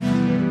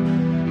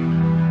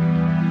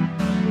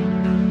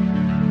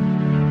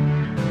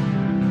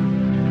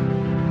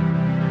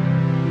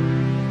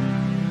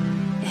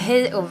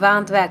Hej och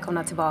varmt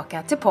välkomna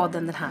tillbaka till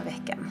podden den här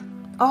veckan.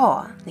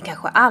 Ni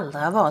kanske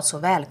aldrig har varit så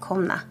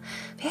välkomna.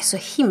 Jag är så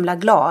himla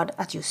glad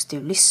att just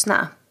du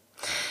lyssnar.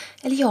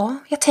 Eller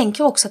jag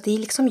tänker också att det är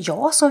liksom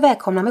jag som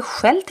välkomnar mig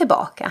själv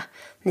tillbaka.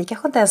 Ni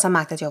kanske inte ens har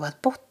märkt att jag har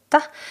varit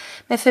borta.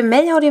 Men för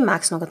mig har det ju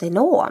märkts något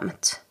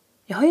enormt.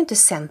 Jag har ju inte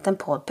sänt en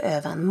podd på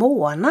över en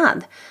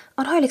månad.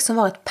 Och det har ju liksom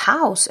varit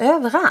paus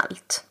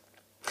överallt.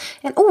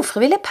 En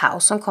ofrivillig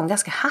paus som kom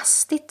ganska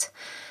hastigt.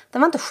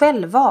 Den var inte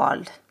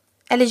självvald.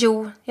 Eller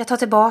jag tar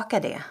tillbaka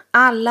det.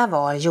 Alla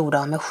val gjorda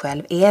av mig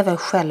själv är väl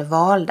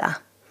självvalda.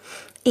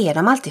 Är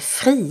de alltid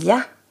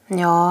fria?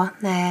 Ja,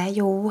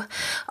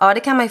 det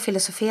kan man ju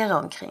filosofera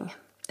omkring.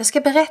 Jag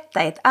ska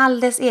berätta i ett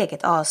alldeles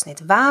eget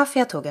avsnitt varför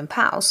jag tog en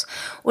paus.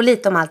 Och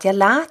lite om allt jag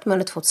lärt mig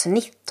under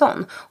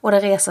 2019 och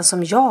den resan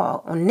som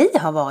jag och ni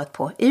har varit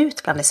på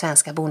ut bland det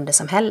svenska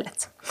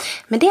bondesamhället.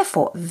 Men det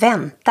får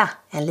vänta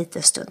en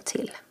liten stund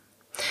till.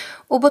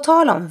 Och på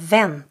tal om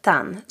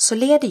väntan så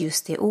leder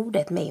just det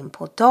ordet mig in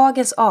på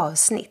dagens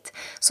avsnitt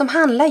som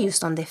handlar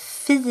just om det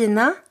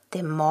fina,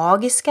 det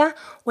magiska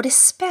och det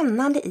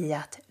spännande i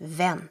att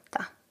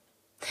vänta.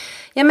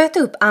 Jag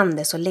möter upp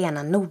Anders och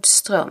Lena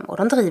Nordström och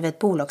de driver ett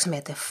bolag som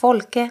heter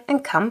Folke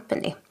 &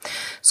 Company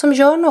som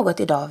gör något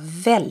idag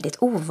väldigt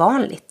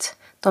ovanligt.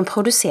 De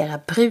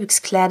producerar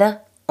brukskläder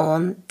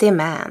on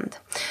demand.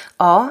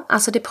 Ja,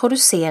 alltså det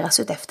produceras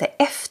utefter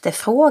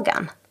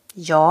efterfrågan.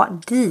 Ja,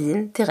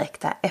 din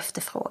direkta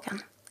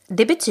efterfrågan.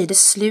 Det betyder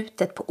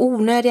slutet på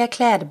onödiga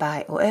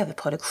klädberg och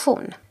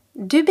överproduktion.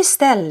 Du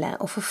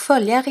beställer och får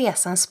följa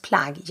resans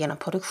plagg genom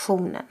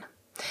produktionen.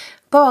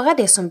 Bara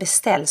det som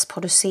beställs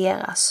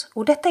produceras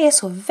och detta är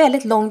så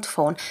väldigt långt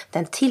från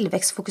den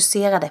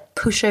tillväxtfokuserade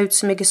pusha ut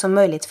så mycket som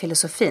möjligt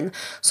filosofin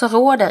som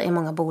råder i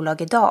många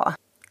bolag idag.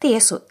 Det är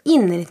så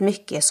innerligt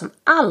mycket som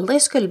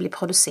aldrig skulle bli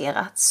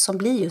producerat som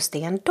blir just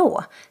det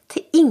ändå,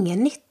 till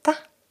ingen nytta.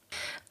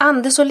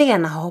 Anders och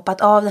Lena har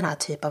hoppat av den här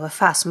typen av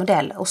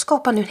affärsmodell och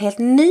skapar nu en helt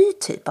ny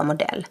typ av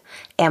modell.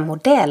 En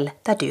modell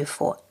där du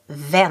får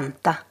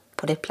vänta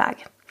på ditt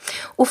plagg.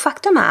 Och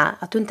faktum är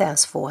att du inte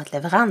ens får ett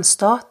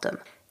leveransdatum.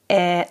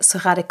 Så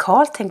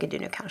radikalt tänker du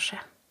nu kanske.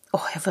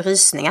 Jag får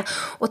rysningar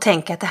och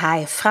tänker att det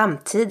här är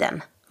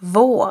framtiden.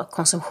 Vår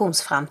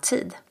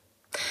konsumtionsframtid.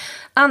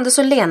 Anders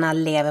och Lena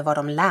lever vad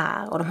de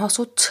lär och de har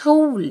så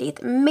otroligt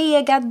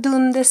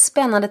megadunder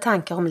spännande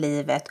tankar om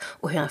livet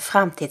och hur en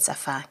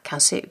framtidsaffär kan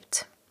se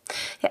ut.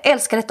 Jag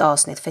älskar detta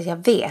avsnitt för jag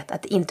vet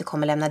att det inte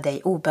kommer lämna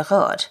dig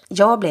oberörd.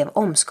 Jag blev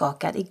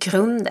omskakad i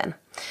grunden.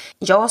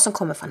 Jag som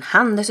kommer från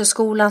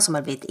Handelshögskolan som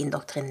har blivit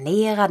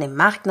indoktrinerad i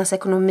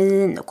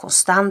marknadsekonomin och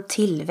konstant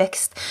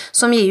tillväxt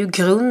som ger ju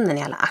grunden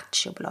i alla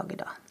aktiebolag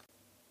idag.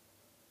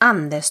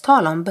 Anders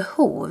talar om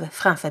behov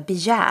framför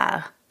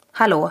begär.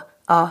 Hallå,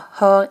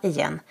 hör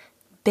igen.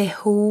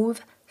 Behov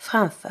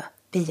framför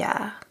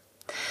begär.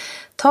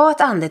 Ta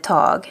ett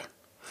andetag.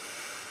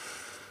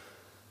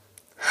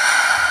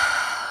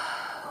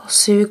 Och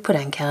sug på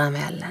den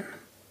karamellen.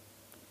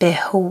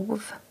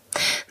 Behov.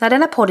 När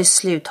denna podd är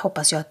slut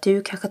hoppas jag att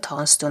du kanske tar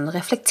en stund och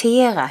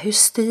reflekterar hur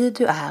styrd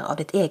du är av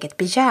ditt eget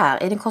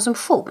begär i din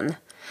konsumtion.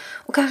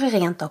 Och kanske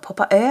rent av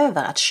hoppa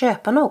över att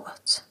köpa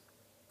något.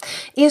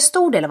 I en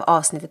stor del av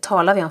avsnittet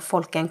talar vi om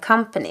Folke &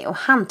 Company och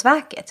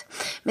hantverket.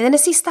 Men i den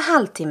sista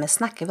halvtimmen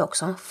snackar vi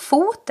också om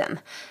foten.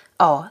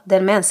 Ja,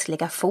 den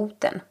mänskliga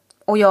foten.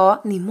 Och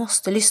ni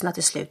måste lyssna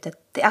till slutet,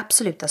 det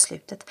absoluta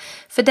slutet.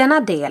 För denna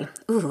del,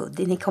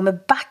 ni kommer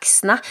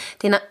baxna,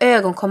 dina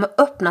ögon kommer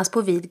öppnas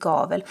på vid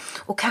gavel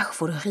och kanske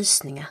får du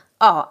rysningar.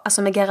 Ja,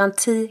 alltså med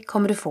garanti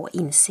kommer du få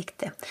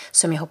insikter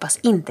som jag hoppas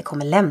inte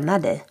kommer lämna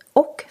dig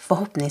och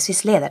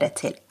förhoppningsvis leda dig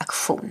till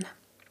aktion.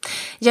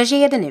 Jag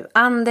ger dig nu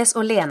Anders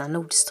och Lena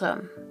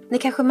Nordström. Ni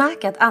kanske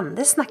märker att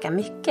Anders snackar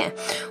mycket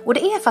och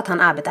det är för att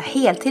han arbetar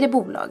heltid i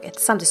bolaget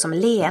samtidigt som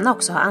Lena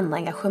också har andra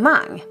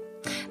engagemang.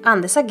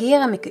 Anders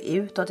agerar mycket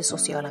utåt i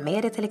sociala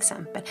medier till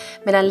exempel,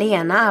 medan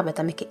Lena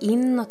arbetar mycket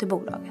inåt i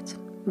bolaget.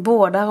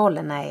 Båda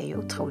rollerna är ju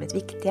otroligt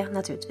viktiga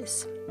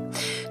naturligtvis.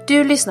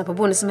 Du lyssnar på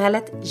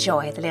Bondesamhället,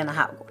 jag heter Lena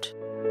Haugård.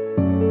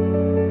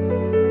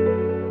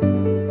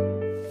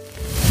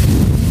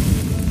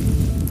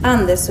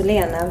 Anders och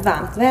Lena,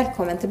 varmt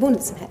välkommen till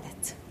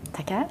Bondesamhället.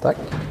 Tackar. Tack.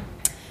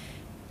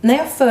 När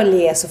jag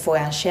följer er så får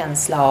jag en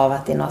känsla av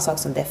att det är några saker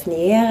som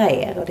definierar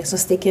er. Och det som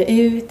sticker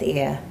ut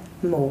är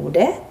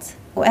modet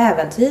och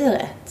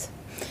äventyret.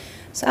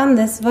 Så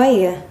Anders, vad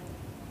är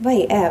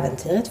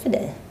äventyret för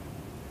dig?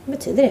 Vad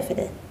betyder det för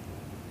dig?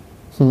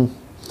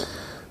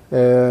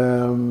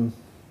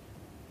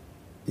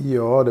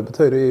 Ja, det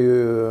betyder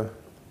ju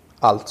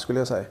allt skulle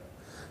jag säga.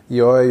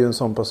 Jag är ju en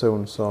sån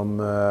person som...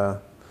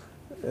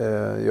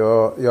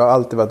 Jag har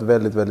alltid varit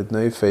väldigt, väldigt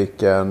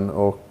nyfiken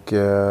och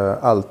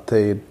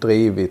alltid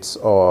drivits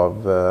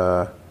av...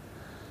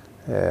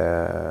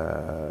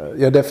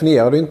 jag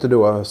definierade inte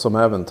då som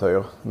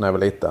äventyr när jag var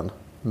liten.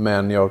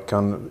 Men jag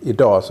kan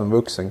idag som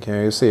vuxen kan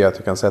jag ju se att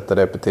jag kan sätta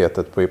det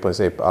epitetet på i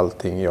princip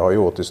allting jag har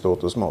gjort i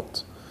stort och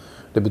smått.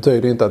 Det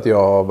betyder inte att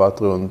jag har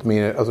varit runt.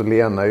 Alltså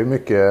Lena är ju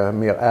mycket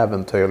mer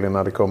äventyrlig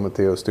när det kommer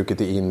till att sticka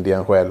till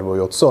Indien själv och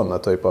gjort sådana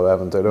typer av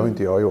äventyr. Det har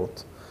inte jag gjort.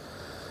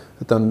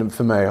 Utan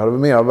för mig har det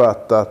mer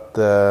varit att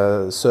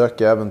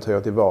söka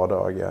äventyret i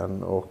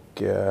vardagen.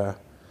 Och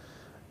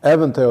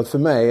äventyret för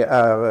mig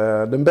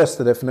är den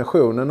bästa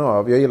definitionen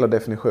av, jag gillar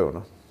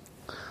definitioner.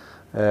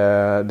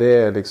 Det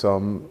är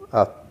liksom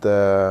att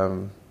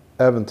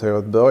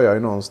äventyret börjar ju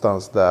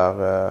någonstans där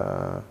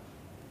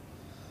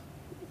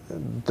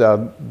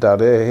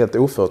det är helt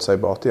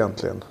oförutsägbart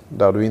egentligen.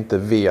 Där du inte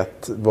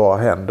vet vad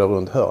händer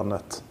runt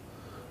hörnet.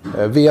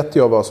 Vet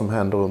jag vad som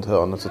händer runt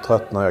hörnet så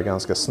tröttnar jag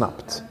ganska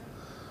snabbt.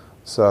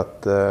 Så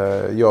att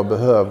jag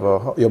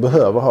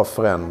behöver ha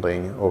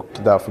förändring och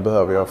därför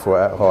behöver jag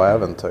ha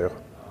äventyr.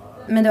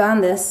 Men då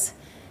Anders,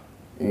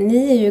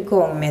 ni är ju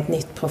igång med ett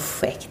nytt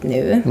projekt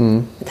nu.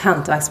 Ett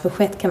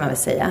hantverksprojekt kan man väl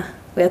säga.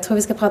 Och jag tror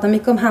vi ska prata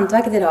mycket om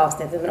hantverket i det här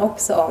avsnittet men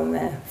också om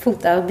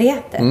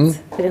fotarbetet.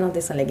 För det är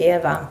något som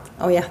ligger varmt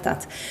om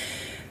hjärtat.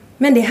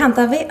 Men det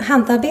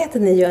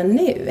hantarbetet ni gör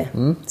nu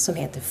som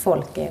heter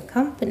Folke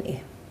Company.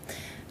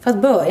 För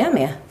att börja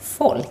med,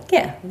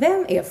 Folke.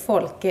 Vem är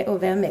Folke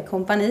och vem är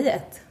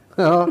kompaniet?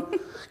 Ja,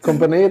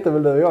 kompaniet är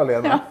väl du och jag,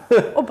 Lena? Ja,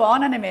 och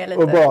barnen är med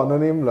lite. Och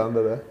barnen är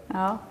inblandade.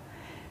 Ja.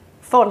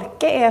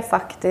 Folke är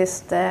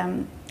faktiskt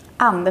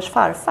Anders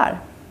farfar.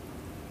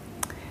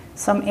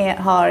 Som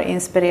har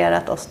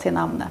inspirerat oss till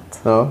namnet.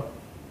 Ja.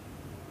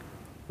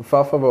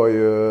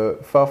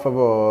 Farfar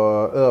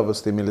var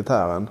överst i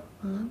militären.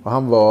 Och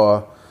han var...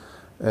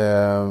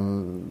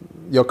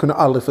 jag kunde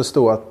aldrig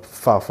förstå att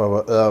farfar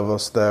var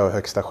överste och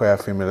högsta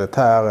chef i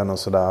militären och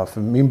sådär.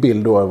 För min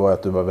bild då var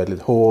att du var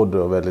väldigt hård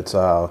och väldigt så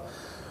här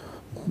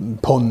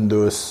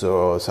pondus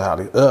och så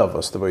här.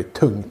 Överste var ju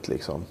tungt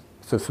liksom.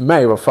 För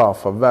mig var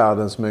farfar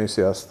världens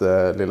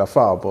mysigaste lilla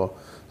farbror.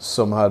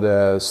 Som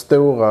hade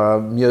stora,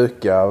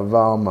 mjuka,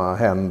 varma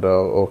händer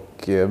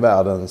och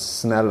världens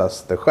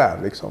snällaste själ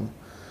liksom.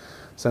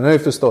 Sen har jag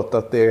ju förstått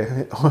att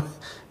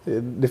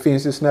det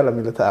finns ju snälla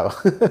militärer.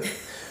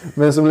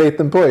 Men som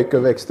liten pojke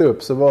och växte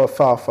upp så var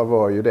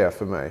farfar ju det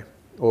för mig.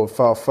 Och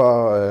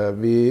farfar,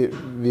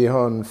 vi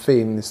har en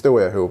fin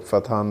historia ihop för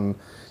att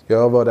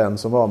jag var den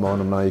som var med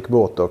honom när han gick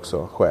bort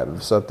också själv.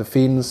 Så att det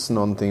finns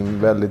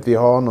vi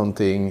har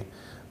någonting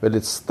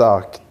väldigt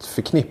starkt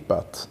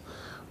förknippat.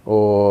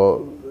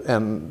 Och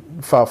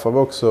farfar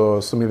var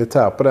också som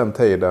militär på den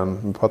tiden,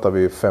 nu pratar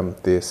vi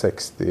 50,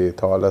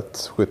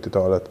 60-talet,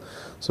 70-talet,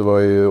 så var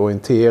ju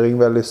orientering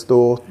väldigt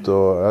stort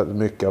och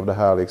mycket av det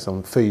här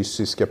liksom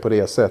fysiska på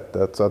det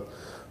sättet. Så att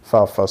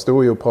farfar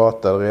stod ju och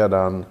pratade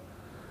redan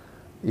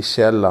i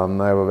källan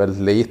när jag var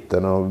väldigt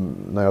liten och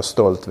när jag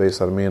stolt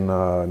visade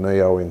mina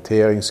nya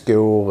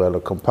orienteringsskor eller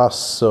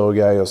kompasser och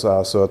grejer och så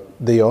här. Så att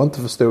det jag inte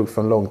förstod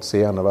från långt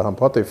senare, han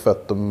pratade ju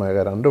fötter med mig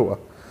redan då.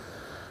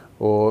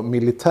 Och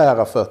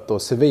militära fötter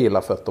och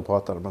civila fötter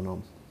pratade man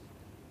om.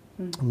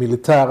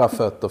 Militära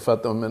fötter, för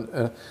att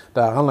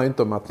det här handlar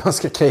inte om att man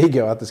ska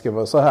kriga och att det ska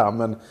vara så här.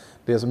 Men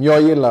det som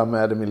jag gillar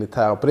med det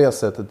militära på det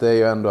sättet, det är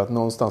ju ändå att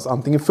någonstans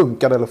antingen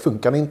funkar det eller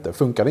funkar det inte.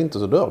 Funkar det inte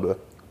så dör du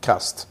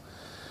krasst.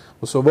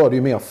 Och så var det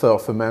ju mer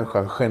för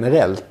människan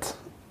generellt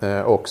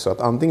också.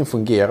 Att antingen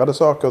fungerade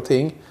saker och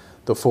ting,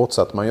 då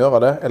fortsatte man göra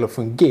det. Eller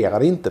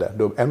fungerade inte det,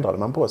 då ändrade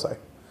man på sig.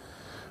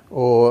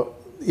 Och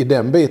i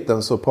den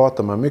biten så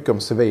pratar man mycket om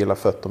civila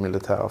fötter och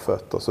militära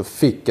fötter. Så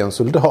fick en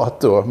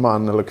soldat då,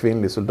 man eller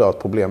kvinnlig soldat,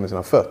 problem med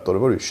sina fötter, då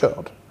var du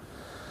körd.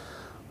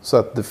 Så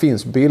att det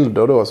finns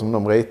bilder då som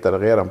de ritade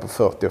redan på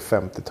 40- och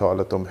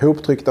 50-talet om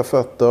hoptryckta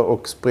fötter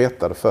och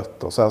spretade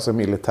fötter. Så här ser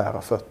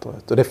militära fötter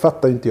ut. Och det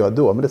fattar inte jag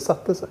då, men det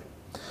satte sig.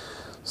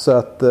 Så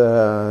att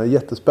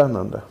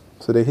jättespännande.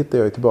 Så det hittade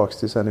jag ju tillbaka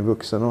till sen i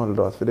vuxen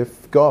ålder, för det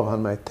gav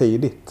han mig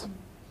tidigt.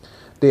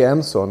 Det är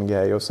en sån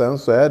grej, och sen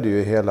så är det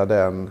ju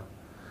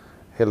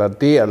hela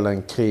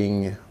delen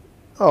kring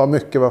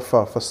mycket vad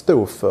farfar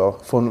stod för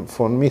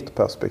från mitt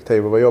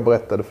perspektiv och vad jag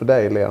berättade för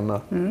dig,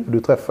 Lena. Du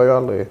träffar ju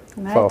aldrig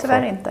farfar. Nej,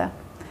 tyvärr inte.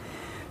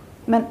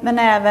 Men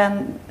även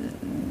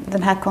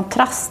den här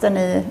kontrasten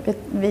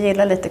vi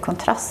gillar lite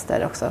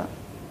kontraster också.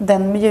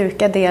 Den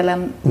mjuka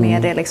delen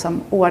med det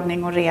liksom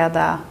ordning och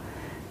reda.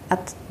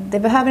 Att det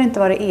behöver inte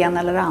vara det ena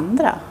eller det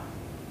andra.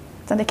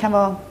 Utan det kan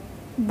vara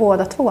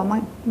båda två.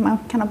 Man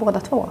kan ha båda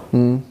två.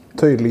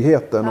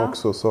 Tydligheten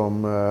också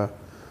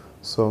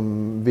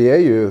som vi är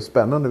ju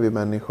spännande vi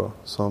människor.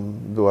 Som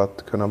då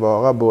att kunna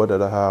vara både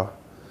det här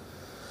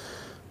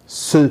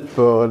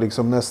super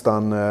liksom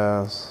nästan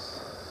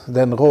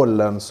den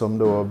rollen som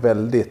då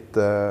väldigt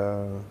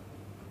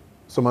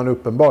som man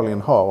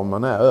uppenbarligen har om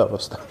man är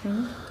överst.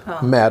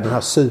 Med den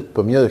här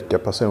supermjuka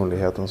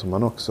personligheten som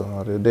man också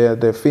har.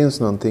 Det finns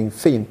någonting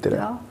fint i det.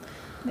 Ja,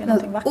 det är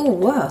någonting vackert.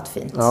 Oerhört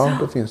fint. Ja,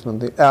 det finns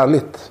någonting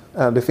ärligt.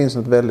 Det finns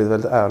något väldigt,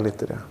 väldigt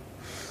ärligt i det.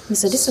 Men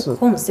så det är så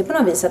konstigt på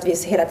något vis att vi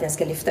hela tiden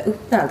ska lyfta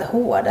upp den här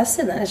hårda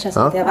sidan. Det känns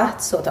som att det har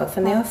varit så ett tag.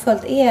 För när jag har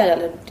följt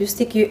eller du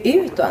sticker ju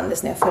ut då,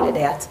 Anders, när jag följer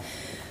det, att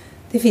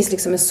det finns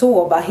liksom en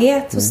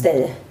sårbarhet hos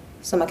dig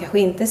som man kanske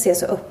inte ser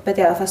så öppet,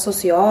 i alla fall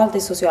socialt,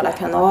 i sociala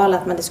kanaler,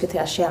 att man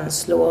diskuterar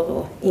känslor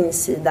och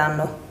insidan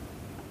och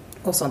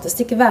Och sånt, det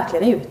sticker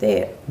verkligen ut.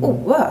 Det är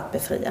oerhört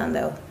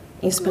befriande och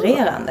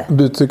inspirerande.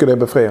 Du tycker det är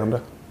befriande?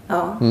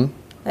 Ja,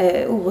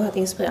 det är oerhört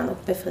inspirerande och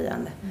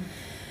befriande.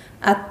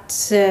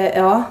 Det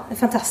är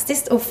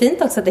fantastiskt och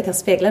fint också att det kan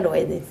spegla då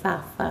i din farfar.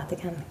 Att det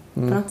kan på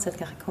något sätt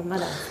kanske komma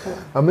därifrån.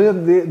 Ja,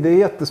 men det är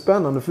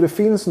jättespännande för det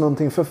finns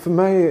någonting. För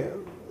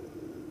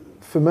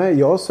mig,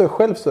 jag har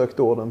själv sökt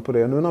orden på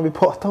det. Nu när vi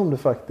pratar om det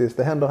faktiskt,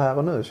 det händer här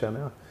och nu känner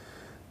jag.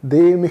 Det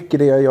är mycket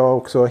det jag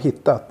också har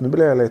hittat. Nu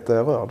blir jag lite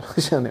rörd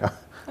känner jag.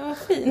 Ja, vad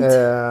fint.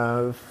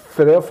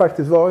 För det har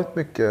faktiskt varit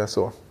mycket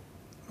så.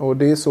 Och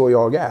det är så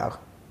jag är.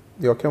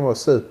 Jag kan vara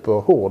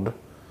superhård.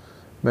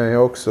 Men jag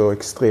är också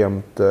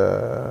extremt...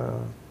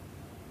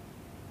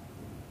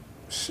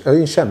 jag är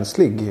en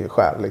känslig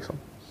själ liksom.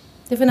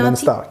 Men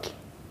stark.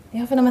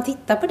 Ja, för när man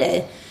tittar på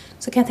dig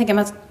så kan jag tänka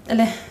mig att...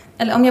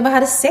 Eller om jag bara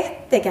hade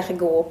sett det kanske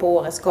gå på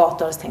Åres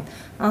gator och tänkt...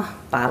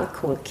 ball,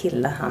 cool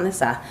kille. Han är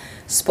så här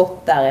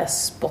spottare,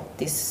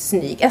 spottis,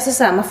 snygg. Alltså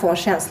så här, man får en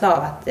känsla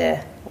av att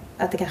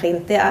det kanske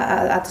inte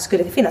är... Att det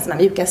skulle finnas den här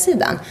mjuka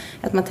sidan.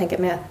 Att man tänker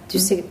med att du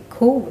ser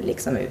cool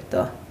liksom ut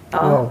och...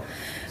 Ja.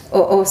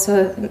 Och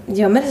så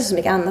gör man det så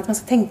mycket annat. Man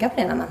ska tänka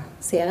på det när man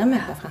ser en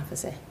människa framför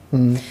sig.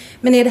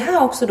 Men är det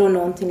här också då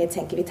någonting ni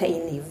tänker vi ta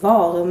in i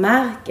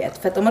varumärket?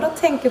 För att om man då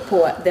tänker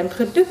på den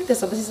produkten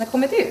som precis har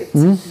kommit ut.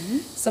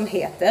 Som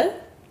heter?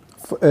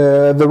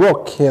 The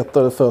Rock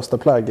heter det första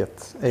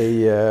plagget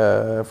i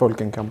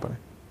Folken Company.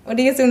 Och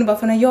det är så underbart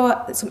för när jag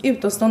som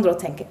utomstående då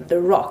tänker The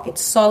Rock. It's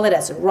solid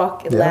as a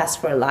rock. It lasts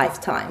for a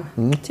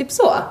lifetime. Typ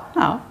så.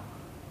 Ja.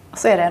 Och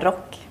så är det en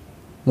rock.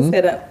 Och så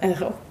är det en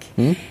rock.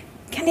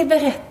 Kan ni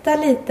berätta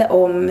lite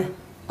om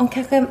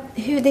kanske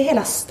hur det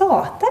hela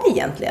startade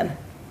egentligen?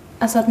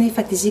 Alltså att ni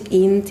faktiskt gick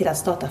in till att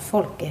starta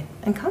Folken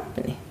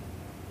Company.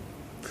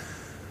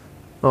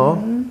 Ja.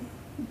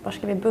 Var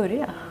ska vi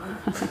börja?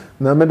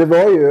 Nej men det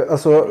var ju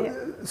alltså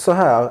så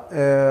här.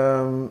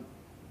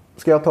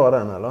 Ska jag ta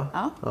den eller?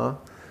 Ja.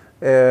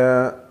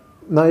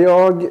 När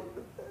jag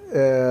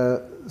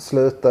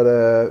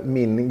slutade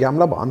min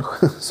gamla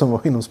bransch som var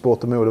inom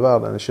sport- och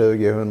modevärlden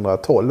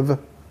 2012.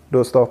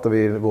 Då startade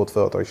vi vårt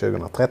företag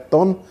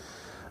 2013.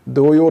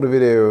 Då gjorde vi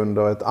det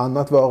under ett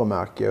annat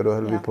varumärke. Och då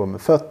höll vi på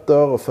med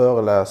fötter och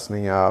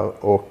föreläsningar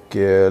och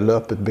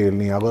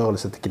löputbildningar,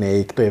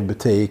 rörelseteknik, drev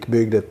butik,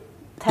 byggde ett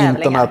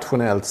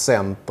internationellt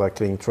centra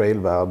kring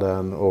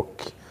trailvärlden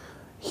och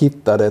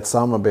hittade ett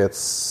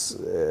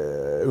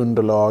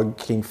samarbetsunderlag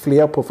kring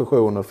fler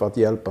professioner för att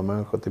hjälpa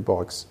människor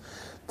tillbaks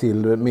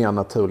till mer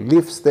naturlig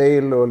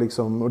livsstil. Och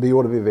det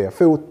gjorde vi via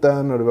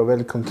foten och det var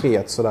väldigt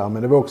konkret sådär.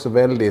 Men det var också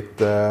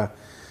väldigt...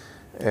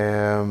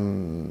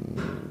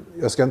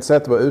 jag ska inte säga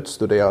att det var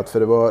utstuderat för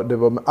det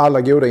var med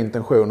alla goda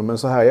intentioner, men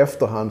så här i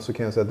efterhand så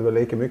kan jag säga att det var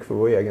lika mycket för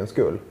vår egen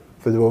skull.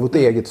 För det var vårt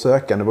eget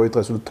sökande, det var ett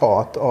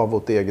resultat av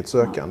vårt eget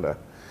sökande.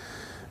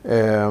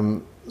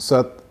 Så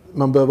att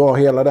man behöver ha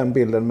hela den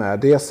bilden med.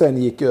 Det sen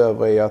gick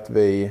över i att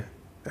vi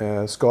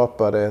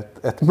skapade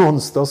ett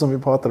monster som vi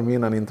pratade om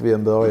innan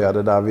intervjun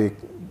började, där vi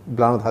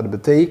bland annat hade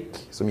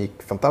butik som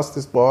gick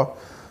fantastiskt bra.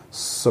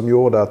 Som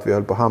gjorde att vi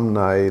höll på att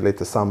hamna i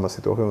lite samma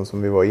situation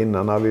som vi var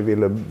innan när vi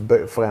ville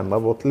förändra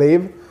vårt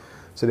liv.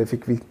 Så det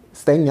fick vi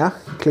stänga,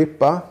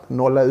 klippa,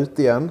 nolla ut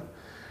igen.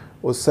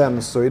 Och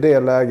sen så i det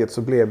läget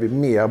så blev vi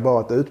mer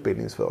bara ett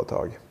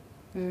utbildningsföretag.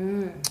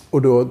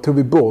 Och då tog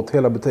vi bort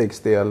hela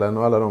butiksdelen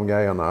och alla de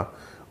grejerna.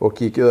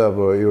 Och gick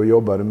över och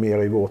jobbade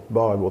mer i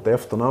vårt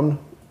efternamn,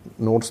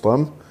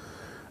 Nordström.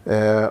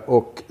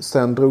 Och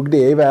sen drog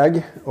det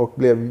iväg och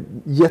blev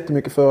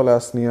jättemycket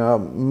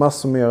föreläsningar,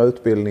 massor mer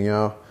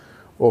utbildningar.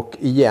 Och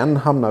igen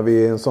hamnar vi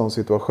i en sån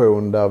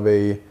situation där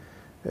vi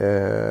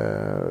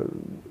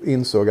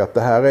insåg att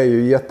det här är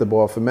ju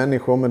jättebra för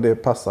människor men det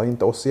passar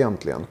inte oss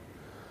egentligen.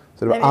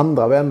 Så det var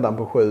andra vändan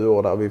på 7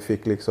 år där vi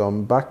fick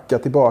liksom backa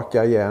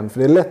tillbaka igen. För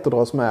det är lätt att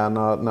dras med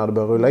när det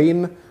börjar rulla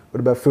in och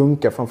det börjar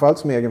funka, framförallt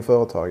som egen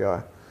företagare.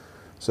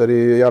 Så det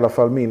är i alla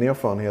fall min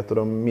erfarenhet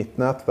och mitt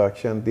nätverk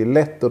känt det är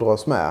lätt att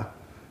dras med.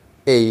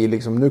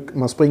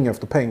 Man springer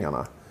efter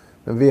pengarna.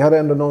 Men vi hade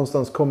ändå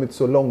någonstans kommit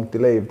så långt i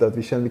livet att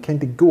vi kände att vi kan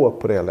inte gå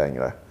på det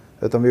längre.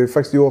 Utan vi har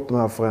faktiskt gjort de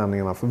här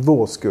förändringarna för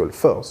vår skull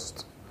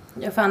först.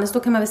 Ja, för annars då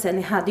kan man väl säga att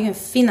ni hade ju en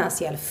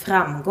finansiell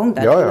framgång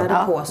där. Ni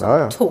hade på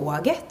som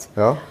tåget.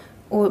 Ja.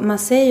 Och man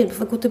säger,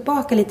 för att gå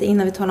tillbaka lite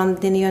innan vi talar om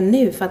det ni gör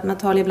nu. För att man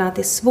talar ibland att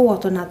det är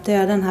svårt och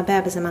den här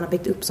bebisen man har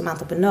byggt upp som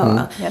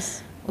entreprenör.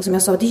 Yes. Och som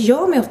jag sa, det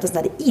gör man oftast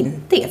när det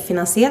inte är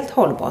finansiellt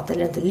hållbart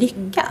eller inte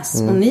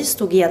lyckas. Och ni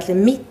stod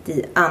egentligen mitt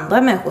i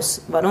andra människors,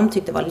 vad de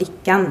tyckte var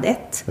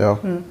lyckandet. Ja.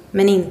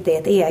 Men inte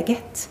ett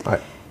eget. Nej.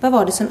 Vad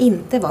var det som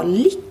inte var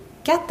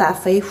lyckat där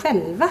för er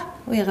själva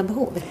och era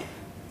behov?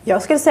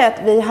 Jag skulle säga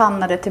att vi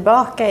hamnade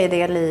tillbaka i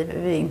det liv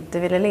vi inte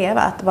ville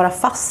leva. Att vara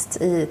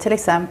fast i till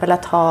exempel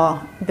att ha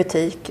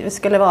butik.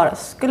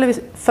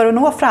 För att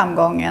nå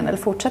framgången eller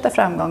fortsätta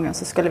framgången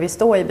så skulle vi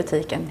stå i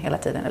butiken hela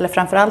tiden. Eller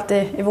framförallt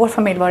i vår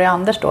familj var det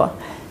Anders då.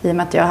 I och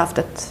med att jag har haft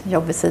ett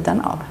jobb vid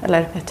sidan av.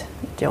 Eller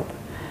ett jobb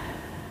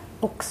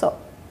också.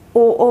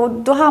 Och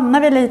då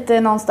hamnar vi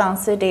lite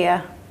någonstans i det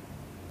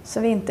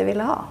som vi inte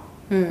ville ha.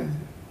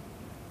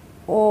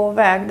 och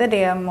vägde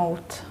det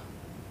mot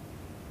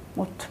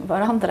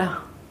varandra.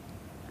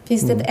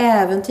 Finns det ett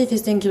äventyr,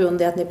 finns det en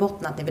grund i att ni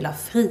bottnar att ni vill ha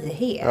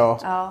frihet?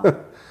 Ja.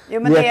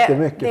 Jo, men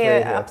Jättemycket det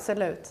är frihet.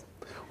 Absolut.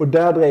 Och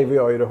där driver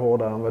jag ju det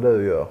hårdare än vad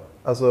du gör.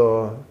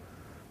 Alltså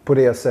på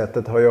det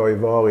sättet har jag ju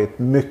varit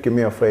mycket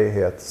mer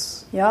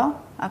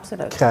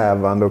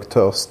frihetskrävande och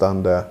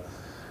törstande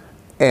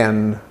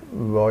än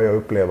vad jag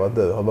upplever att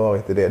du har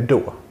varit i det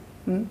då.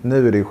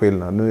 Nu är det ju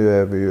skillnad.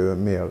 Nu är vi ju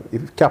mer i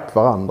kapp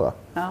varandra.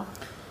 Ja,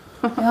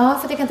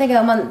 för jag kan tänka,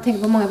 om man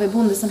tänker på många på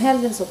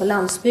bondesamhället så på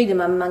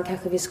landsbygden, man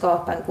kanske vill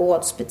skapa en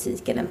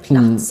gårdsbutik eller en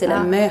plats eller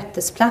en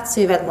mötesplats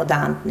är ju väldigt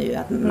modernt nu,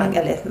 att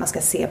man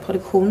ska se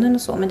produktionen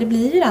och så, men det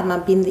blir ju att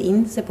man binder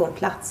in sig på en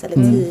plats eller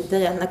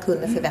tider när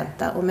kunden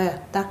förväntar och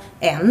möta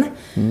en.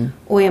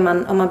 Och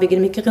om man bygger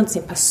mycket runt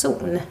sin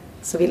person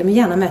så vill man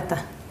gärna möta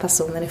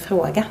personen i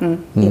fråga,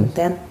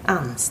 inte en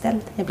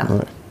anställd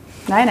ibland.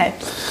 Nej.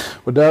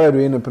 Och där är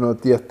du inne på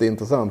något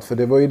jätteintressant. För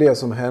det var ju det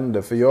som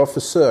hände. För jag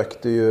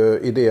försökte ju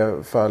i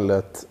det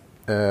fallet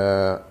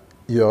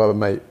göra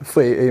mig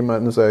fri.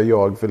 Nu säger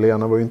jag, för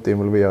Lena var ju inte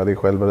involverad i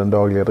själva den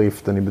dagliga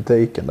driften i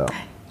butiken där.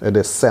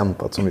 Det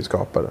centret som vi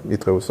skapade i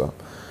Trosa.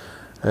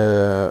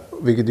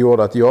 Vilket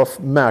gjorde att jag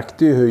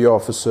märkte ju hur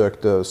jag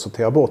försökte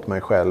sortera bort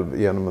mig själv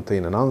genom att ta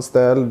in en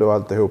anställd och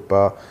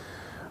alltihopa.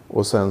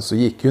 Och sen så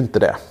gick ju inte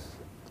det.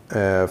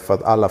 För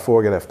att alla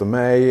frågade efter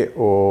mig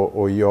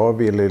och jag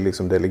ville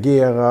liksom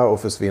delegera och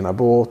försvinna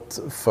bort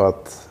för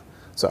att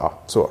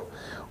så.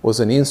 Och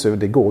sen insåg jag att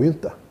det går ju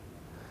inte.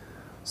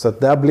 Så att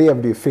där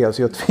blev det ju fel,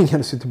 så jag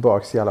tvingades ju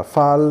tillbaka i alla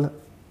fall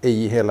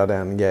i hela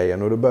den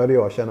grejen. Och då började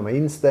jag känna mig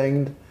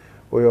instängd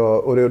och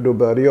då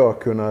började jag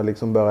kunna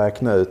liksom börja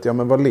räkna ut,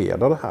 men vad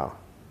leder det här?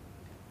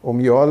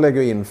 Om jag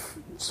lägger in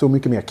så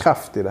mycket mer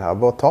kraft i det här,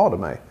 vad tar det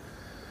mig?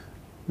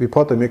 Vi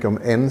pratade mycket om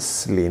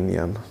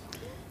ENS-linjen.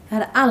 Jag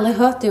hade aldrig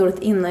hört det ordet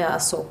innan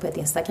jag såg på ett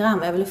Instagram.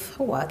 Jag ville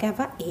fråga,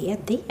 vad är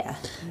det?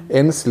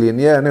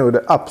 ENS-linje är nog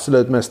det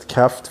absolut mest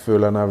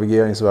kraftfulla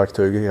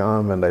navigeringsverktyg jag kan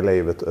använda i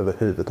livet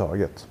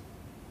överhuvudtaget.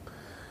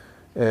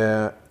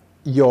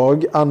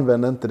 Jag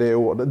använder inte det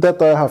ordet.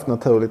 Detta har jag haft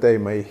naturligt i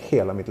mig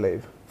hela mitt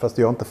liv. Fast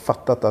jag har inte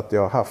fattat att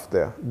jag har haft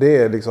det. Det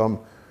är liksom...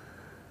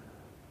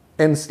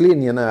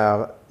 ENS-linjen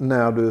är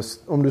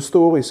om du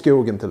står i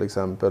skogen till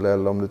exempel,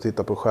 eller om du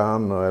tittar på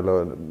stjärnor,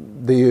 eller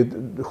det är ju,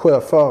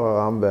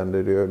 sjöfarare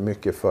använder det ju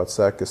mycket för att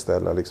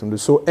säkerställa liksom, du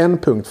såg en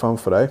punkt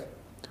framför dig,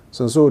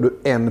 sen såg du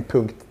en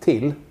punkt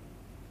till,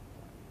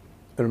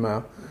 är du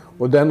med?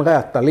 Och den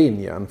räta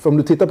linjen, för om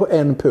du tittar på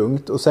en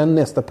punkt och sen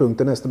nästa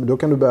punkt och nästa, då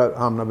kan du börja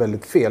hamna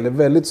väldigt fel. Det är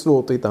väldigt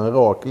svårt att hitta en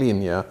rak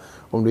linje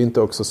om du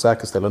inte också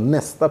säkerställer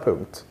nästa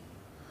punkt.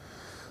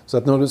 Så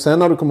att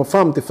när du kommer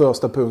fram till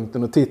första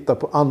punkten och tittar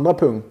på andra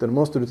punkten, då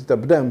måste du titta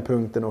på den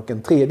punkten och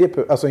en tredje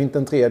punkt. Alltså inte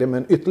en tredje,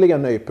 men ytterligare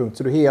en ny punkt.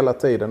 Så du hela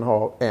tiden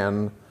har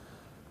en...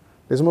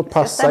 Det är som att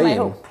passa in.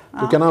 Ja.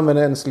 Du kan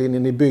använda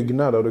ENS-linjen i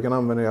byggnader, du kan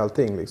använda i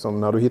allting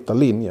liksom, när du hittar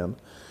linjen.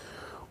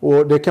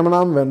 Och det kan man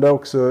använda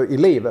också i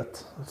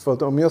livet. För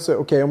att om jag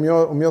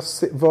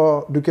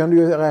ser, du kan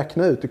ju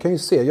räkna ut, du kan ju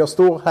se, jag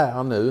står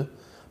här nu.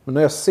 Men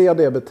när jag ser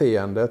det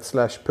beteendet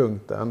 /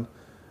 punkten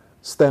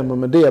stämmer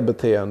med det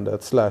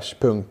beteendet /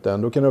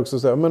 punkten, då kan jag också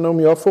säga, men om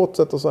jag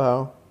fortsätter så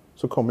här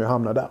så kommer jag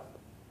hamna där.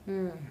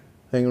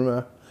 Hänger du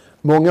med?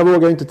 Många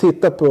vågar inte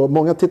titta på,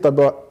 många tittar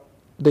bara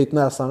dit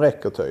näsan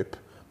räcker typ.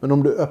 Men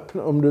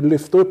om du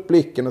lyfter upp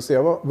blicken och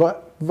ser,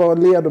 vad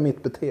leder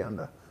mitt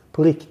beteende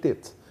på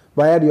riktigt?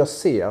 Vad är det jag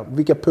ser?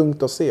 Vilka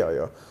punkter ser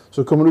jag?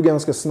 Så kommer du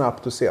ganska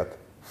snabbt att se att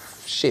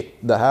shit,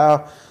 det här,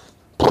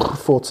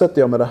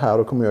 fortsätter jag med det här,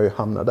 då kommer jag ju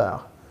hamna där.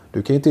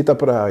 Du kan ju titta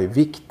på det här i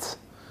vikt.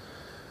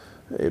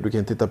 Du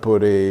kan titta på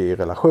det i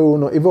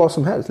relationer, i vad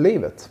som helst,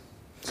 livet.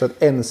 Så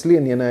att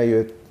ENS-linjen är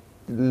ju ett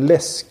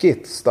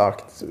läskigt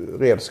starkt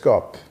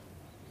redskap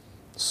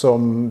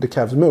som det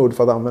krävs mod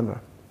för att använda.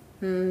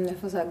 Jag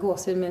får så här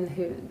gåshud med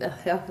huvud.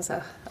 Ja.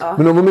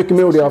 Men de var mycket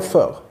modigare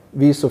förr.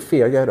 Vi är så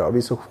fega idag, vi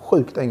är så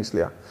sjukt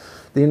ängsliga.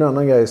 Det är en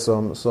annan grej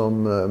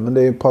som men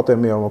det pratar jag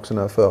mer om också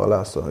när jag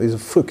föreläser. Vi är så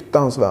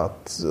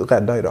fruktansvärt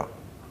rädda idag.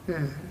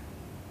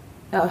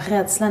 Ja,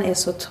 rädslan är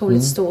så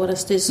otroligt stor. Det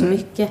styr så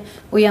mycket.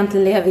 Och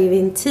egentligen lever vi i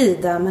en tid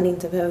där man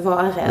inte behöver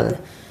vara rädd.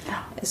 Nej.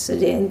 Så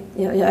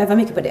jag övar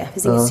mycket på det.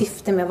 Det finns inget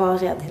syfte med att vara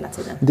rädd hela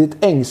tiden. Det är ett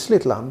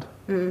ängsligt land.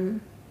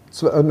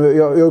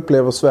 Jag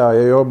upplever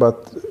Sverige. Jag har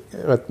jobbat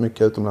rätt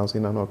mycket utomlands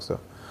innan också.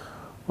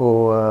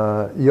 Och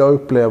jag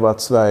upplever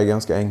att Sverige är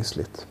ganska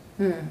ängsligt.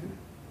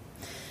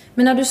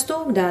 Men när du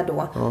stod där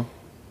då...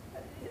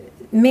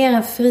 Mer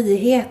än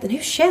friheten. Hur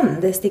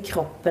kändes det i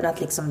kroppen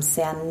att liksom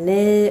säga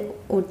nej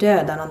och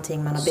döda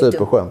någonting man har byggt upp?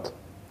 Superskönt.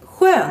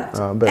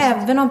 Skönt.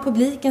 Även om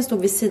publiken stod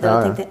vid sidan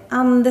och tänkte,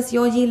 Anders,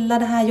 jag gillar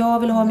det här. Jag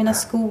vill ha mina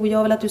skor.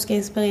 Jag vill att du ska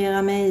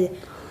inspirera mig.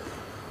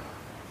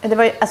 Det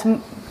var ju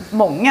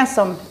många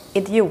som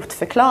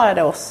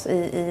idiotförklarade oss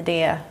i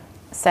det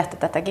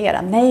sättet att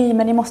agera. Nej,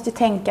 men ni måste ju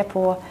tänka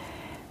på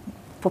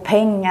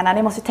pengarna.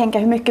 Ni måste tänka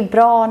hur mycket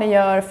bra ni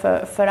gör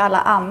för alla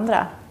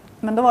andra.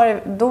 Men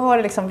då var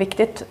det liksom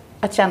viktigt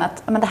att känna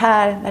att men det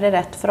här är det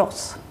rätt för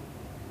oss.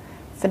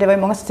 För det var ju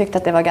många som tyckte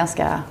att det var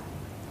ganska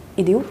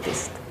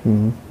idiotiskt.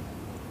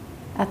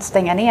 Att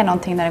stänga ner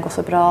någonting när det går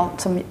så bra,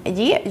 som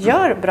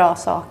gör bra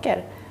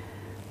saker.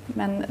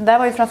 Men där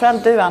var ju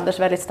framförallt du, Anders,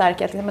 väldigt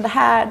stark. Att men det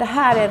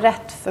här är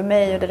rätt för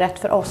mig och det är rätt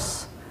för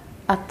oss.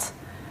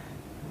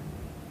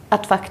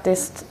 Att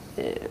faktiskt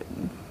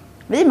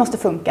vi måste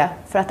funka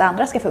för att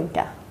andra ska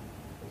funka.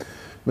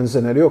 Men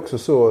sen är det också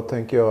så,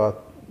 tänker jag,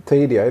 att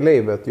tidigare i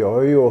livet, jag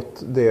har ju gjort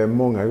det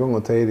många gånger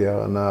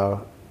tidigare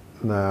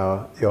när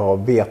jag har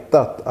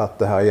vetat att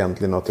det här är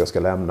egentligen något jag ska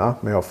lämna.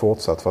 Men jag har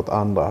fortsatt för att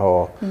andra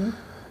har...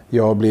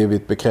 Jag har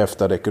blivit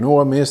bekräftad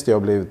ekonomiskt, jag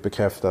har blivit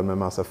bekräftad med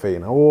massa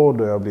fina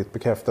ord och jag har blivit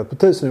bekräftad på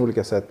 1000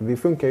 olika sätt. Vi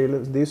funkar ju,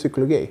 det är ju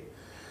psykologi.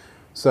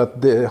 Så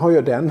att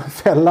den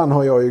fällan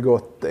har jag ju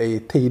gått i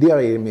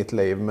tidigare i mitt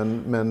liv.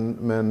 Men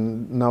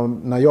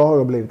när jag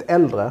har blivit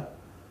äldre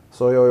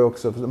så har jag ju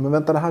också... Men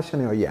vänta, det här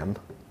känner jag igen.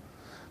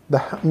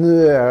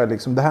 Nu är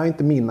liksom, det här är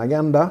inte min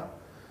agenda.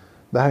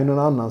 Det här är någon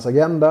annans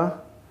agenda.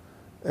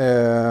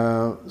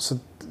 Så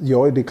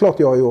det är klart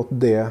jag har gjort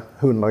det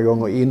 100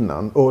 gånger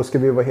innan. Och ska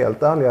vi vara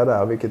helt ärliga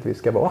där, vilket vi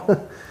ska vara.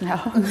 Ja.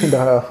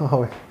 Där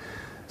har vi.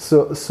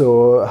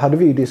 Så hade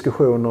vi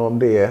diskussioner om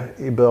det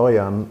i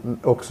början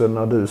också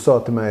när du sa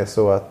till mig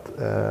så att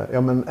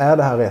ja men är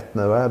det här rätt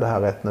nu? Är det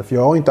här rätt nu? För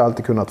jag har inte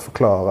alltid kunnat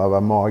förklara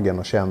vad magen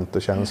har känt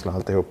och känslan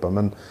alltihopa.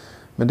 Men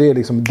det är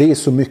liksom, det är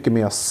så mycket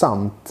mer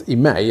sant i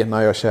mig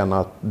när jag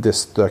känner att det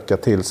stökar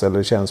till sig eller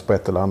det känns på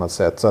ett eller annat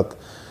sätt. Så att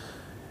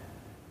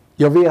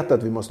jag vet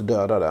att vi måste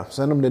döda det.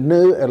 Sen om det är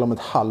nu eller om ett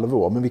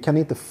halvår. Men vi kan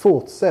inte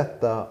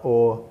fortsätta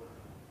och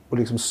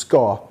liksom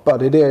skapa.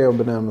 Det är det jag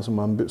benämner som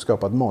man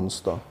skapar ett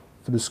monster.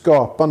 För du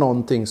skapar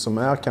någonting som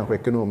är kanske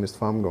ekonomiskt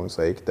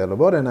framgångsrikt eller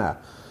vad den är.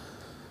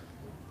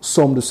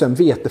 Som du sen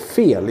vet är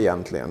fel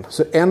egentligen.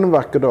 Så en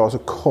vacker dag så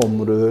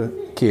kommer du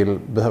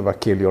behöva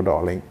kill your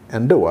darling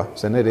ändå.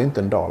 Sen är det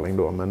inte en darling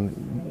då, men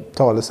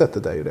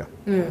talesättet är ju det.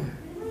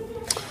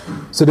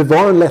 Så det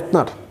var en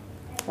lättnad.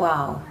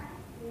 Wow.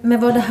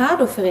 Men var det här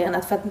då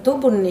förenat? För att då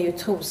bodde ni ju i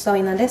Trosa och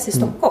innan dess i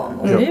Stockholm.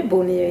 Och nu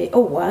bor ni ju i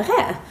Åre.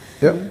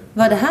 Ja.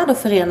 Var det här då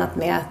förenat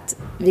med att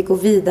vi går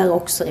vidare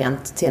också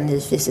rent till en ny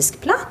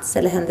fysisk plats?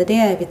 Eller hände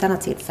det vid ett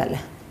annat tillfälle?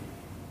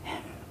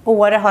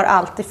 Åre har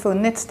alltid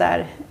funnits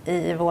där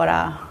i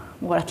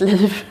vårt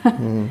liv.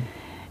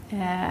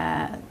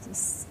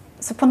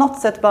 Så på något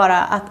sätt bara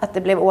att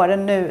det blev Åre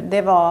nu,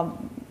 det var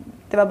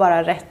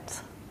bara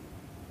rätt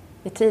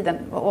i tiden.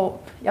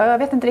 Och jag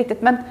vet inte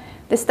riktigt, men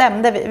det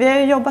stämde. Vi har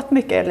ju jobbat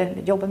mycket,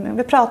 vi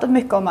har pratat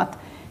mycket om att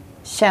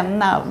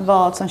känna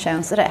vad som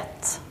känns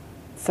rätt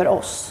för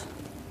oss.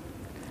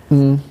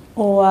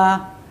 Och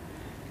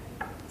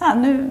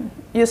nu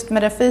just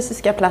med det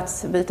fysiska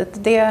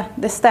platsbytet,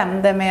 det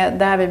stämde med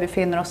där vi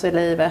befinner oss i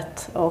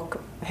livet och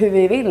hur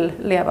vi vill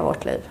leva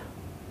vårt liv.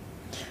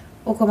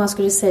 Och om man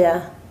skulle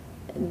säga,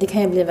 det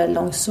kan ju bli väldigt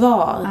långt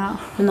svar,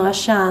 men några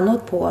kärnor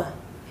på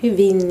hur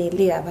vill ni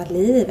leva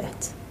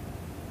livet?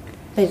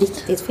 Vad är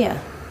viktigt för er?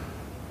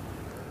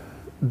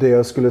 Det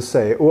jag skulle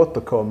säga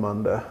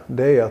återkommande,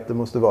 det är att det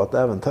måste vara ett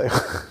äventyr.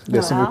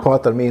 Det som vi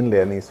pratade med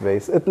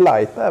inledningsvis, ett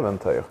light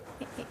äventyr.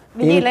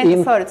 Vi gillar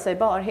inte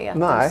förutsägbarhet.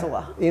 Nej,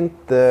 så.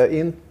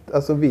 Inte,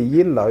 alltså vi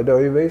gillar ju, det har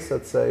ju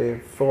visat sig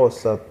för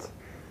oss att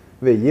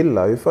vi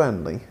gillar ju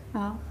förändring.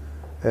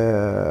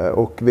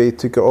 Och vi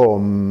tycker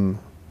om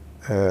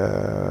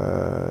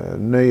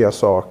nya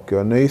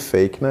saker,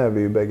 nyfikna är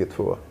vi ju bägge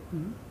två.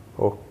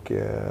 Och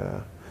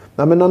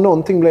men när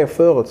någonting blir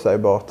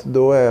förutsägbart,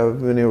 då är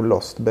vi nog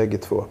lost bägge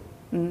två.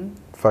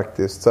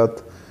 Faktiskt. Så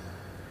att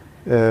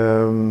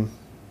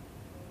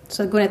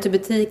så att gå ner till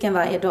butiken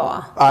varje dag,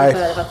 det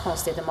började vara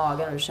konstigt i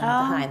magen och du känner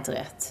att det här är inte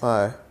rätt.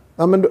 Nej.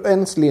 Ja, men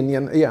ens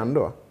linjen igen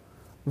då.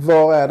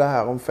 Var är det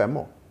här om 5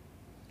 år?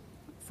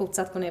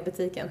 Fortsatt gå ner i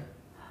butiken.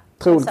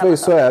 Troligtvis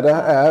så är jag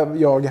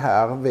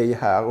här, vi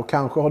här och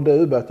kanske har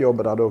du börjat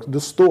jobba där då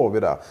står vi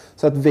där.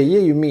 Så att vi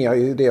är ju mer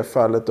i det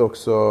fallet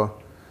också,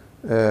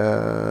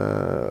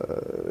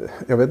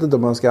 jag vet inte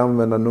om man ska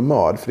använda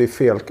nomad för det är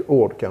fel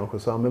ord kanske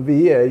så, men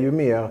vi är ju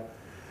mer,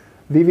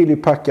 vi vill ju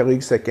packa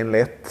ryggsäcken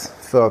lätt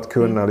för att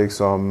kunna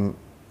liksom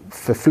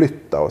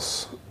förflytta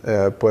oss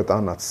på ett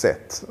annat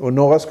sätt. Och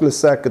några skulle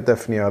säkert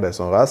definiera det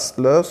som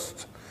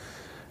rastlöst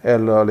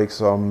eller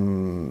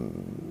liksom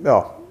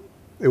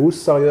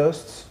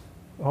oseriöst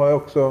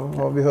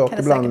har vi hört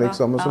ibland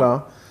liksom och sådär.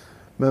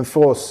 Men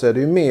för oss är det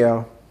ju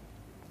mer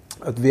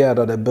att vi är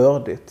där det är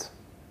bördigt.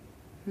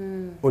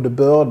 Och det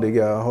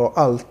bördiga har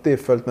alltid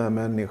följt med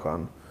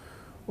människan.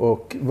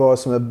 Och vad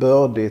som är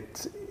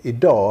bördigt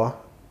idag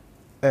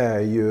är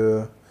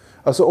ju,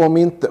 alltså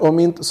om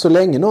inte så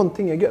länge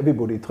någonting är, vi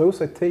borde ju tro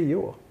sig 10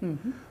 år.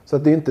 Så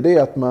att det är inte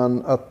det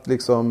att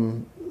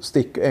liksom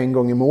sticker en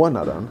gång i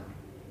månaden.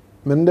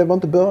 Men det var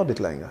inte bördigt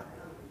längre.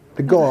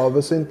 Det gav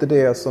oss inte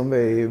det som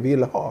vi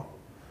ville ha.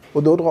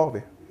 Och då drar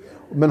vi.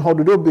 Men har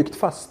du då byggt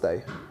fast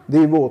dig? Det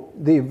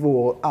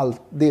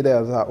är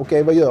det så här.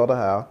 Okej, vad gör det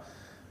här?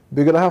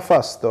 Bygger det här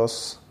fast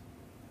oss?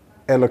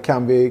 Eller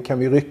kan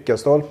vi rycka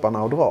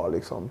stolparna och dra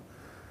liksom?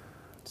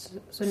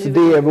 Så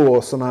det är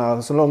vår sån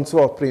här, så långt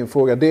svar på din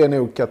fråga, det är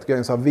nog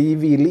kategorin så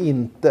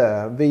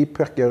här, vi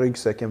packar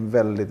ryggsäcken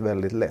väldigt,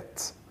 väldigt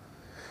lätt.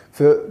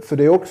 För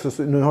det är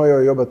också, nu har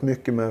jag jobbat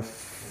mycket med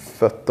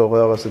fötter,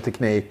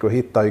 rörelseteknik och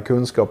hittar ju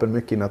kunskapen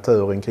mycket i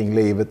naturen kring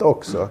livet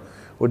också.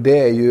 Och det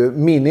är ju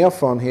min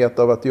erfarenhet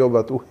av att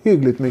jobbat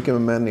ohyggligt mycket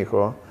med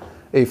människor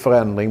i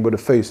förändring, både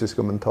fysisk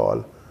och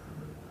mental.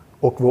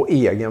 Och vår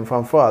egen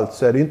framförallt,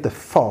 så är det inte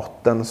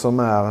farten som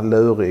är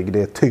lurig,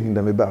 det är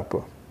tyngden vi bär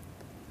på.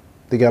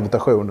 Det är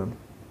gravitationen.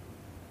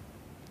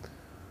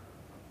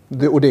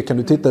 Och det kan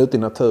du titta ut i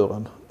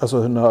naturen.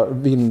 Alltså när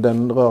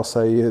vinden rör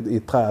sig i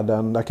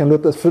träden. Där kan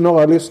låta, för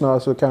några lyssnare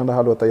så kan det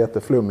här låta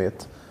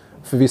jätteflummigt.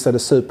 För vissa är det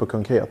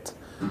superkonkret.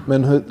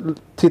 Men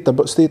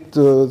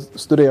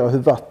studera hur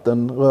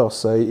vatten rör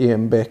sig i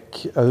en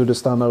bäck. Hur det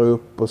stannar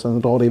upp och sen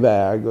drar det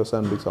iväg. Och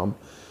sen liksom.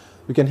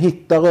 Du kan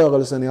hitta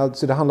rörelsen i allt.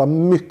 Så det handlar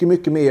mycket,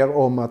 mycket mer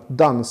om att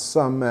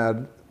dansa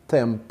med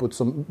tempot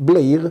som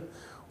blir.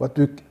 Och att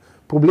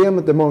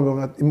problemet är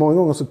många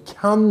gånger så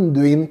kan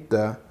du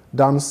inte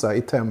dansa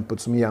i tempot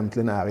som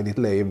egentligen är i ditt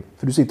liv.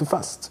 För du sitter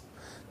fast.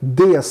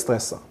 Det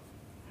stressar.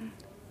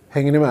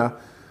 Hänger ni med?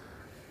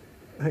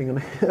 Hänger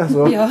ni?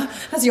 Alltså, ja,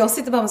 alltså jag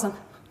sitter bara med sån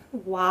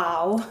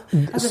wow.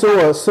 Alltså,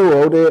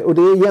 och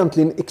det är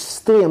egentligen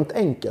extremt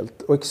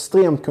enkelt och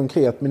extremt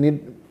konkret. Men i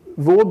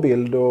vår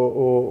bild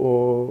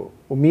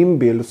och min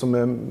bild som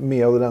är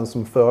mer den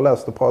som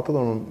föreläst och pratat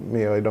om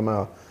mer i de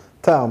här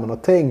termerna,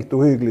 tänkt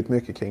ohyggligt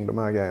mycket kring de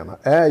här grejerna,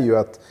 är ju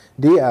att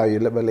det är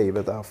ju vad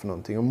livet är för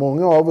någonting. Och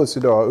många av oss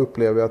idag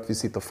upplever att vi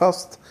sitter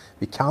fast.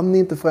 Vi kan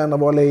inte förändra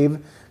våra liv.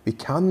 Vi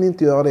kan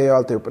inte göra det och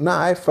alltihop.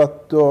 Nej, för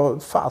att du har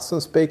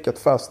fasen spikat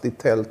fast i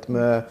tält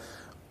med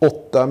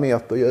 8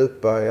 meter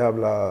djupa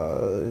jävla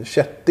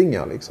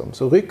kättingar liksom.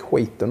 Så ryck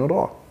skiten och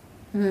dra.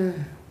 Mm.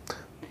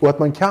 Och att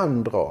man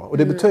kan dra. Och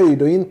det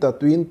betyder inte att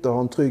du inte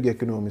har en trygg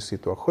ekonomisk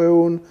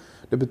situation.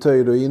 Det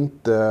betyder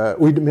inte,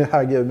 och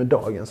herregud med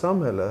dagens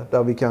samhälle,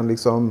 där vi kan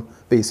liksom,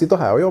 vi sitter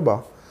här och jobbar.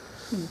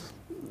 Mm.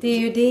 Det är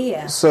ju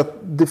det. Så att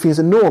det finns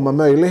enorma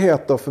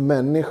möjligheter för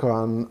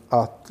människan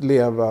att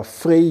leva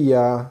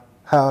fria,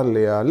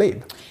 härliga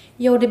liv.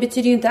 Ja, det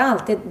betyder ju inte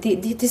alltid.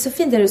 Det är så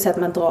fint när du säger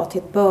att man drar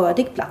till ett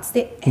bördig plats.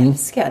 Det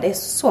älskar jag. Det är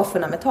så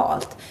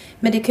fundamentalt.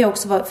 Men det kan ju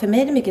också vara, för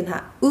mig är det mycket den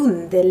här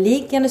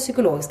underliggande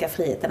psykologiska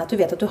friheten. Att du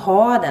vet att du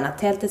har den. Att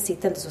tältet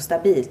sitter inte så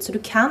stabilt. Så du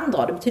kan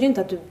dra. Det betyder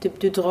inte att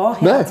du drar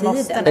hela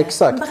tiden.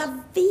 Exakt. Men bara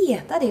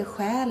veta det i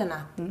själen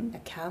att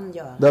jag kan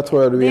göra där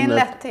tror jag det är en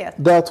lätthet.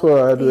 Där tror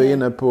jag du är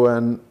inne på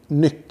en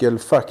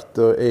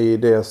nyckelfaktor i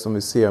det som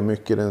vi ser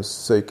mycket i den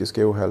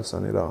psykiska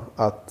ohälsan idag.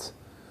 Att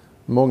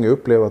många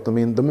upplever att de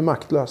är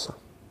maktlösa.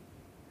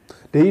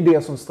 Det är ju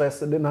det som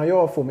stressar. Det är när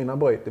jag får mina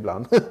bryt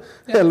ibland.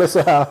 Eller så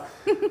här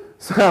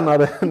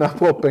när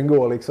proppen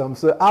går liksom.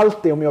 Så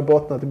alltid om jag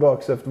bottnar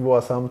tillbaka efter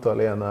våra samtal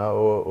Lena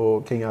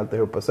och kring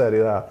alltihopa så är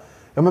det där.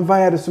 Ja men vad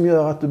är det som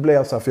gör att du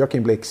blir så här? För jag kan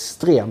ju bli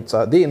extremt så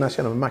här. Det är när jag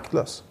känner mig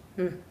maktlös.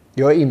 Mm.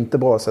 Jag är inte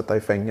bra att sätta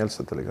i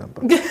fängelse till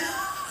exempel.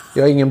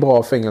 Jag är ingen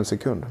bra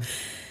fängelsekund.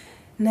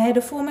 Nej,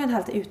 då får man ett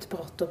halvt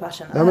utbrott och bara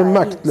känna... Ja, men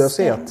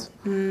maktlöshet.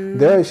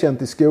 Det har jag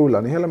känt i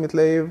skolan i hela mitt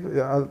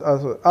liv.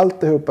 Alltså,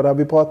 alltihopa där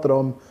vi pratade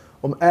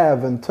om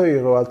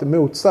äventyr och allt.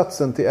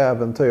 Motsatsen till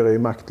äventyr är ju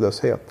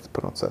maktlöshet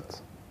på något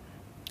sätt.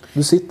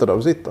 Du sitter där,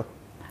 du sitter.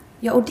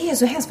 Ja, och det är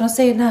så hemskt. För de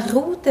säger den här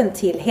roten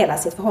till hela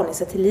sitt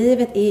förhållningssätt till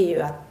livet är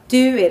ju att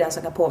du är den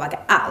som kan påverka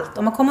allt.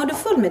 Om man kommer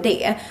underfull med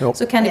det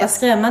så kan det vara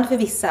skrämmande för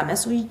vissa. Men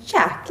så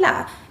jäkla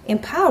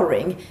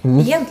empowering.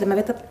 Egentligen man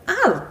vet att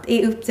allt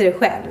är upp till dig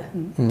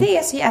själv. Det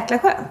är så jäkla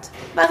skönt.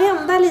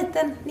 Varenda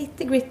liten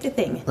nitty-gritty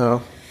thing. Ja.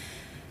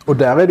 Och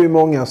där är det ju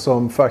många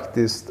som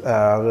faktiskt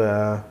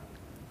är...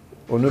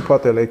 Och nu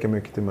pratar jag lika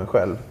mycket till mig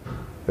själv.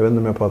 Jag vet inte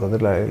om jag pratar till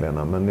dig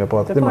Lena, men jag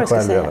pratar till mig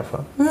själv i alla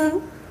fall.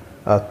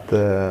 Att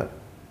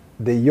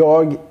det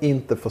jag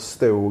inte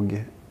förstod...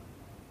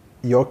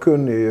 Jag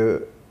kunde ju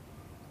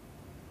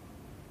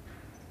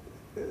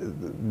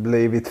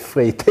blivit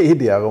fri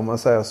tidigare om man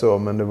säger så,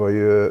 men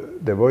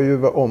det var ju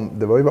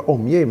vad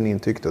omgivningen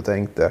tyckte och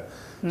tänkte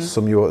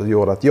som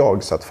gjorde att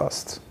jag satt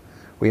fast.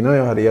 Och innan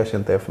jag hade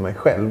erkänt det för mig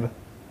själv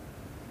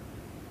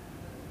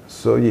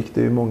så gick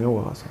det ju många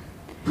år alltså.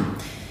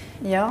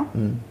 Ja.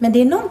 Men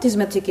det är någonting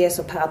som jag tycker är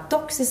så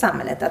paradox i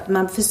samhället. Att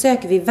man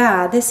försöker vid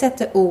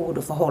värdesätta ord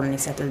och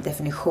förhållningssätt eller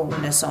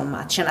definitioner som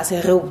att känna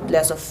sig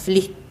rotlös och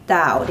flytta.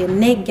 Och det är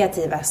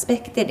negativa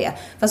aspekter i det.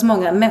 Fast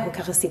många människor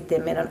kanske sitter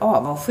med en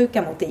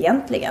avundsjuka mot det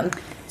egentligen.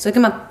 Så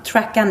kan man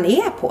tracka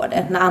ner på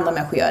det när andra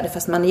människor gör det.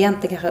 Fast man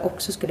egentligen kanske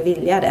också skulle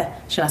vilja det.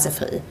 Känna sig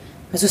fri.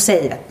 Men så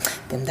säger vi att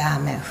den där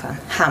människan,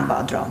 han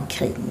bara drar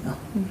omkring.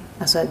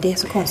 Alltså det är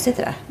så konstigt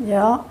det där.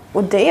 Ja,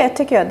 och det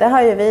tycker jag, det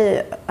har ju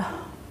vi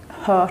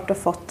hört och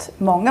fått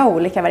många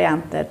olika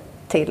varianter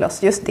till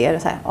oss. Just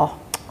det så här,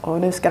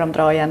 och nu ska de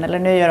dra igen. Eller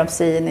nu gör de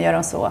si, nu gör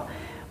de så.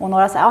 Och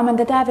några säger, men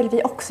det där vill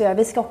vi också göra.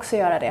 Vi ska också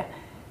göra det.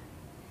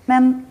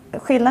 Men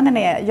skillnaden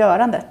är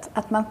görandet.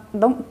 Att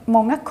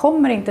många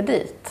kommer inte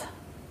dit.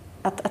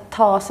 Att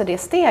ta sig det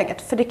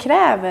steget. För det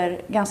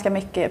kräver ganska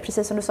mycket,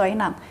 precis som du sa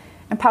innan,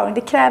 empowering,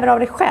 det kräver av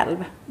dig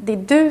själv. Det är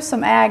du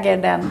som äger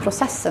den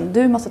processen.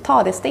 Du måste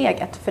ta det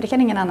steget, för det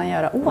kan ingen annan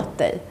göra åt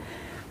dig.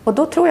 Och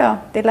då tror jag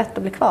det är lätt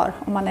att bli kvar.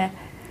 Om man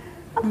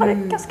har det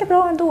ganska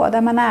bra ändå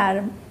där man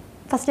är.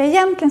 Fast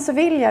egentligen så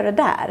vill jag det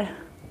där.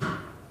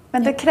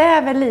 Men det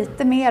kräver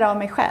lite mer av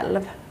mig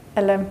själv.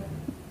 Eller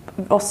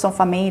oss som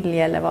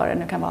familj eller vad det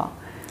nu kan vara.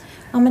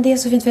 Ja, men det är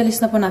så fint. Vi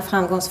lyssnade på den här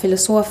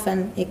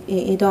framgångsfilosofen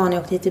idag när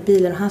jag åkte hit i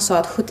bilen. Han sa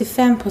att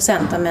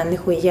 75% av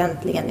människor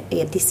egentligen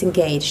är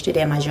disengaged i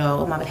det man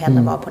gör och man vill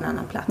hellre vara på en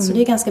annan plats. Så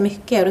det är ganska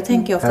mycket. Och då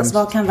tänker jag oftast,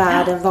 vad kan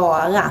världen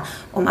vara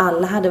om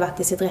alla hade varit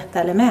i sitt rätta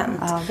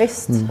element? Ja,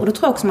 visst. Och då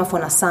tror jag också man får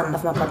den här sanna,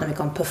 för man pratar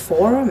mycket om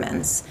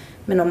performance.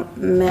 Men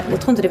jag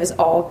tror inte det finns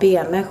A och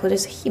B-människor. Det är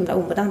så himla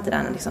omodernt det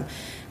där liksom.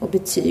 Och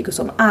betyg och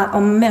så.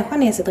 Om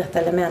människan är i sitt rätta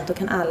element, då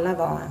kan alla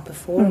vara en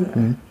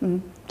performer.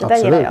 Det där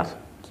gillar jag.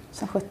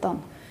 Som 17.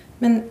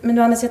 Men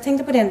du Anders, jag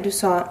tänkte på det du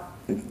sa.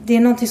 Det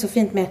är någonting så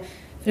fint med,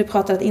 för du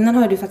pratade att innan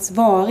har du faktiskt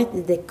varit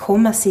i det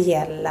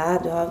kommersiella.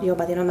 Du har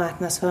jobbat inom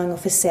marknadsföring och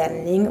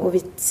försäljning. Och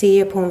vi ser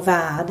ju på en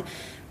värld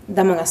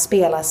där många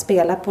spelare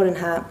spelar på den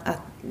här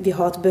att vi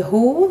har ett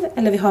behov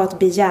eller vi har ett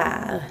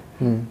begär.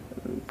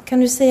 Kan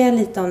du säga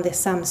lite om det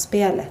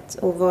samspelet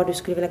och vad du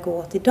skulle vilja gå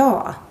åt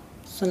idag?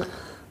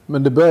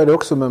 Men det började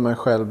också med mig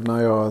själv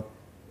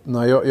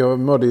när jag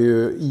mådde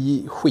ju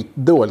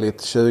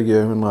skitdåligt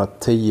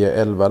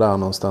 2010-11 där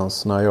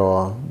någonstans när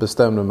jag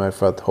bestämde mig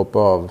för att hoppa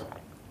av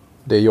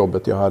det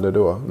jobbet jag hade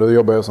då. Då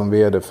jobbade jag som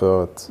vd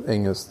för ett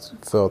engelskt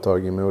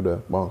företag i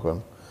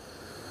modebranschen.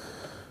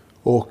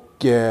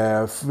 Och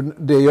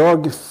det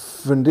jag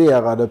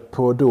funderade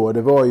på då,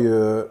 det var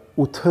ju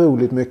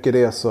otroligt mycket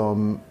det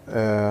som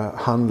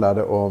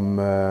handlade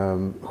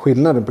om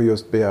skillnaden på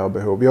just begär och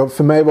behov.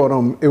 För mig var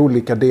de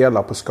olika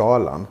delar på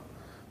skalan.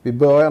 Vi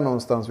börjar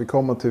någonstans, vi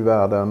kommer till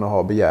världen och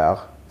har begär.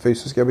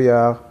 Fysiska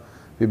begär.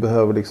 Vi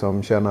behöver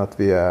liksom känna att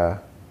vi är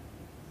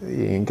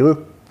i en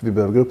grupp. Vi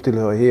behöver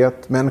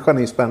grupptillhörighet. Människan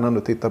är spännande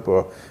att titta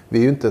på. Vi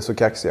är ju inte så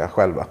kaxiga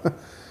själva.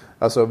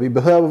 Alltså vi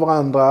behöver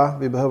varandra.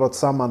 Vi behöver ett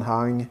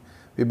sammanhang.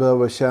 Vi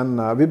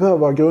behöver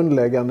ha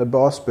grundläggande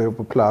basbehov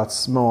på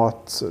plats.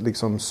 Mat,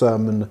 liksom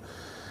sömn,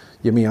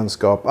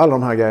 gemenskap. Alla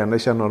de här grejerna, det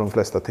känner de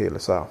flesta till.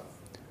 Så här.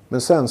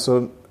 Men sen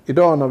så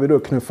idag när vi då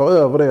knuffar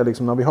över det,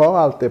 liksom, när vi har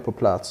allt det på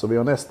plats och vi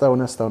har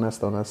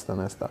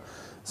nästa.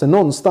 Sen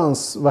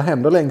någonstans, vad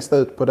händer längst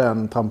ut på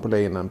den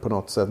trampolinen på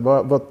något sätt?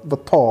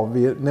 Vad tar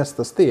vi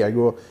nästa steg?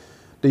 Och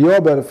det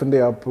jag började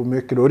fundera på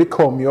mycket då, det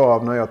kom ju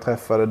av när jag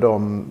träffade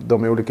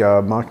de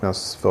olika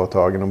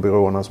marknadsföretagen och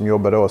byråerna som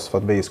jobbade oss för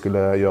att vi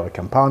skulle göra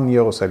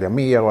kampanjer och sälja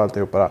mer och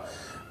alltihopa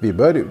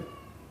där.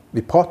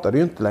 Vi pratade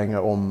ju inte längre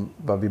om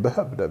vad vi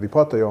behövde. Vi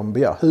pratade ju om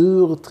begär.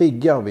 Hur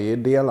triggar vi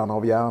delarna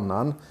av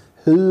hjärnan?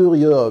 Hur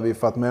gör vi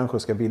för att människor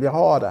ska vilja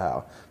ha det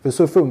här? För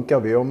så funkar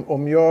vi.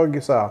 Om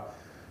jag så här,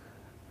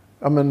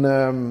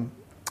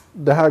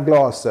 det här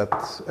glaset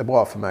är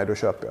bra för mig, då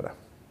köper jag det.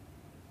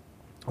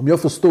 Om jag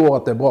förstår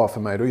att det är bra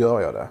för mig, då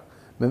gör jag det.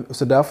 Men,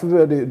 så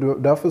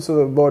därför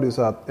så var det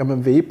så att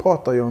vi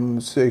pratar ju om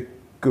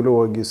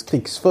psykologisk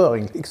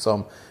krigsföring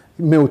liksom,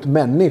 mot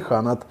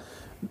människan. Att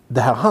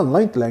det här handlar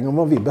inte längre om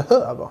vad vi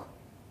behöver.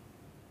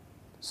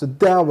 Så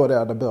där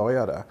var det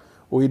började.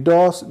 Och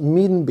idag,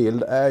 min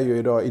bild är ju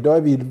idag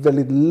är vi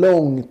väldigt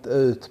långt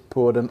ut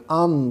på den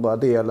andra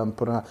delen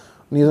på den här.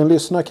 Ni som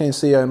lyssnar kan ju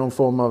se någon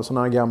form av sån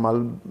här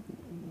gammal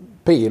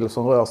pil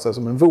som rör sig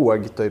som en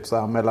våg typ så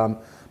här mellan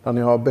där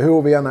ni har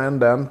behov i ena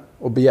änden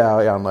och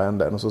begär i andra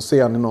änden. Och så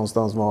ser ni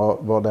någonstans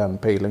var den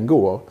pilen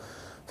går.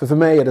 För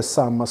mig är det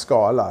samma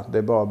skala, det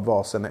är bara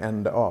varsin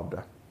ände av det.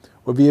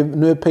 Och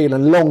nu är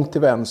pilen långt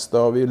till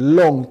vänster och vi är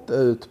långt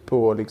ut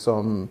på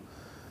liksom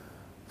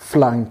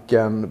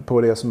flanken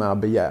på det som är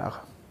begär.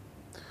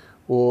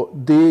 Och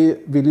det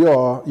vill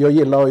jag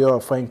gillar att göra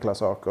förenkla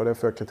saker och det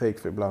får jag kritik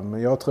för ibland.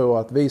 Men jag tror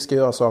att vi ska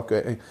göra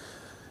saker.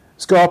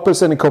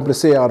 Skapelsen är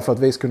komplicerad för att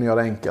vi ska kunna göra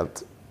det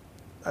enkelt.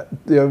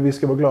 Vi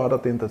ska vara glada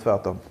att det inte är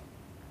tvärtom.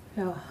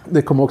 Ja.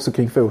 Det kommer också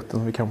kring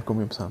foten, vi kanske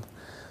kommer in på sen.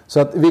 Så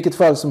att i vilket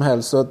fall som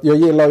helst, så att jag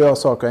gillar att göra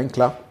saker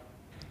enkla.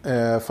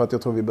 För att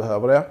jag tror vi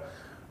behöver det.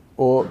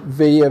 Och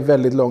vi är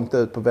väldigt långt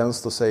ut på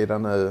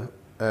vänstersidan nu.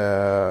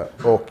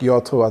 Och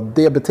jag tror att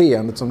det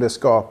beteendet som det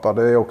skapar,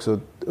 det är också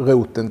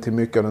roten till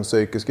mycket av den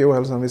psykiska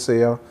ohälsan vi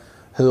ser.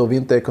 Hur vi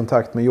inte är i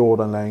kontakt med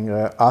jorden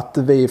längre. Att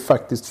vi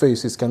faktiskt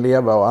fysiskt kan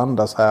leva och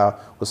andas här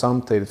och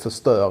samtidigt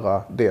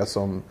förstöra det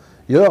som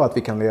gör att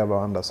vi kan leva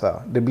och andas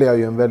här. Det blir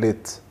ju en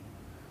väldigt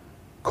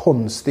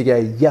konstig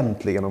grej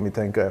egentligen om vi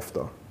tänker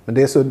efter. Men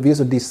vi är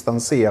så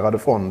distanserade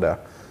från det.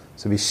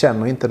 Så vi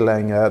känner inte det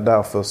längre,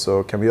 därför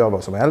så kan vi göra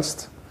vad som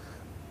helst.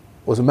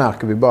 Och så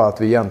märker vi bara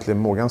att vi egentligen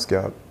mår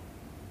ganska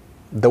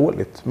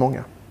dåligt,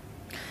 många.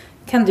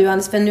 Kan du,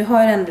 Anders, för nu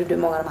har ju ändå du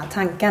många av de här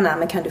tankarna,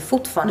 men kan du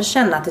fortfarande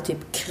känna att det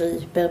typ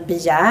kryper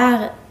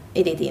begär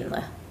i ditt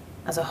inre?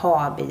 Alltså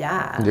ha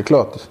begär. Det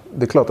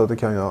är klart att det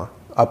kan göra.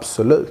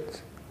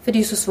 Absolut. För det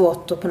är ju så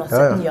svårt att på något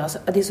sätt göra.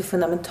 Det är så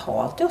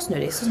fundamentalt i oss nu.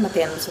 Det är så som att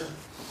det är en sån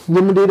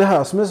Nej, men det är det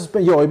här som är så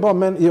spännande. Jag är bara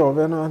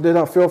det är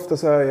därför jag ofta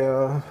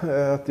säger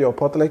att jag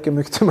pratar lika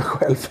mycket till mig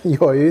själv.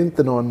 Jag är ju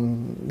inte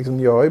någon, liksom,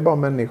 jag är bara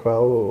människa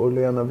och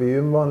Lena, vi är ju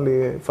en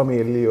vanlig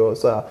familj och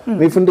så här.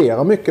 Vi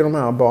funderar mycket i de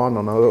här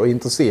banorna och är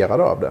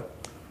intresserade av det.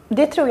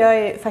 Det tror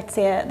jag faktiskt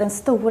är den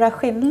stora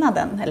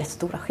skillnaden. Eller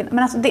stora skillnaden.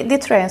 Men alltså det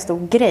tror jag är en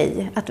stor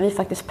grej. Att vi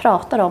faktiskt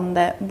pratar om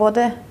det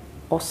både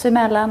oss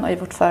emellan och i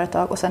vårt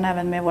företag och sen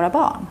även med våra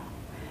barn.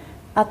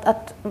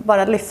 Att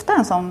bara lyfta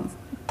en sån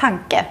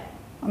tanke.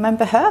 Men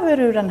behöver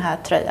du den här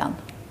tröjan?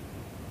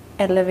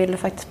 Eller vill du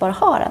faktiskt bara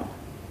ha den?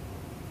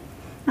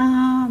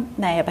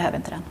 Nej, jag behöver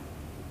inte den.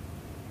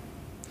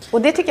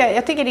 Och jag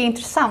tycker det är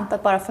intressant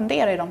att bara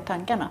fundera i de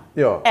tankarna.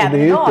 Ja, även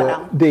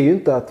det är ju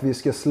inte att vi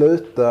ska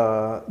sluta.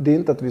 Det är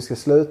inte att vi ska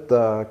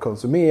sluta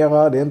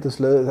konsumera. Det är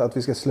inte att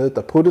vi ska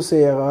sluta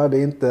producera. Det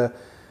är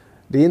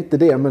inte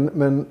det.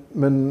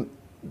 Men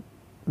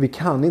vi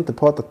kan inte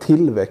prata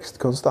tillväxt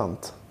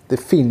konstant. Det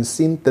finns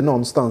inte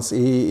någonstans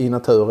i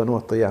naturen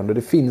återigen.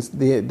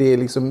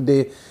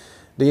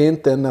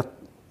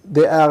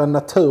 Det är en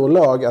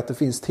naturlag att det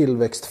finns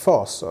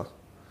tillväxtfaser.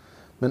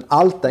 Men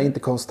allt är inte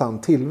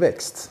konstant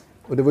tillväxt.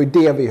 Och det var ju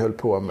det vi höll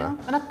på med. Ja,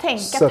 men att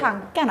tänka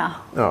tankarna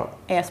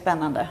är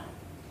spännande.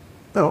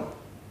 Ja.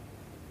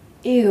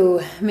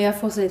 Men jag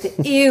får så lite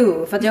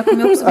för att jag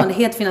kommer också från det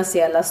helt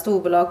finansiella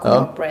storbolag,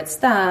 corporates,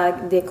 där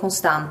det är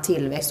konstant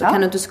tillväxt. Då kan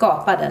du inte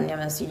skapa den,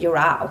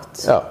 you're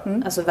out. Ja.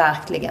 Alltså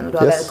verkligen, och du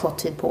har väldigt kort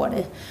tid på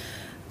dig.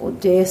 Och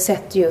det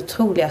sätter ju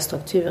otroliga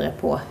strukturer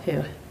på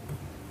hur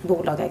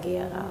bolag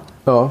agerar.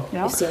 Ja.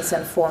 Vi ser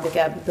sen från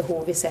vilka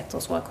behov vi sätter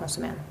hos våra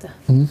konsumenter.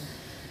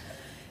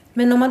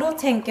 Men om man då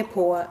tänker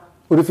på...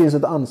 Och det finns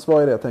ett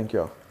ansvar i det, tänker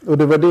jag. Och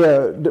det var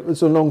det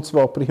så långt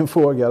svar på din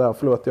fråga där.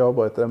 Förlåt, jag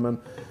avbröt det. Men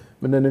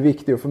den är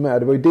viktig för mig.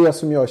 Det var ju det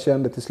som jag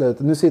kände till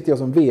slutet. Nu sitter jag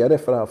som vd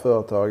för det här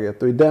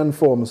företaget. Och i den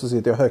formen så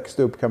sitter jag högst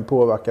upp. Kan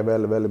påverka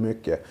väldigt, väldigt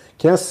mycket.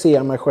 Kan jag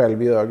se mig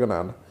själv i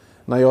ögonen.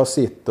 När jag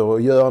sitter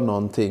och gör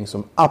någonting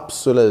som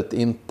absolut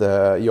inte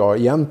jag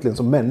egentligen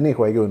som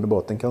människa i grund och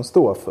botten kan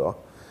stå för.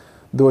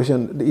 Då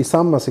i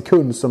samma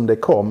sekund som det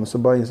kom så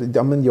bara insåg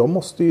jag, men jag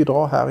måste ju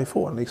dra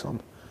härifrån liksom.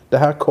 Det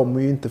här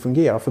kommer ju inte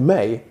fungera för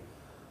mig.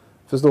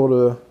 Förstår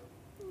du?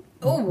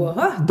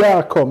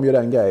 Där kom ju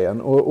den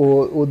grejen.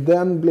 Och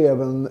den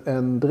blev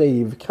en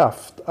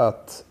drivkraft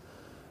att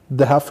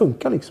det här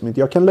funkar liksom inte.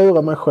 Jag kan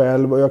lura mig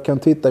själv och jag kan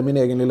titta i min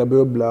egen lilla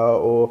bubbla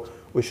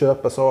och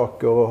köpa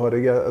saker och ha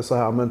det så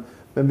här. Men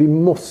vi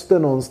måste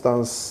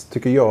någonstans,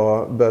 tycker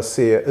jag, börja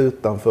se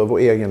utanför vår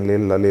egen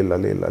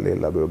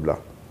lilla bubbla.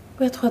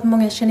 Och jag tror att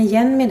många känner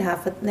igen mig det här,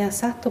 för när jag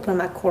satt på de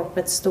här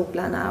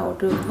corporate-stolarna och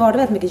då var det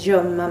väldigt mycket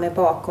gömma mig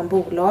bakom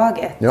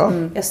bolaget. Ja.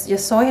 Jag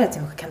sa hela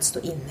tiden att jag kan inte stå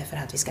inne för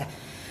att vi ska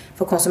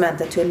få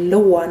konsumenter till att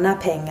låna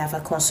pengar för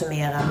att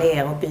konsumera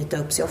mer och byta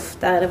upp sig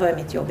oftare. Det var ju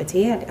mitt jobb i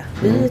Telia.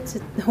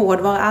 Byt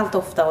hårdvara allt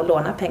oftare och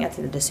låna pengar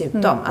till det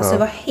dessutom. Alltså det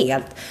var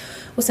helt...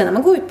 Och sen när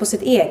man går ut på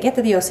sitt eget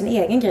eller gör sin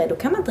egen grej, då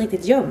kan man inte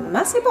riktigt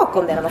gömma sig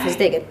bakom det när man får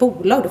sitt eget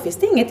bolag. Då finns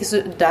det inget.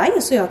 Så där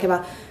så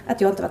jag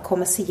att jag inte var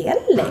kommersiell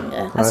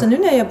längre. Alltså nu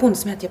när jag gör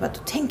bondsmätt, då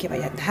tänker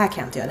jag det här kan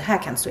jag inte göra, det här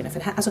kan jag inte stå inne för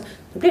det här. Alltså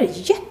då blir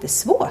det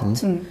jättesvårt.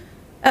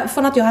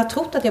 Från att jag har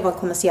trott att jag var en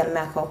kommersiell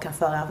människa och kan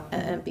föra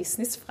en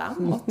business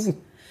framåt.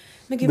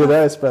 Men gud, det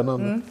där är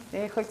spännande.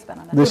 Det är sjukt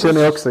spännande. Det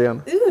känner jag också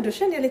igen. Då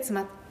kände jag lite som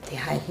att det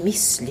här är ett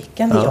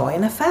misslyckande. Jag är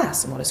en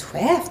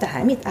affärsområdeschef, det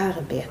här är mitt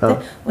arbete.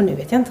 Och nu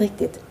vet jag inte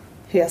riktigt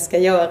hur jag ska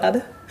göra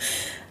det.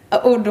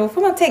 Och då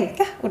får man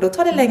tänka. Och då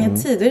tar det längre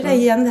tid. Och det är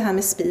igen det här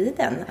med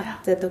speeden.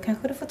 Att då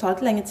kanske det får ta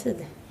lite längre tid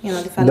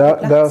innan det faller på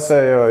plats. Där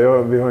säger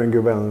jag, vi har en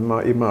god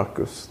vän i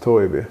Marcus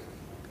Torgby.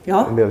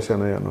 Ja. En del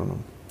känner igen honom.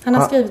 Han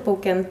har skrivit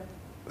boken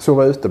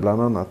Sova ute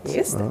bland annat.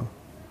 Just det.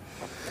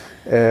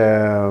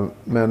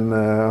 Men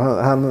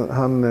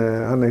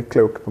han är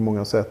klok på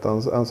många sätt.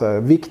 Han säger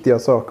viktiga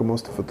saker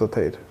måste få ta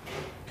tid.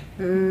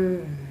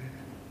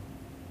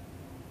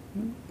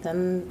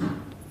 Den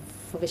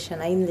får vi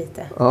känna in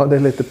lite. Ja, det är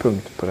lite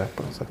punkt på det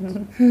på något sätt.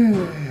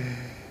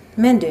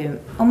 Men du,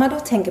 om man då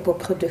tänker på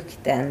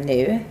produkten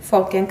nu,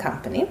 Folk &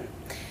 Company,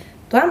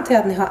 då antar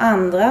jag att ni har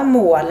andra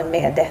mål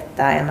med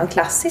detta än de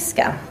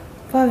klassiska.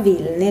 Vad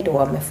vill ni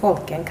då med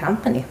Folk &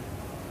 Company?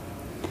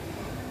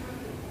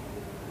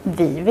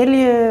 Vi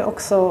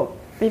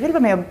vill vara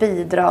med och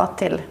bidra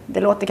till, det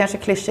låter kanske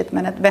klyschigt,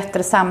 men ett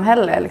bättre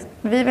samhälle.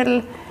 Vi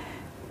vill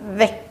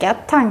väcka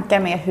tankar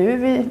med hur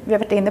vi har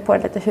varit inne på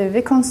det lite, hur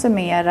vi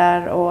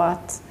konsumerar och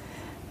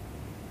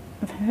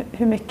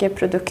hur mycket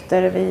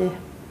produkter vi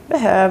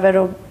behöver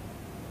och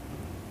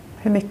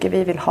hur mycket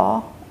vi vill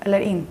ha eller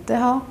inte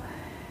ha.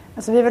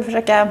 Alltså vi vill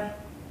försöka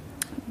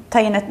ta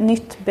in ett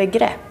nytt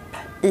begrepp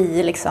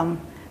i liksom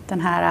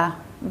den här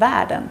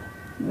världen.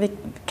 Vi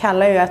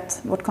kallar ju att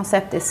vårt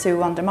koncept är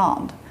Sue on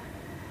demand.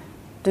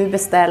 Du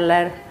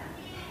beställer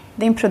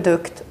din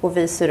produkt och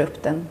vi syr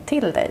upp den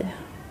till dig.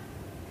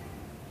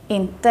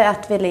 Inte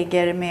att vi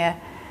ligger med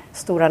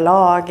stora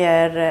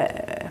lager,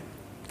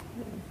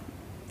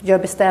 gör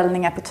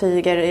beställningar på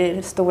tyger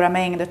i stora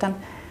mängder, utan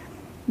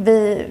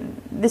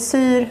vi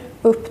syr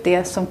upp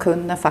det som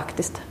kunden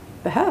faktiskt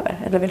behöver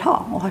eller vill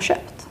ha och har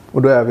köpt.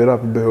 Och då är vi där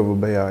på behov och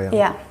begär igen.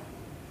 Ja.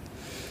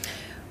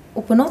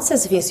 Och på något sätt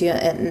så finns ju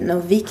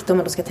någon vikt om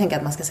man då ska tänka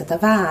att man ska sätta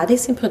värde i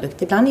sin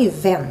produkt. Ibland är ju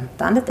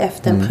väntandet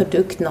efter en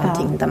produkt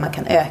någonting där man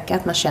kan öka,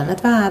 att man känner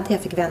ett värde. Jag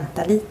fick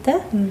vänta lite.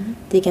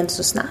 Det gick inte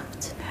så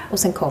snabbt. Och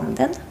sen kom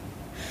den.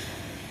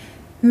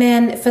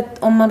 Men för att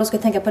om man då ska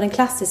tänka på den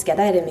klassiska,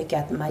 där är det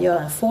mycket att man gör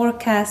en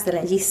forecast eller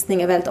en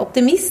gissning, är väldigt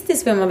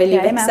optimistisk för man vill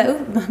ju växa upp,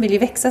 man vill ju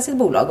växa sitt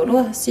bolag och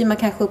då syr man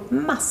kanske upp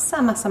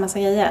massa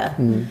grejer.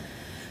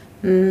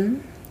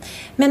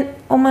 Men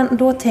om man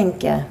då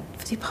tänker,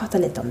 för vi pratar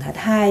lite om det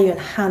här är ju en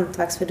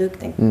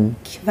hantverksprodukt, en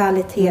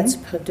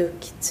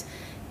kvalitetsprodukt.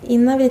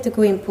 Innan vi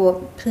går in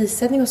på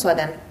prissättning och så,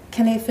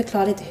 kan ni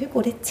förklara lite, hur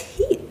går det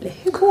till?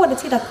 Hur går det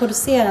till att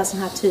producera en sån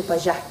här typ av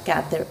jacka,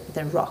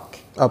 The Rock?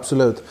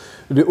 Absolut.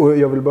 Och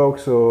jag vill bara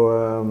också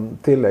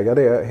tillägga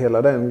det.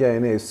 Hela den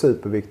grejen är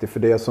superviktig.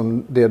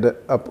 För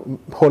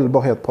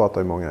hållbarhet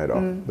pratar ju många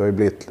idag. Det har ju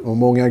blivit, och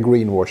många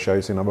greenwashar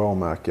i sina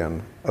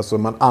varumärken. Alltså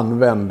man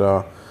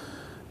använder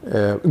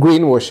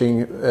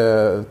greenwashing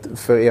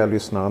för er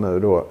lyssnare nu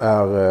då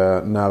är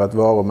när ett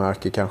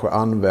varumärke kanske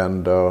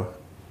använder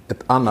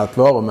ett annat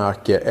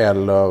varumärke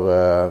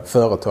eller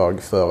företag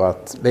för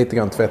att lite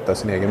grann tvätta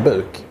sin egen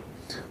buk.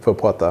 För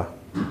att prata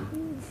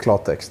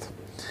klartext.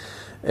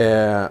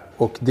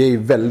 Och det är ju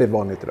väldigt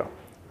vanligt idag.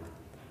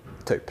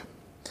 Typ.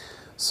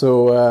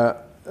 Så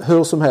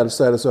hur som helst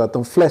så är det så att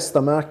de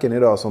flesta märken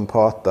idag som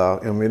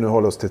pratar, om vi nu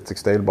håller oss till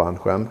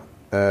textilbranschen,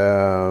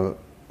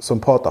 som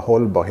pratar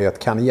hållbarhet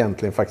kan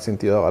egentligen faktiskt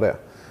inte göra det.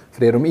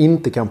 För det de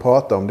inte kan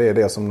prata om, det är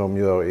det som de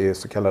gör i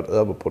så kallad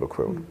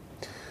överproduktion.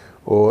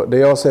 Och det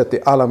jag har sett i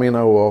alla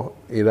mina år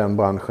i den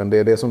branschen, det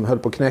är det som höll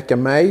på att knäcka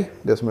mig,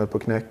 det som höll på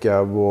att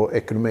knäcka vår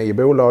ekonomi i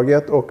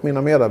bolaget och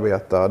mina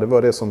medarbetare. Det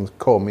var det som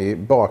kom i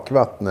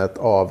bakvattnet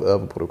av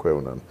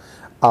överproduktionen.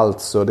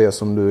 Alltså det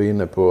som du är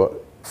inne på,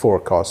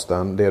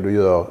 forecasten, det du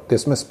gör, det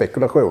som är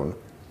spekulation.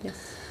 Yes.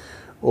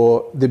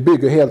 Och det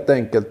bygger helt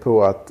enkelt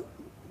på att,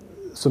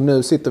 så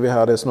nu sitter vi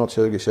här, det är snart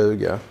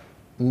 2020.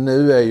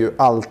 Nu är ju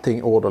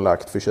allting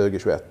orderlagt för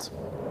 2021.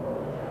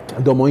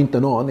 De har inte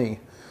en aning.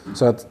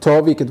 Så att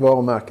ta vilket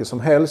varumärke som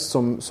helst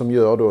som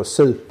gör då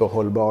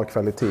superhållbara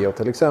kvaliteter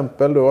till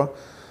exempel då,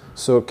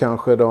 så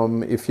kanske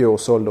de i fjol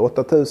sålde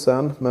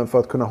 8000, men för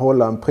att kunna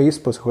hålla en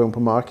prisposition på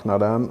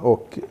marknaden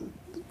och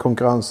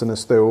konkurrensen är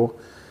stor,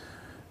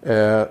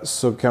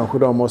 så kanske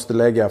de måste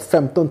lägga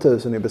 15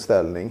 000 i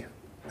beställning.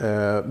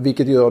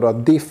 Vilket gör då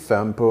att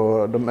diffen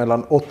på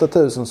mellan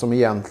 8000 som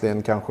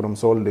egentligen kanske de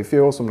sålde i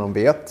fjol, som de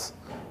vet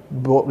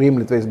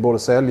rimligtvis borde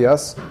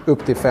säljas,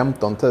 upp till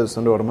 15 000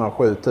 då, de här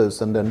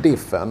 7000, den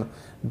diffen,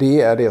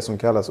 det är det som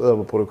kallas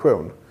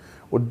överproduktion.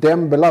 Och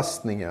den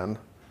belastningen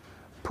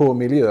på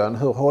miljön,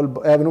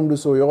 även om du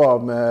så gör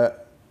av med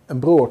en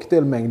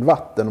bråkdel mängd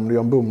vatten, om du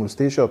gör en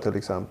bomulls-t-shirt till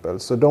exempel,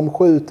 så de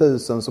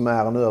 7000 som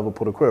är en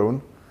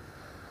överproduktion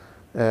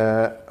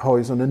har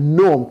ju sån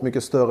enormt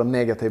mycket större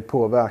negativ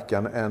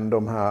påverkan än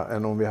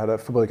om vi hade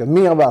förbrukat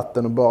mer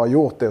vatten och bara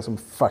gjort det som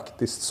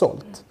faktiskt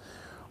sålt.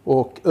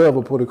 Och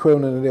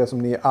överproduktionen är det som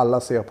ni alla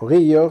ser på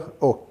reor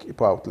och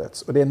på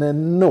outlets. Och det är en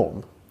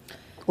enorm.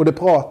 Och det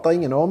pratar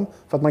ingen om,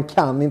 för att man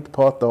kan inte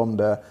prata om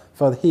det.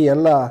 För att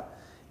hela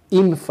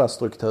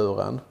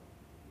infrastrukturen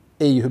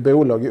i hur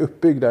bolag är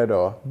uppbyggda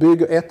idag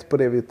bygger ett på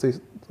det vi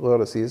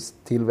rörde sist,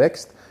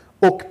 tillväxt,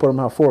 och på de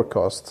här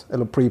forecast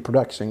eller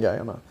pre-production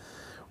grejerna.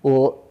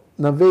 Och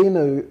när vi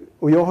nu,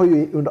 och jag har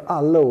ju under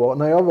alla år,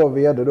 när jag var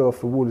vd då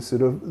för Woolsey,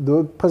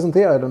 då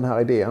presenterade jag den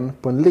här idén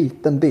på en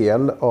liten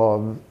del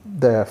av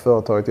det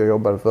företaget jag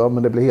jobbade för,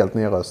 men det blev helt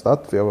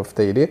nedröstat för jag var för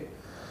tidig.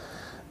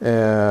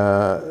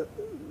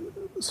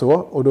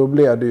 Och då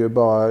blev det ju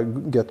bara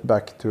get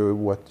back to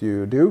what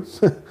you do.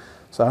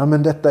 Så här,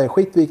 men detta är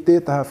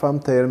skitviktigt, det här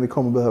framtiden, vi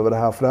kommer behöva det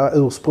här för det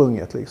här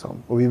ursprunget liksom.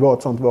 Och vi var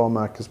ett sånt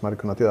varumärke som hade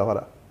kunnat göra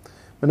det.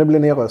 Men det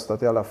blev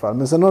nedröstat i alla fall.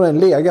 Men sen har den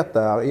legat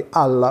där i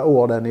alla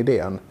år, den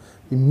idén.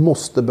 Vi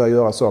måste börja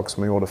göra saker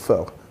som man gjorde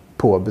förr.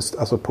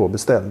 På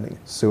beställning.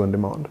 So on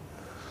demand.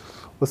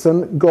 Och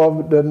sen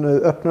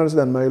öppnades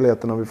den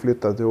möjligheten när vi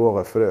flyttade till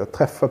Åre för att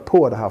träffa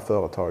på det här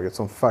företaget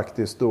som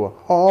faktiskt då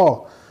har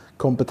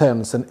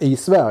kompetensen i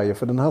Sverige.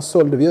 För den här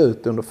sålde vi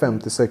ut under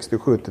 50, 60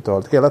 och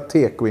 70-talet. Hela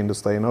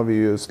tekoindustrin har vi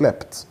ju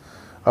släppt.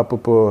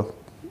 Apropå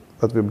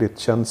att vi blivit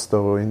tjänster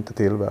och inte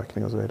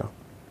tillverkning och så vidare.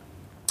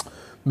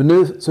 Men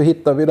nu så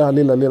hittar vi det här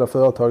lilla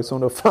företaget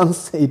som då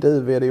fanns i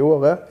Duved i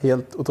Åre.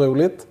 Helt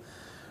otroligt.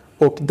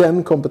 Och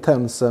den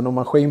kompetensen och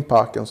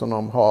maskinparken som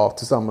de har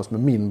tillsammans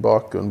med min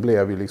bakgrund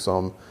blev ju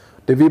liksom...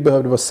 Det vi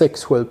behövde var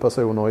 6-7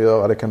 personer att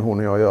göra, det kan hon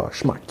och jag göra.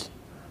 Schmack.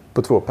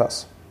 På 2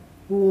 pass.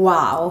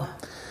 Wow.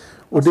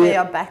 Och så är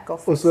jag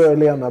back-office. Och så är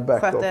Lena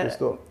back-office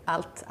då.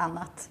 Allt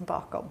annat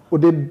bakom. Och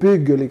det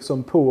bygger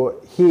liksom på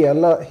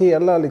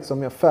hela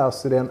liksom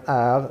affärsidén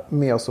är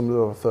mer som du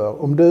var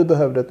för. Om du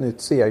behövde ett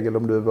nytt segel,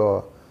 om du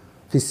var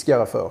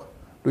fiskare för,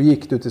 då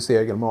gick du till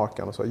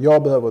segelmakaren och sa,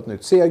 jag behöver ett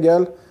nytt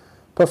segel.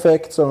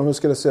 Perfekt, så hur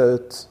ska det se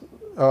ut?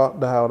 Ja,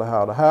 det här och det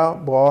här och det här.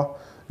 Bra.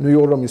 Nu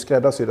gjorde de ju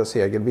skräddarsydda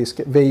segel.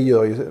 Vi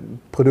gör ju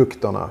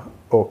produkterna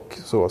och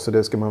så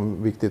det ska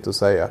man viktigt att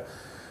säga.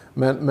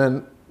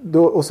 Men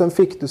då, och sen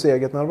fick du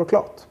steget när det var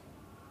klart.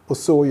 Och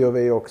så gör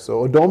vi också.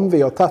 Och de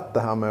vi har tagit det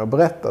här med och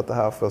berättat det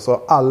här för, så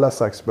har alla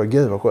sagt bara,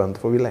 gud vad skönt,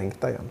 får vi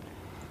längta igen.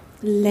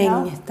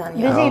 Längtan,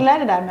 ja. Vi gillar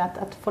det där med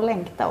att få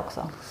längta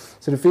också.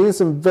 Så det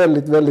finns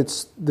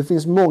det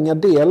finns många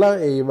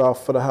delar i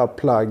varför det här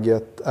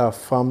plagget är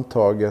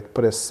framtaget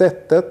på det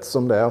sättet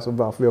som det är. Alltså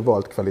varför vi har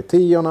valt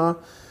kvaliteterna,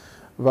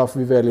 varför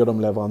vi väljer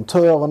de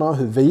leverantörerna,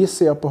 hur vi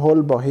ser på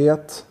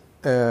hållbarhet.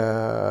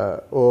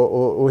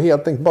 Och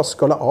helt enkelt bara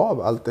skala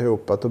av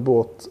alltihopa, ta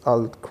bort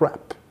allt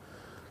crap.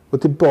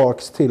 Och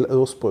tillbaks till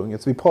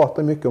ursprunget. Så vi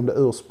pratar mycket om det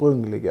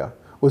ursprungliga.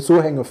 Och så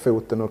hänger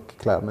foten och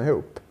kläderna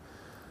ihop.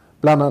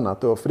 Bland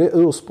annat då, för det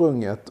är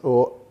ursprunget.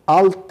 Och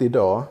allt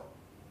idag,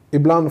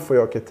 ibland får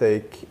jag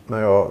kritik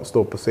när jag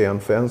står på scen.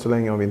 För än så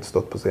länge har vi inte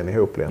stått på scen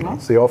ihop, Lena.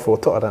 Så jag får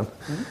ta den.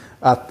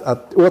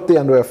 Att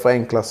återigen då jag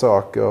förenklar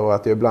saker och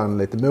att jag ibland är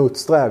lite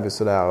motsträvig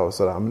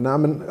sådär.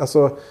 Men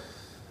alltså,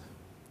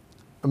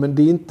 men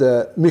det är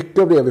inte,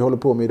 mycket av det vi håller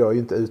på med idag är ju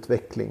inte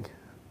utveckling.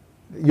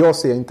 Jag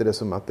ser inte det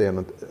som att det är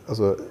något,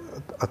 alltså,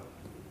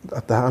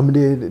 att det här, men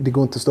det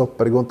går inte att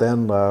stoppa, det går inte att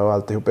ändra och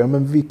alltihopa. Ja,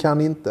 men vi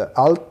kan inte,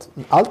 allt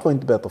var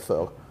inte bättre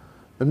förr.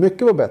 Men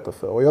mycket var bättre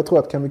förr. Och jag tror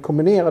att kan vi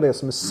kombinera det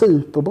som är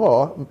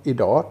superbra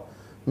idag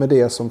med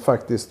det som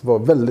faktiskt var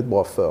väldigt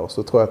bra förr,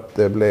 så tror jag att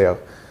det blir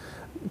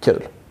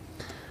kul.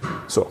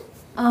 Så.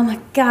 Oh my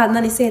god,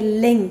 när ni säger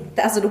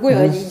längta, alltså då går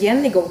jag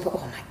igen igång på, oh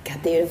my god,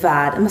 det är ju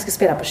världen. Man ska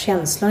spela på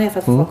känslorna för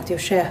att få folk till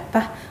att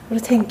köpa. Och då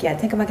tänker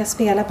jag, om man kan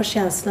spela på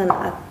känslan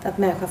att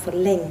människor får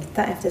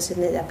längta efter sitt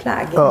nya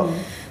plagg. Ja.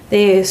 Det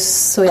är ju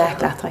så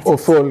jäkla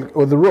attraktivt.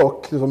 Och The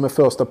Rock, som är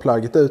första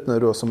plagget ut nu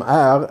då, som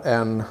är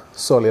en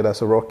Solid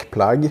as a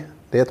Rock-plagg.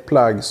 Det är ett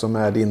plagg som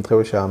är din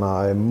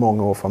trotjänare i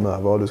många år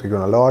framöver. Du ska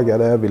kunna laga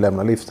det, vi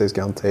lämnar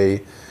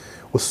livstidsgaranti.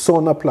 Och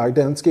sådana plagg,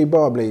 den ska ju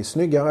bara bli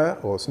snyggare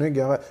och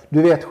snyggare.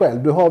 Du vet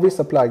själv, du har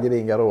vissa plagg i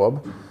din garderob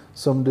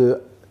som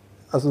du,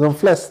 alltså de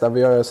flesta,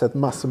 vi har ju sett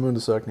massor med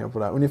undersökningar på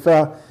det här.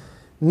 Ungefär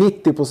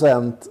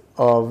 90%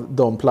 av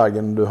de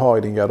plaggen du har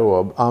i din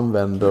garderob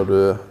använder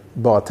du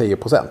bara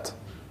 10%.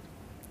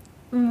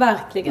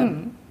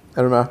 Verkligen.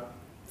 Är du med?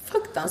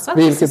 Fruktansvärt.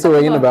 Vilket då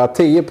innebär att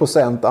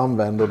 10%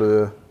 använder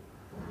du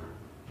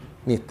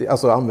 90,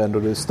 alltså använder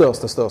du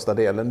största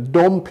delen.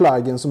 De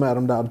plaggen som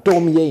är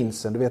de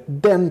jeansen, du vet,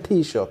 den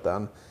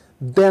t-shirten,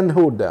 den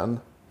hooden,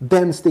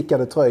 den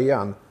stickade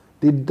tröjan.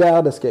 Det är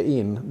där det ska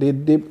in.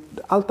 Det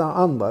allt det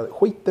andra,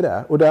 skit i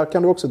det. Och där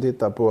kan du också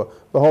titta på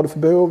vad har du för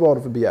behov, vad har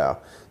du för begär.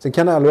 Sen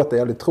kan det här låta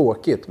jävligt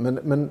tråkigt,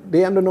 men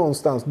det är ändå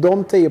någonstans,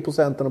 de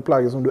 10% av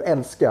plaggen som du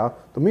älskar,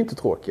 de är inte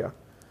tråkiga.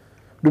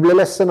 Du blir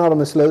ledsen när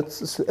de är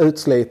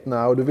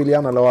utslitna och du vill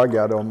gärna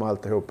laga dem och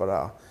alltihopa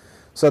där.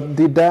 Så att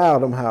det är där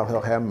de här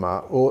hör hemma.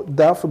 Och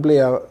därför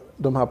blir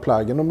de här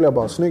plaggen, de blir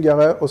bara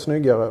snyggare och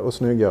snyggare och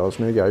snyggare och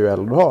snyggare ju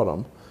äldre du har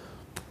dem.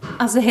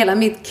 Alltså hela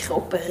mitt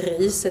kropp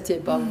ryser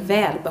typ av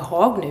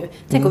välbehag nu.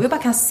 Tänk om vi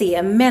bara kan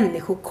se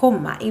människor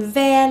komma i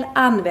väl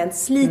använt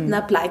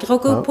slitna plagg,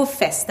 rocka upp på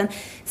festen.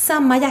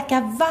 Samma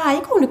jacka varje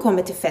gång du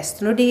kommer till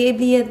festen. Och det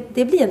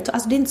blir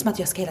alltså det är inte som att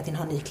jag ska hela tiden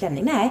ha en ny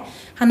klänning. Nej,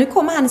 nu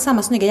kommer han i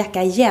samma snygga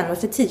jacka igen. Och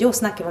efter 10 år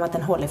snackar vi om att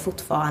den håller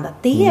fortfarande.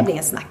 Att det blir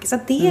en snackis.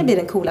 Att det blir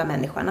den coola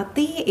människan. Att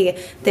det är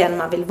den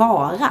man vill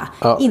vara.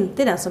 Ja.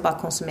 Inte den som bara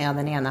konsumerar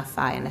den ena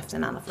färgen efter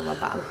den andra för att vara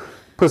ball.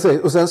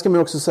 Precis, och sen ska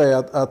man också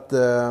säga att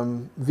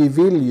vi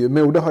vill ju,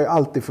 mode har ju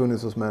alltid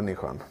funnits hos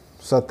människan.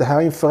 Så att det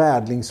här är en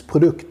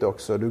förädlingsprodukt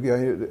också.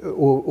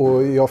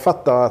 Och jag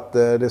fattar att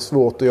det är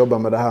svårt att jobba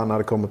med det här när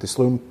det kommer till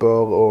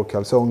strumpor och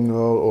kalsonger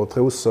och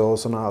trosor och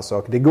sådana här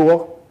saker. Det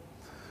går.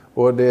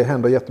 Och det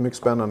händer jättemycket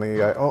spännande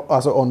grejer.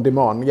 Alltså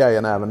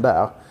on-demand-grejen även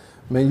där.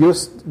 Men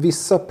just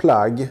vissa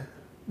plagg,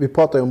 vi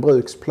pratar ju om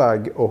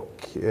bruksplagg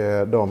och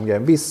de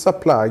grejerna. Vissa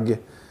plagg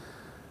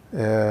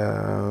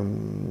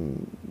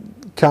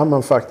kan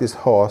man faktiskt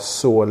ha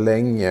så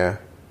länge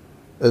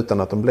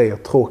utan att de blir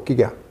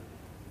tråkiga.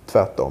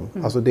 Tvärtom.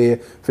 Alltså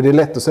för det är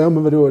lätt att säga,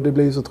 men vadå, det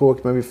blir så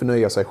tråkigt, men vi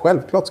förnyar sig.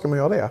 Självklart ska man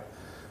göra det.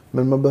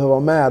 Men man behöver ha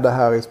med det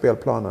här i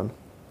spelplanen.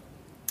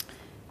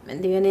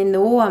 Men det är ju en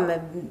enorm...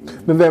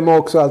 Men vem har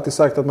också alltid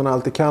sagt att man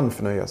alltid kan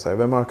förnya sig?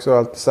 Vem har också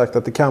alltid sagt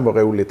att det kan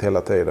vara roligt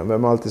hela tiden?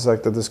 Vem har alltid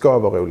sagt att det ska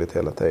vara roligt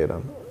hela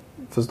tiden?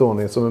 Förstår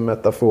ni? Som en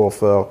metafor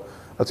för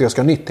att jag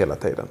ska ha nytt hela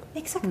tiden.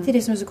 Exakt, det är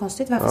det som är så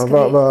konstigt. Varför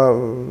ska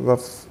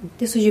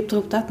det är så djupt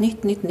rotat.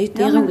 Nytt.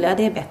 Det är roligare,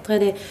 det är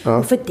bättre.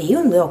 Och för det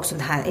undrar jag också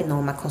det här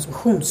enorma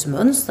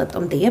konsumtionsmönstret.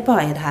 Om det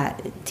bara är det här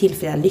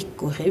tillfälliga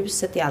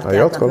lyckoruset i allt det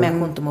att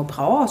människor inte mår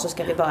bra, så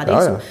ska vi bara... Det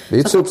är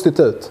ett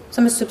substitut.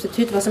 Som ett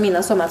substitut. Vad som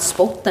innan som att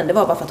sporten, det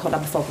var bara för att hålla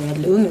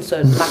befolkningen lugn. Så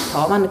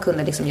makthavaren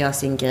kunde liksom göra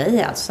sin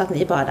grej. Alltså, så att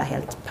ni bara är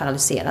helt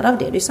paralyserade av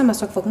det. Det är samma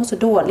sak, folk mår så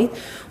dåligt.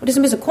 Och det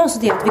som är så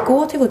konstigt är att vi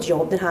går till vårt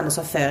jobb, den handel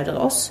som föder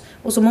oss.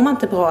 Och så mår man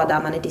inte bra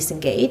där, man är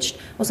disengaged.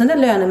 Och sen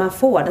den lönen man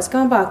får, den ska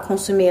man bara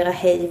konsumera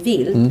hej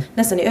vilt.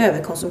 Nästan i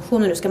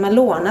överkonsumtion. Och nu ska man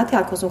låna till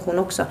all konsumtion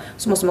också.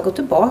 Så måste man gå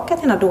tillbaka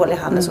till den här dåliga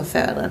handeln som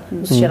föder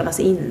den. Och så känner man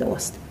sig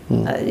inlåst.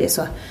 Det är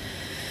så.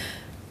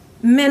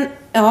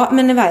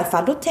 Men i varje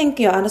fall, då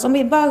tänker jag, Anders, om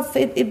vi bara...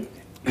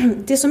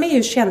 det som är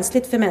ju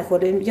känsligt för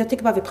människor, jag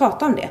tycker bara vi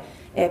pratar om det,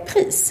 är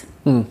pris.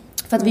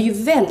 För att vi är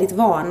ju väldigt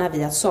vana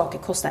vid att saker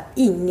kostar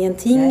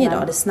ingenting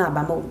idag. Det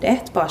snabba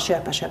modet, bara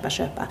köpa.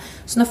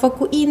 Så när folk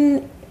går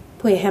in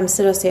på er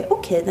hemsida och säger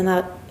okej, den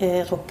här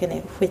rocken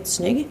är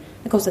skitsnygg.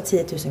 Den kostar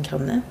 10 000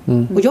 kronor.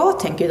 Och jag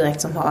tänker ju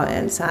direkt som har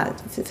en så här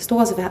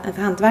förståelse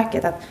för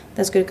hantverket att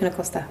den skulle kunna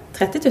kosta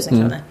 30 000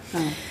 kronor.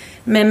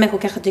 Men människor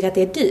kanske tycker att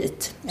det är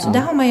dyrt. Så där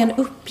har man ju en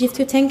uppgift.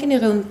 Hur tänker ni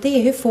runt det?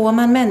 Hur får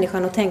man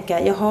människan att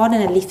tänka, jag har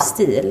den här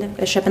livsstil.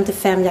 Jag köper inte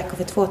 5 jackor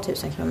för 2 000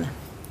 kronor.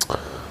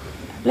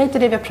 Lite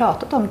det vi har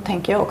pratat om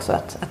tänker jag också.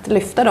 Att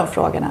lyfta de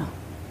frågorna.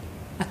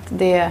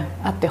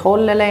 Att det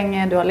håller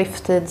länge, du har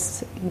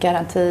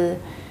livstidsgaranti.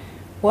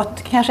 Och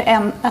att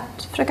kanske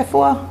att försöka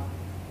få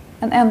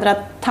en ändrad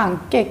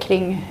tanke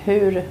kring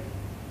hur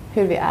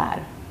vi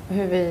är. Och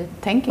hur vi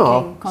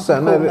tänker kring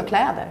konsumtion och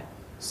kläder.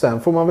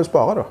 Sen får man väl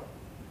spara då.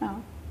 Ja.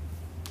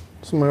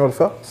 Som man gjorde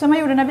förr. Som man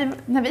gjorde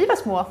när vi var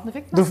små.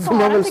 Då får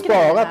man väl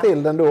spara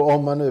till den då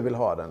om man nu vill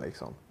ha den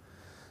liksom.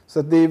 Så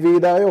att vi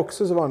där är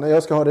också så vanligt.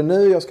 Jag ska ha den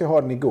nu, jag ska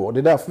ha den igår. Det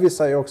är därför vi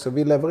säger också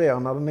vi levererar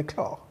när den är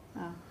klar. Ja.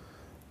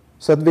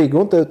 Så att vi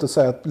går inte ut och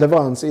säger att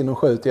leverans inom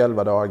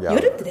 7-11 dagar.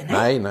 Gör du inte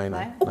det?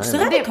 Nej. Också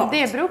radikalt.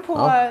 Det beror på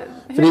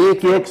hur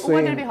mycket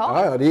order vi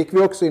har. Ja, det gick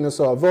vi också in och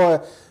sa.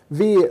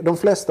 De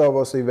flesta av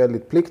oss är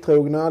väldigt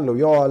plikttrogna,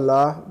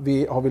 lojala.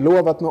 Har vi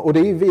lovat något? Och det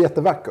är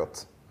jättevackert.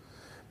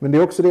 Men det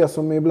är också det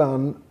som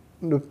ibland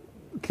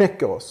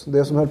knäcker oss.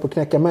 Det som höll på att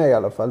knäcka mig i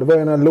alla fall. Det var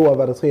ju när jag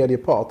lovade tredje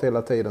part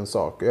hela tiden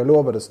saker. Jag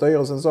lovade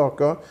styrelsen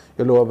saker.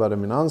 Jag lovade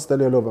min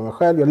anställda. Jag lovade mig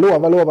själv. Jag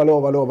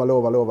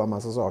lovar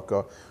massa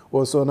saker.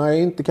 Och så när jag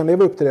inte kan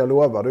leva upp till det jag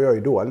lovar, då är jag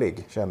ju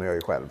dålig, känner jag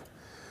ju själv.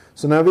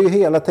 Så när vi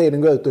hela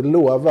tiden går ut och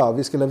lovar,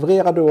 vi ska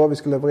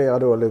leverera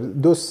då.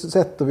 Då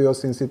sätter vi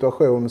oss i en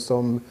situation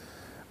som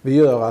vi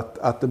gör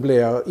att det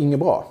blir inget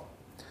bra.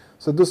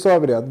 Så då sa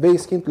vi det att vi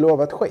ska inte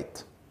lova ett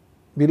skit.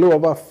 Vi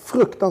lovar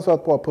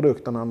fruktansvärt bra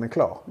produkter när den är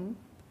klar.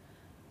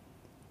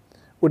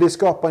 Och det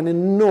skapar en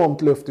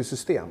enormt luft i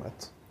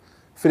systemet.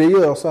 För det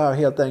gör så här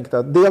helt enkelt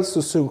att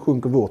dels så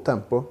sjunker vårt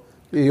tempo.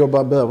 Vi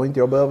behöver inte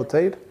jobba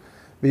övertid.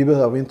 Vi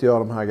behöver inte göra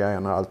de här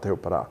grejerna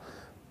alltihopa där.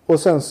 Och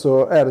sen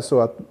så är det så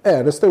att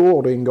är det stor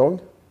orderingång,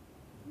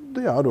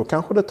 då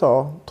kanske det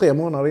tar 3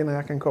 månader innan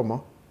jag kan komma.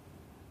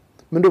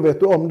 Men då vet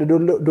du om det,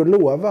 då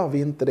lovar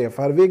vi inte det.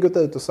 För hade vi gått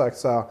ut och sagt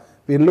så här,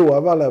 vi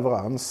lovar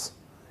leverans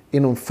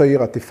inom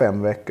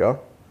 4-5 veckor.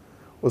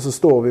 Och så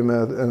står vi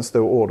med en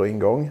stor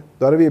orderingång.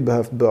 Då hade vi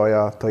behövt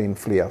börja ta in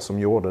fler som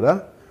gjorde det.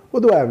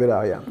 Och då är vi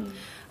där igen.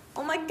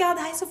 Oh my god,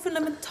 det här är så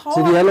fundamentalt.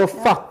 Så det gäller att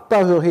fatta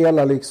hur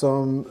hela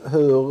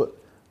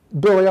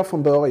börja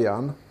från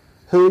början.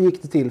 Hur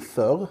gick det till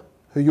förr?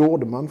 Hur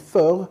gjorde man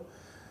förr?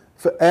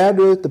 För är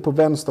du ute på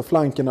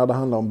vänsterflanken när det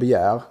handlar om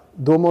begär,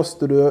 då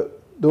måste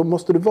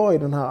du vara i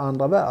den här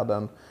andra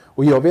världen.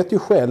 Och jag vet ju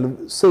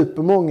själv,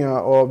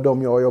 supermånga av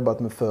dem jag har jobbat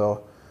med för,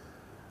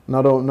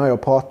 när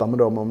jag pratar med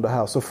dem om det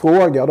här, så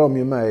frågar de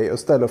ju mig och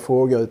ställer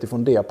frågor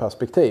utifrån det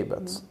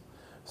perspektivet.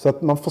 Så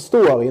att man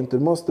förstår inte,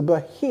 du måste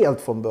börja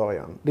helt från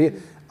början. Det är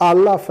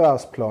alla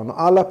affärsplaner,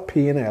 alla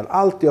P&L,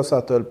 allt jag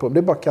satt och höll på, det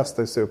är bara att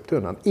kasta sig upp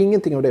tunnan.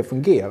 Ingenting av det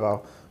fungerar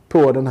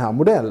på den här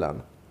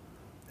modellen.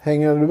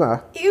 Hänger du med?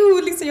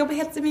 Jo, liksom jag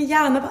helt i min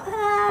hjärna.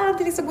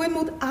 Det liksom går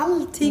emot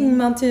allting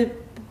man typ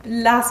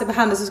läser på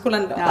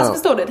Handelshögskolan idag. Alltså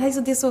förstår du?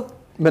 Det är så...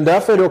 Men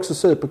därför är det också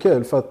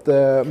superkul för att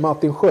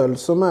Martin Sköld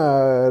som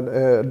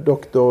är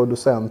doktor och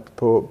docent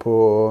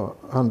på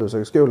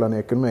Handelshögskolan i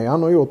ekonomi,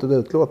 han har gjort ett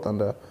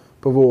utlåtande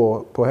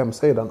på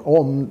hemsidan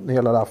om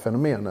hela det här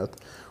fenomenet.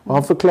 Och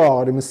han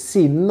förklarade med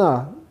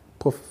sina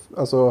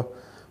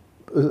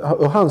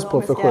hans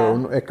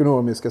profession och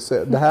ekonomiska,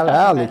 det här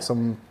är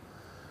liksom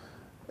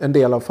en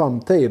del av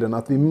framtiden,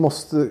 att vi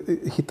måste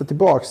hitta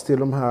tillbaks till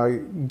de här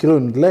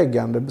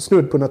grundläggande,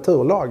 snudd på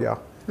naturlagar.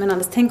 Men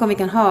Anders, tänk om vi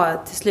kan ha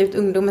till slut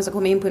ungdomar som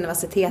kommer in på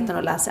universiteten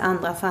och läser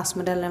andra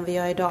affärsmodeller än vi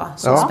gör idag.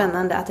 Så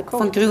spännande att det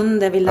från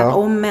grunden vill lära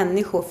om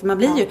människor. För man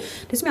blir ju,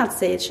 det som jag alltid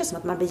säger, det känns som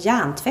att man blir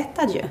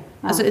hjärntvättad ju.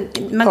 Alltså,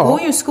 man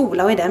går ju i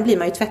skola och i den blir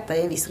man ju tvättad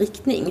i en viss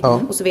riktning.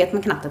 Och så vet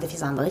man knappt att det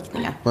finns andra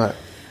riktningar. Nej.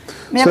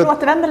 Men jag vill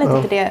återvända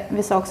lite till det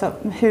vi sa också.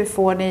 Hur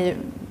får ni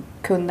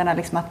kunderna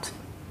liksom att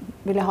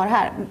vilja ha det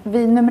här?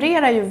 Vi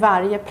numrerar ju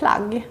varje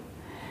plagg.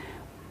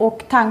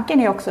 Och tanken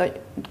är också,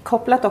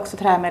 kopplat också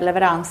till det här med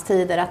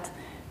leveranstider, att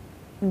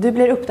du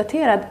blir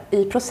uppdaterad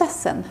i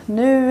processen.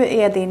 Nu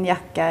är din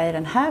jacka i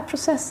den här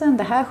processen,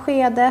 det här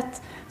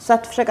skedet. Så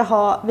att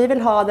vi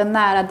vill ha den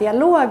nära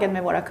dialogen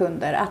med våra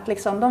kunder. Att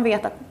liksom de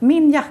vet att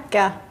min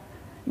jacka,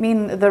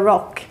 min The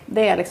Rock,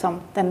 det är liksom,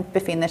 den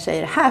befinner sig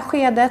i det här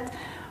skedet.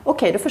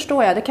 Okej, då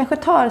förstår jag. Det kanske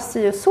tar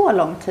så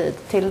lång tid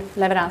till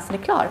leveransen är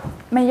klar.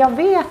 Men jag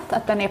vet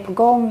att den är på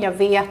gång. Jag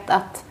vet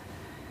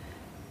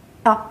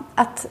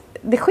att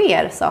det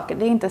sker saker.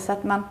 Det är inte så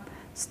att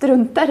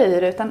struntar i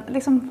det utan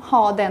liksom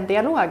ha den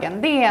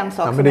dialogen. Det är en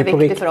sak som är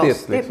viktig för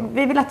oss. Liksom.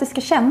 Vi vill att det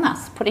ska kännas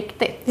på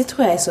riktigt. Det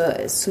tror jag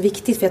är så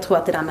viktigt, för jag tror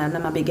att det där med när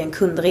man bygger en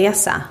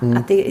kundresa,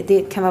 att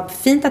det kan vara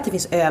fint att det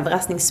finns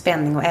överraskning,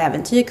 spänning och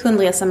äventyr i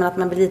kundresan, men att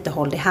man blir lite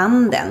hålld i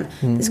handen.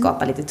 Det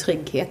skapar lite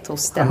trygghet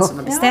hos den som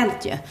har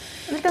beställt ju.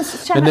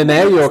 Men den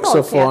är ju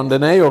också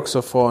den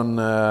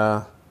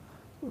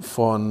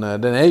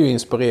är ju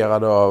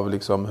inspirerad av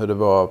liksom hur det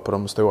var på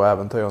de stora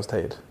äventyrens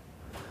tid.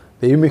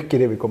 Det är ju mycket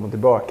det vi kommer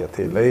tillbaka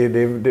till.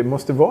 Det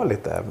måste vara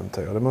lite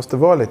äventyr. Det måste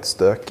vara lite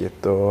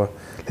stökigt och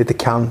lite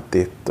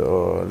kantigt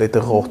och lite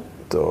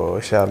rått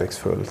och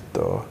kärleksfullt.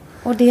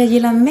 Och det jag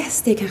gillar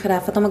mest är kanske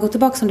därför att om man går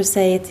tillbaka som du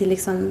säger till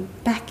liksom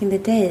back in the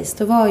days,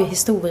 då var ju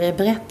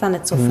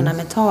historieberättandet så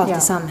fundamentalt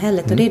i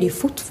samhället. Och det är det ju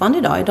fortfarande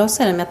idag. Idag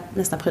så är det med att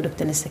nästan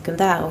produkten är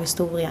sekundär och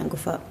historien går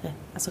före.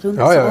 Alltså runt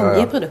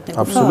omger produkten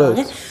går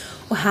före.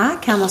 Och här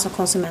kan man som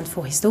konsument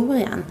få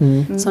historien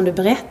som du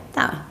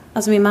berättar.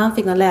 Alltså min man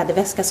fick någon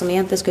läderväska som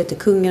egentligen skulle till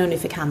kungen och nu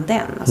fick han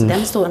den. Alltså den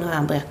historien har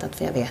han berättat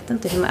för jag vet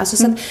inte hur. Alltså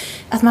så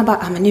att man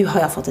bara, men nu har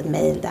jag fått ett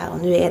mejl där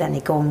och nu är den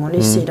igång och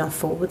nu syr de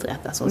fodret.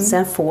 Alltså, och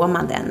sen får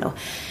man den och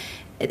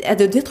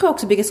det tror jag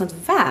också bygger sånt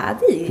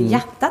värde i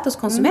hjärtat hos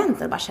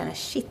konsumenten. Bara känner,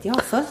 shit, jag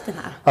har följt den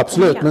här.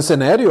 Absolut, men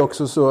sen är det ju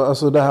också så,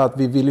 alltså det här att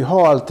vi vill ju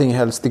ha allting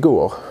helst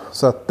igår.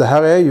 Så att det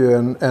här är ju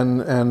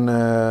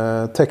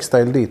en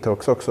textile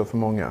detox också för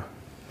många.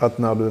 Att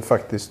när du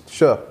faktiskt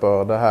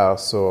köper det här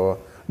så...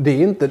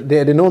 Det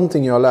är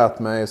någonting jag har lärt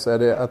mig, så är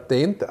det att det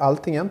är inte,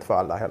 allting är inte för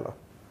alla heller.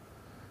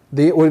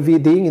 Det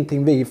är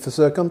ingenting, vi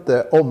försöker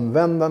inte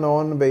omvända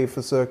någon, vi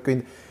försöker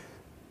inte...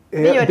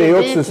 Det är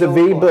också så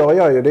vi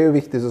börjar ju, det är ju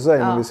viktigt att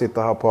säga när vi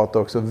sitter här och pratar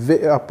också.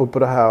 Apropå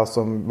det här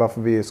som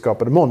varför vi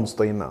skapade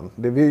monster innan.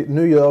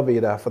 Nu gör vi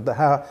det för att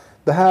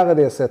det här är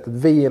det sättet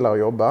vi gillar att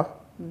jobba.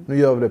 Nu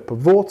gör vi det på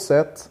vårt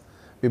sätt.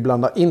 Vi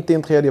blandar inte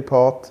in tredje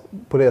part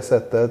på det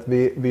sättet.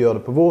 Vi gör det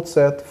på vårt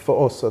sätt för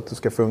oss att det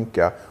ska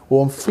funka.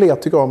 Och om fler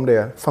tycker om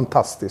det,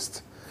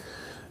 fantastiskt.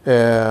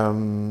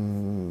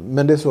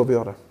 Men det är så vi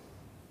gör det.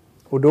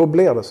 Och då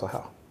blir det så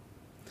här.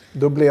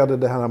 Då blir det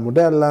den här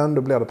modellen,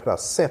 då blir det på det här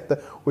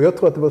sättet. Och jag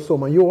tror att det var så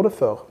man gjorde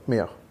för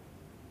mer.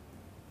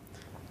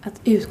 Att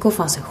utgå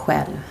från sig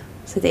själv,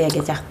 sitt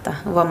eget hjärta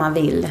och vad man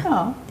vill.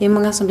 Ja. Det är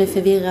många som blir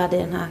förvirrade i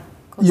den här.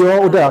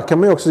 Ja, och där kan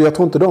man ju också, jag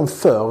tror inte de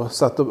för,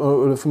 så att,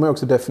 och det får man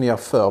också definiera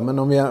för, men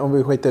om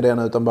vi skiter i det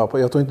nu utan bara på,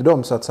 jag tror inte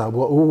de satt så här,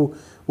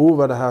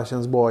 vad det här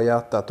känns bra i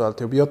hjärtat och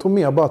alltihop. Jag tror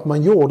mer bara att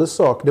man gjorde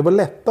saker, det var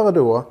lättare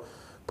då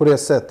på det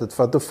sättet,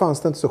 för att då fanns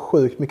det inte så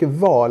sjukt mycket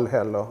val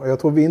heller. Och jag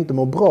tror vi inte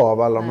mår bra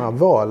av alla de här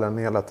valen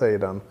hela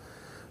tiden.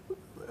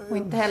 Och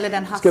inte heller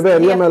den hastigheten. Ska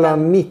välja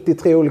mellan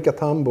 93 olika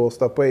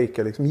tandborstar på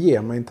Ica, liksom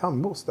ge mig en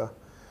tandborste.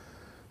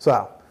 Så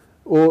här.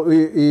 Och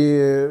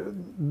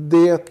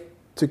det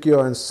tycker jag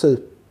är en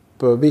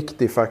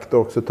superviktig faktor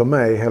också att ta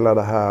med i hela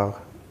det här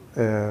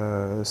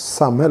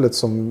samhället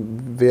som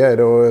vi är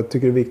i. Och jag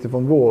tycker det är viktigt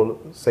från vår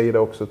sida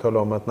också att tala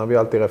om att när vi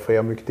alltid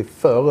refererar mycket till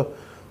förr,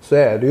 så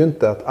är det ju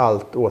inte att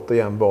allt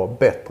återigen var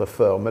bättre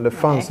förr. Men det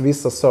fanns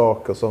vissa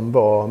saker som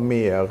var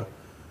mer...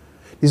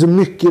 Det är så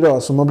mycket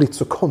idag som har blivit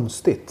så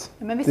konstigt.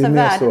 Ja, men vissa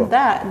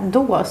värden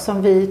då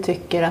som vi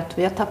tycker att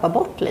vi har tappat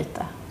bort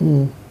lite.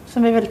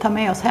 Som vi vill ta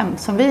med oss hem,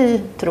 som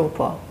vi tror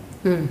på.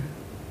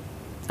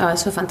 Ja, det är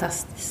så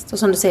fantastiskt. Och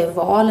som du säger,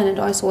 valen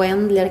idag är så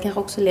oändliga. Det kanske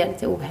också leder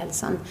till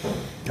ohälsan.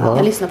 Ja.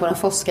 Jag lyssnade på en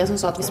forskare som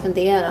sa att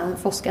han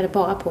forskade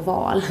bara på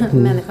val.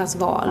 Människans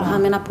val. Och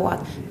han menar på att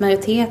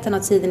majoriteten av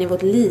tiden i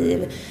vårt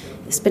liv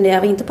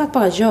spenderar vi inte på att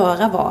bara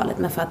göra valet,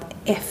 men för att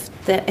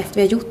efter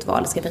vi har gjort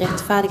valet ska vi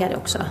rättfärdiga det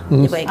också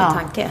i vår egen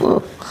tanke.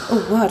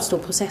 Oerhört stor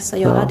process att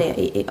göra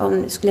det.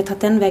 Om skulle jag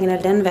tagit den vägen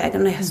eller den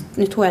vägen,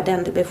 nu tror jag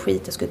det blev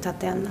skit, jag skulle tagit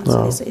den.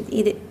 Alltså,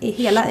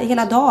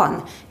 hela dagen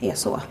är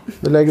så.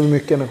 Det lägger vi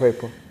mycket energi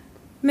på.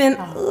 Men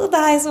det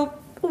här är så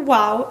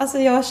wow. Alltså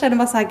jag känner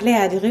bara så här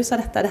glädjerus av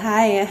detta. Det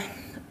här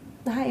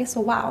är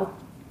så wow.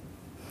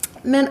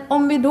 Men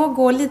om vi då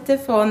går lite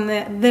från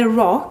The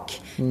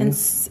Rock,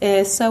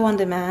 So On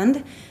Demand,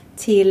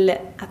 till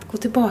att gå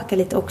tillbaka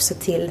lite också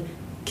till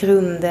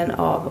grunden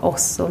av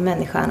oss och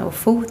människan och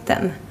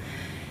foten.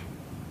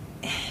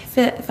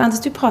 För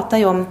Anders, du pratar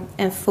ju om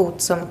en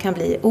fot som kan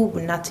bli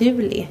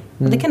onaturlig.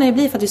 Och det kan det ju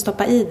bli för att du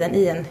stoppar i den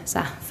i en så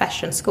här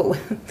fashion-sko.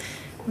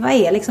 Vad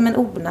är liksom en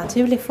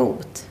onaturlig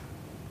fot?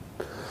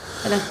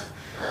 Eller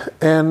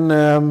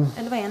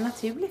vad är en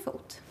naturlig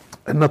fot?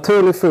 En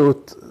naturlig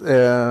fot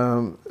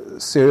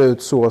ser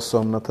ut så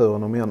som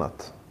naturen har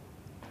menat.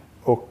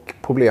 Och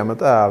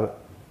problemet är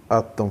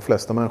att de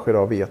flesta människor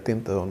idag vet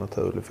inte hur en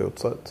naturlig fot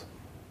ser ut.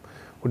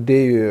 Och det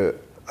är ju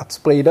att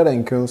sprida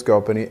den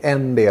kunskapen i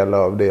en del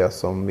av det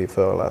som vi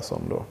föreläser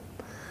om då.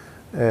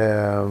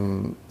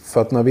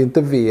 För att när vi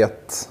inte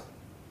vet,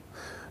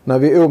 när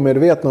vi är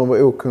omedvetna om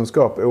vår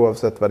okunskap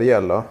oavsett vad det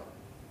gäller,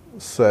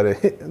 så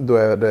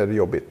är det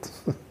jobbigt.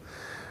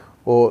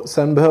 Och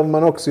sen behöver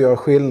man också göra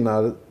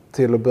skillnad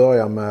till att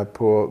börja med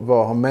på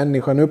vad har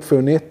människan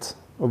uppfunnit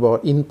och vad har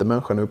inte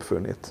människan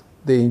uppfunnit.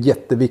 Det är en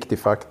jätteviktig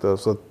faktor.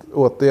 Så att,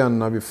 återigen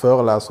när vi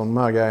föreläser om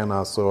de här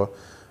grejerna så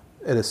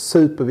är det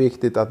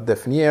superviktigt att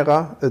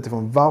definiera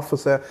utifrån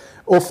varför.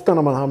 Ofta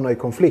när man hamnar i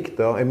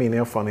konflikter, är min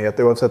erfarenhet,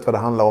 oavsett vad det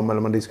handlar om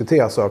eller man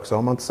diskuterar saker, så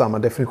har man inte samma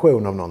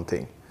definition av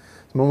någonting.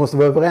 Så man måste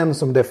vara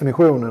överens om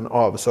definitionen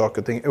av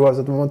saker och ting,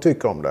 oavsett vad man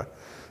tycker om det.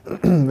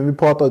 Men vi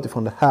pratar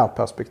utifrån det här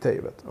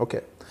perspektivet.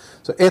 Okej.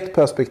 Så ett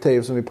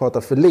perspektiv som vi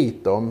pratar för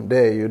lite om, det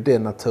är ju det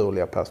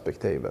naturliga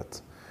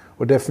perspektivet.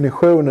 Och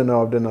definitionen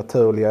av det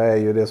naturliga är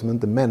ju det som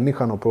inte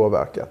människan har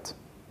påverkat.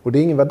 Och det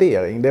är ingen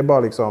värdering, det är bara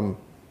liksom,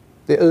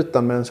 det är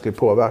utan mänsklig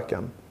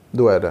påverkan.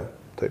 Då är det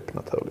typ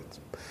naturligt.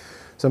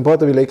 Sen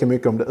pratar vi lika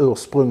mycket om det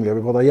ursprungliga.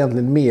 Vi pratar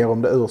egentligen mer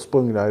om det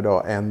ursprungliga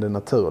idag än det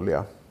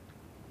naturliga.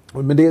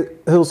 Men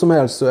hur som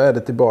helst så är det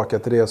tillbaka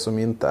till det som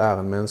inte är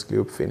en mänsklig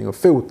uppfinning. Och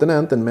foten är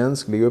inte en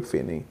mänsklig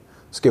uppfinning.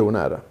 Skon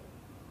är det.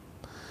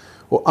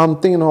 Och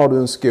antingen har du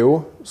en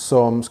sko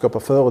som skapar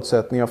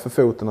förutsättningar för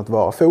foten att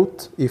vara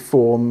fot i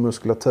form,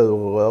 muskulatur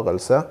och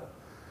rörelse.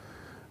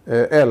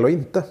 Eller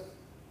inte.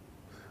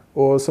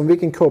 Och som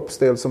vilken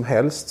kroppsdel som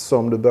helst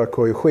som du bör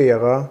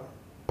korrigera,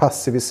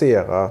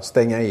 passivisera,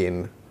 stänga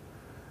in,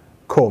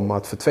 kommer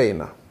att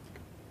förtvina.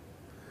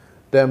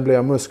 Den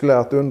blir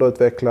muskulärt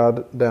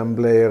underutvecklad, den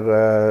blir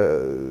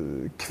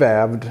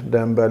kvävd,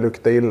 den börjar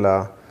lukta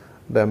illa,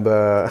 den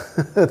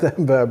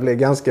börjar bli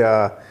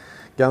ganska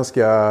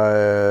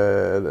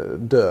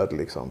död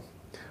liksom.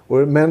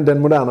 Men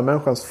den moderna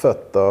människans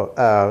fötter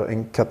är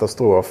en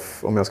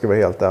katastrof, om jag ska vara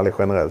helt ärlig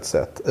generellt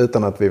sett,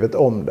 utan att vi vet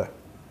om det.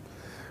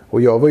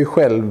 Och jag var ju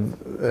själv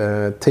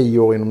 10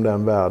 år inom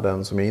den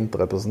världen som jag inte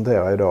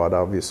representerar idag,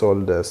 där vi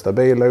sålde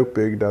stabila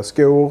uppbyggda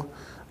skor,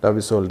 där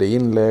vi sålde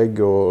inlägg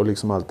och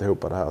liksom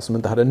alltihopa det här som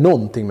inte hade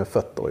någonting med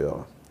fötter att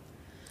göra.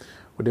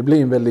 Och det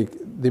blir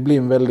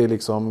en väldigt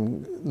liksom,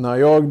 när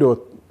jag då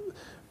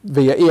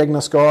via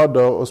egna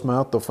skador och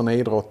smärtor från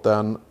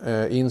idrotten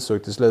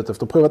insåg till slut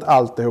efter att ha provat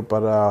alltihopa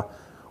där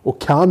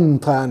och kan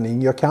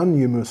träning, jag kan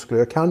ju muskler,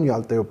 jag kan ju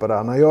alltihopa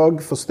där. När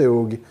jag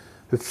förstod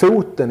hur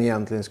foten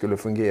egentligen skulle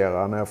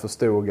fungera, när jag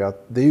förstod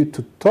att det är ju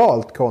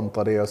totalt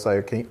kontra det jag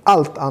säger kring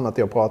allt annat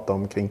jag pratar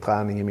om kring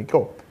träning i min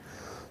kropp.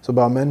 Så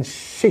bara, men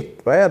shit,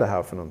 vad är det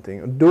här för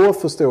någonting? Och då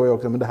förstår jag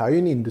också, men det här är ju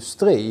en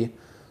industri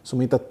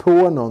som hittat på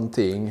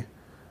någonting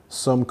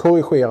som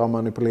korrigerar och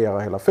manipulerar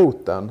hela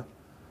foten.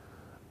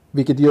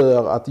 Vilket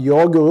gör att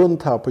jag går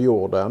runt här på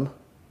jorden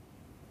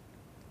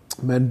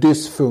med en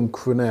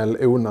dysfunktionell,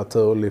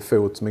 onaturlig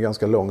fot som är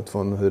ganska långt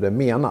från hur det är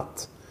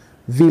menat.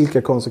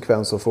 Vilka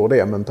konsekvenser får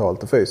det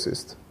mentalt och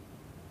fysiskt?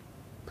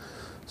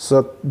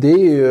 Så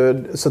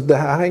det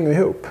här hänger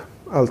ihop,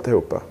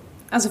 alltihopa.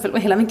 Alltså för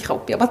hela min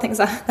kropp, jag bara tänker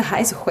så här, det här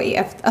är så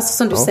skevt. Alltså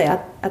som du säger,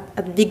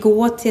 att vi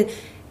går till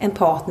en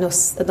partner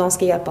och de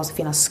ska hjälpa oss att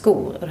finna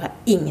skor. Och det har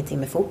ingenting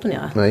med foten att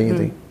göra. Nej,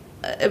 ingenting.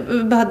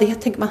 Bara det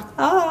tänker man,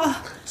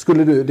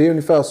 Skulle du, det är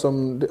ungefär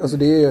som, alltså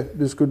det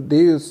är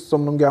ju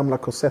som de gamla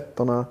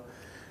korsetterna.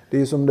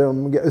 Det är som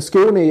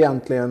skon är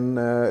egentligen,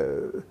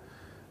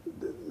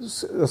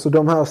 alltså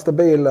de här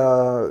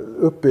stabila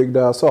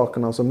uppbyggda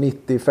sakerna som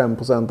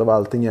 95% av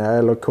allting är,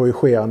 eller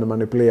korrigerande,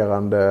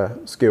 manipulerande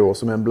skor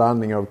som är en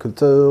blandning av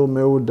kultur,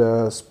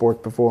 mode,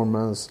 sport,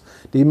 performance.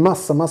 Det är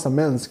massa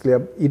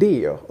mänskliga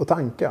idéer och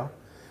tankar.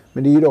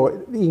 Men det är ju då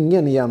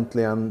ingen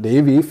egentligen, det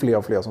är vi fler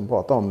och fler som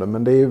pratar om det,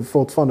 men det är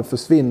fortfarande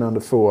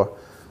försvinnande få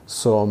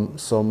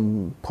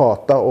som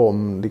pratar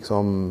om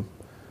liksom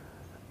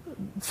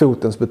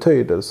fotens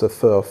betydelse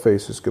för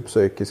fysisk och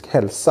psykisk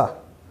hälsa.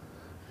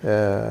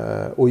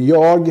 Och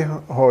jag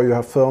har ju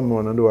haft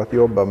förmånen då att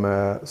jobba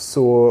med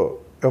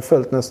jag har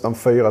följt nästan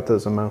 4 000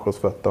 människors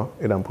fötter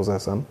i den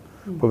processen.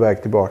 På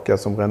väg tillbaka,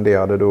 som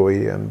renderade då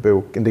i en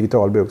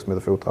digital bok som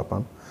heter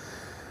Fottrappan.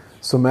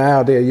 Som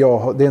är det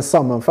det är en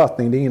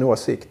sammanfattning, det är ingen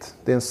åsikt.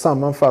 Det är en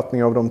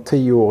sammanfattning av de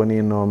 10 åren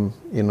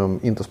inom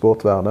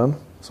intersportvärlden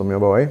som jag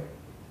var i.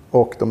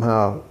 Och de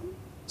här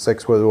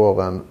 6-7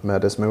 åren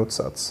med dess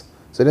motsats.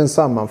 Så det är en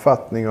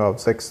sammanfattning av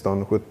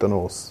 16-17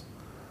 års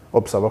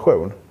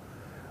observation.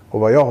 Och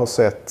vad jag har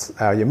sett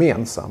är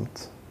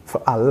gemensamt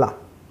för alla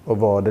och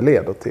vad det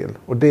leder till.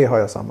 Och det har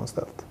jag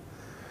sammanställt.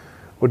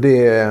 Och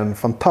det är en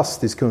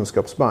fantastisk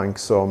kunskapsbank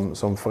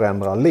som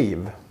förändrar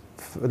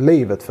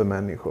livet för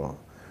människor.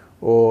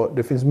 Och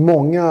det finns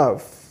många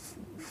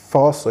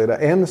faser i det.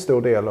 En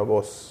stor del av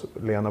oss,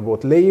 Lena,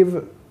 vårt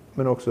liv,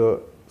 men också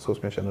så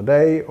som jag känner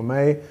dig och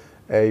mig,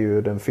 är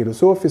ju den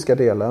filosofiska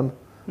delen.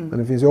 Men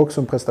det finns ju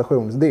också en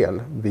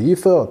prestationsdel. Vi är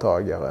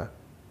företagare.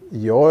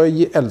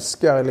 Jag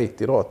älskar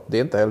elitidrott. Det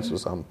är inte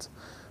hälsosamt.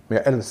 Men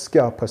jag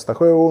älskar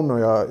prestation och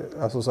jag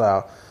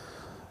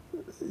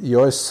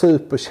är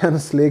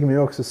superkänslig, men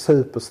jag är också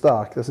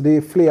superstark. Alltså det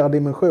är flera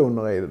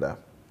dimensioner i det där.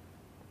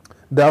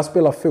 Där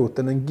spelar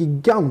foten en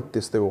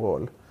gigantiskt stor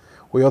roll.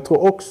 Och jag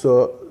tror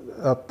också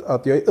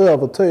att jag är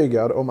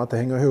övertygad om att det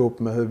hänger ihop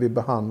med hur vi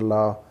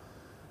behandlar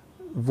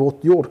vårt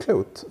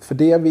jordklot. För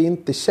det vi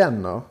inte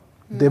känner,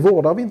 det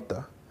vårdar vi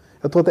inte.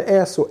 Jag tror att det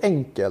är så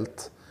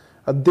enkelt.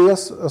 Att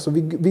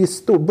vi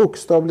står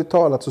bokstavligt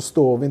talat, så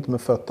står vi inte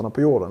med fötterna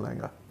på jorden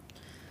längre.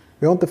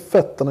 Vi har inte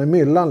fötterna i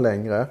myllan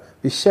längre.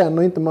 Vi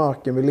känner inte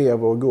marken vi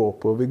lever och går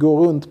på. Vi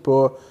går runt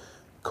på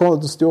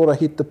konstgjorda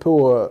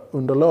hittepå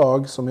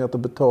underlag som heter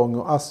betong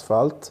och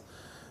asfalt.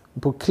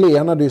 På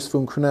klena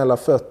dysfunktionella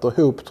fötter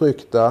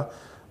hoptryckta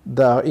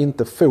där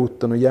inte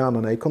foten och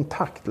hjärnan är i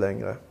kontakt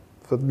längre.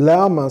 För att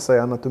lär man sig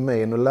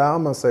anatomin och lär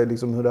man sig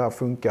liksom hur det här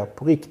funkar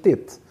på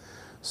riktigt,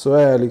 så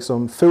är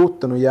liksom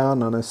foten och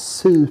hjärnan är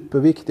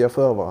superviktiga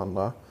för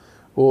varandra.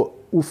 Och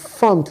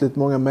ofantligt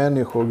många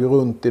människor går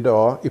runt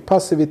idag i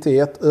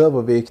passivitet,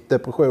 övervikt,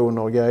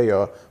 depressioner och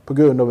grejer på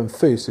grund av en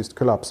fysiskt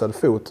kollapsad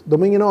fot.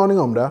 De har ingen aning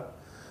om det,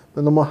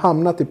 men de har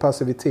hamnat i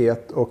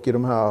passivitet och i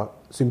de här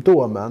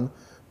symptomen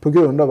på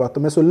grund av att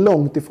de är så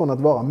långt ifrån att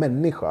vara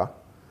människa.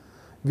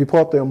 Vi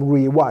pratar ju om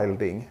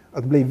rewilding,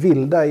 att bli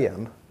vilda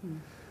igen.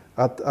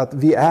 Att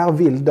vi är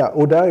vilda,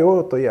 och där är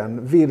återigen,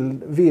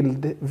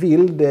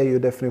 vild är ju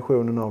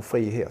definitionen av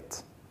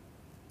frihet.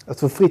 Att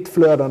för fritt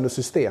flödande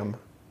system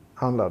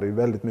handlar det ju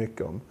väldigt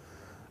mycket om.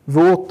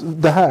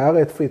 Det här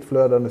är ett fritt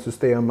flödande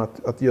system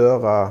att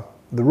göra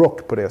The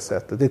Rock på det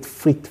sättet. Det är ett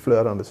fritt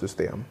flödande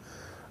system.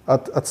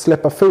 Att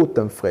släppa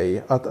foten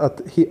fri,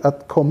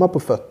 att komma på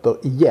fötter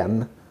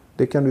igen,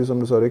 det kan du, som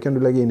du sa, det kan du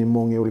lägga in i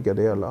många olika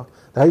delar.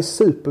 Det här är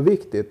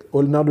superviktigt,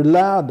 och när du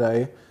lär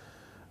dig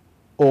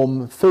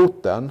om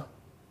foten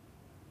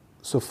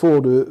så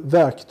får du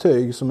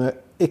verktyg som är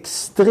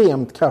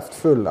extremt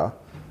kraftfulla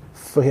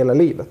för hela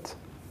livet.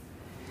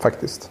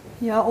 Faktiskt.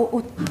 Ja,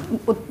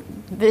 och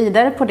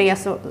vidare på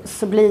det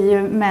så blir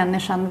ju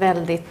människan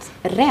väldigt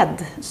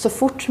rädd. Så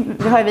fort,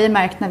 det har vi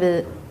märkt när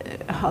vi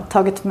har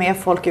tagit med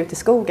folk ut i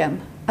skogen.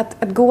 Att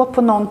gå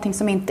på någonting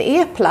som inte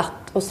är platt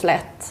och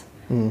slätt.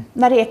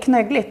 När det är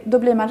knöggligt, då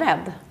blir man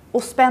rädd.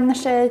 Och spänner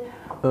sig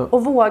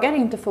och vågar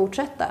inte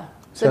fortsätta.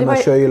 Känna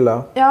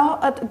kyla. Ja,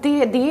 att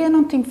det är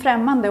någonting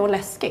främmande och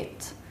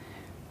läskigt.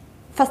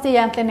 Fast det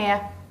egentligen är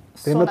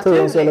så det är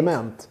naturens naturligt.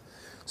 element.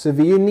 Så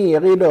vi är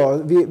nere idag,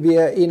 vi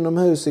är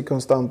inomhus i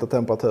konstanta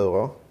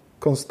temperaturer.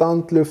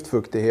 Konstant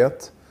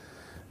luftfuktighet.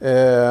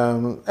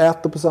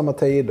 Äter på samma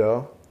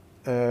tider.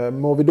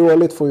 Mår vi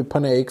dåligt får vi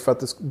panik för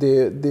att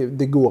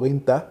det går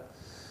inte.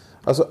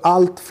 Alltså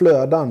allt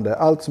flödande,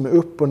 allt som är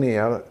upp och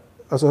ner,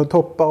 alltså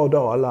toppar och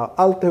dalar,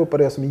 alltihopa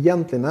det som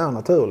egentligen är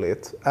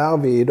naturligt är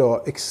vi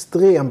idag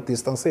extremt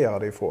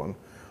distanserade ifrån.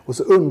 Och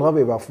så undrar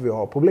vi varför vi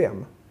har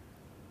problem.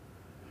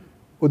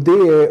 Och det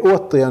är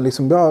återigen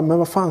liksom, men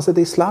vad fan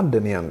sitter i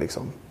sladden igen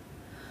liksom?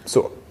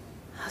 Så.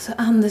 Alltså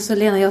Anders och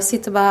Lena, jag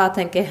sitter bara och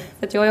tänker,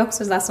 för att jag är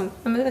också sådär som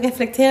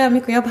reflekterar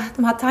mycket, och jag bara,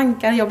 de här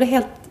tankarna, jag blir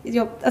helt,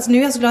 alltså nu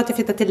är jag så glad att jag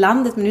flyttat till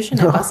landet, men nu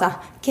känner jag bara såhär,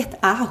 get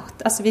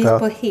out, alltså vi är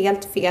på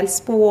helt fel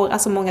spår,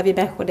 alltså många vi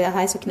människor, det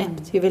här är så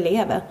knäppt hur vi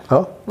lever,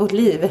 vårt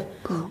liv.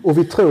 Och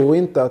vi tror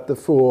inte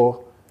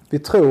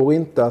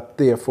att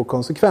det får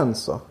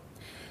konsekvenser.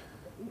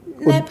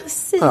 Nej,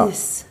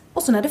 precis.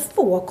 Och så när det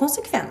får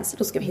konsekvenser,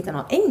 då ska vi hitta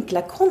några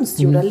enkla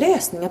konstgjorda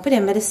lösningar på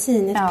det.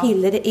 Medicinet,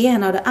 piller, det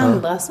ena och det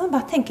andra. Så man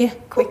bara tänker,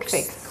 quick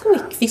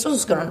fix. Och så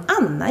ska någon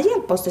annan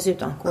hjälpa oss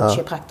dessutom.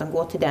 Kiropraktorn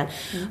går till den.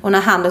 Och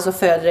när handen så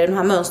föder de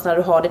här mönstren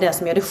du har, det är det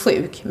som gör dig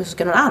sjuk. Men så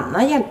ska någon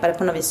annan hjälpa dig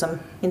på något vis som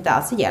inte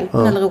alls är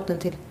hjälpen eller roten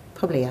till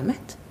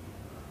problemet.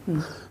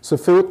 Så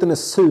foten är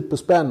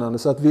superspännande,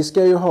 så att vi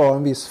ska ju ha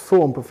en viss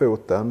form på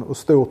foten och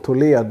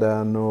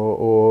stortåleden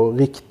och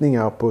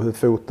riktningar på hur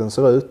foten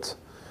ser ut.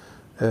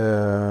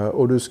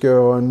 Och du ska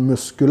ha en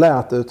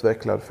muskulärt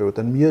utvecklad fot,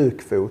 en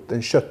mjuk fot,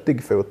 en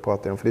köttig fot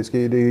pratar jag om. För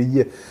det är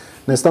ju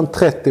nästan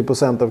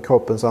 30% av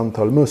kroppens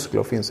antal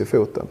muskler finns i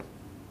foten.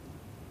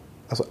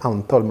 Alltså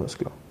antal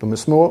muskler. De är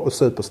små och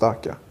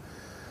superstarka.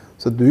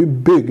 Så du är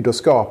byggd och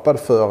skapad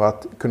för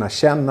att kunna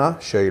känna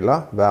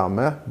kyla,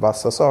 värme,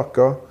 vassa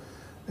saker.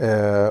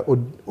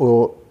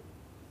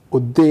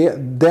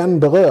 Den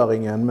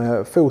beröringen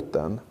med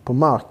foten på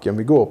marken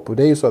vi går på,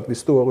 det är ju så att vi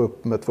står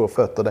upp med två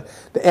fötter.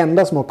 Det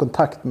enda som har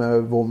kontakt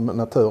med vår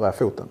natur är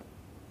foten.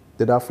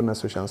 Det är därför den är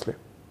så känslig.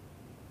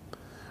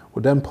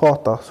 Och den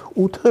pratar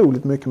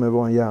otroligt mycket med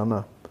vår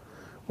hjärna.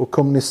 Och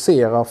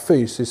kommunicerar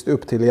fysiskt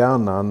upp till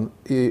hjärnan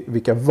i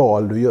vilka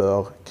val du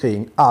gör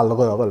kring all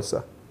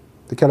rörelse.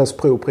 Det kallas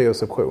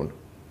proprioception.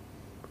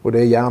 Och det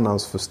är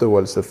hjärnans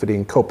förståelse för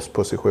din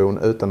kroppsposition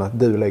utan att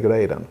du lägger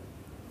dig i den.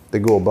 Det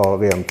går bara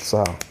rent så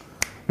här.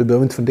 Du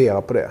behöver inte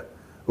fundera på det.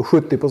 Och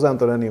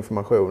 70% av den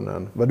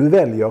informationen, vad du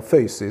väljer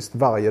fysiskt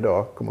varje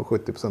dag, kommer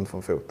 70%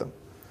 från foten.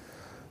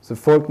 Så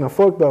när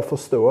folk börjar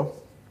förstå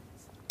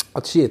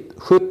att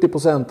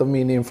 70% av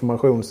min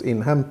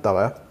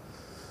informationsinhämtare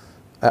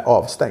är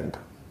avstängd.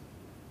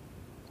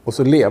 Och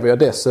så lever jag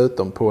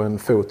dessutom på en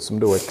fot som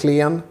då är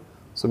klen,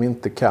 som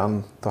inte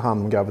kan ta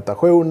hand om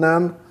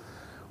gravitationen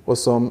och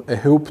som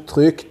är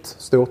hoptryckt.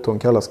 Stortån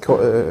kallas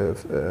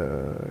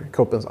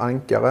kroppens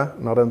ankare.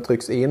 När den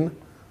trycks in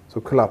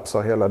så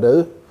kollapsar hela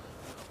du.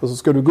 Och så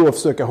ska du gå och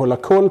försöka hålla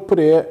koll på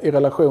det i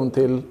relation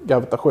till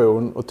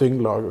gravitation och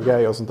tyngdlag och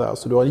grejer och sånt där.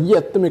 Så du har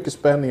jättemycket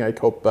spänningar i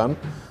kroppen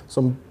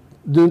som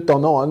du inte har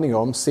en aning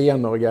om,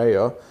 senor och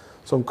grejer,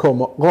 som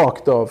kommer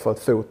rakt av för att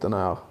foten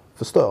är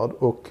förstörd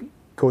och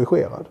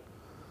korrigerad.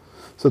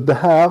 Så det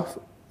här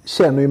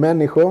känner ju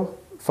människor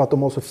för att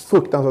de har så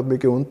fruktansvärt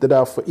mycket ont. Det är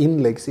därför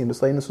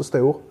inläggsindustrin är så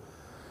stor.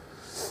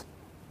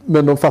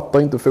 Men de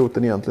fattar inte hur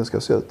foten egentligen ska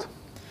se ut.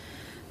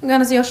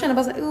 Alltså jag känner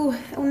bara så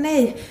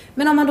nej.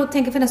 Men om man då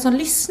tänker för den som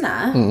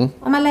lyssnar.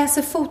 Om man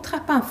läser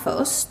fottrappan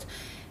först.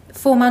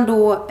 Får man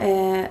då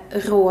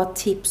råd,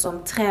 tips om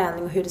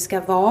träning och hur det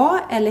ska vara?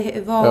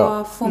 Eller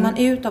vad får man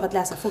ut av att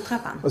läsa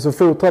fottrappan? Alltså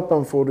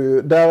fottrappan får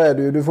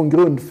du får en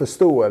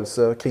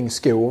grundförståelse kring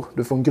skor.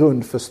 Du får en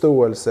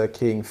grundförståelse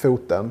kring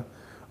foten.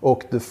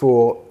 Och du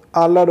får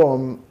alla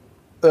de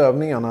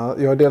övningarna.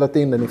 Jag har delat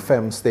in den i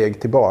 5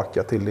 steg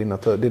tillbaka till din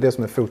natur. Det är det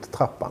som är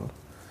fottrappan.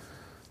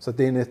 Så att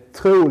det är en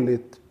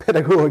otroligt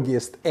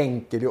pedagogiskt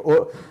enkel.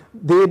 Och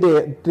det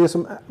är det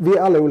som, vi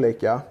är alla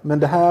olika. Men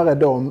det här är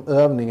de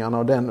övningarna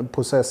och den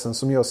processen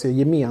som jag ser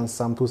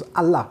gemensamt hos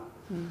alla.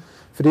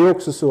 För det är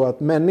också så att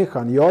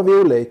människan, vi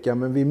är olika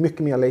men vi är mycket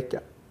mer lika.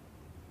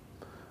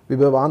 Vi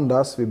behöver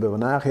andas, vi behöver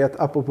närhet,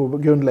 apropå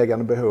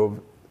grundläggande behov.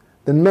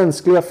 Den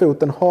mänskliga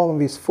foten har en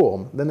viss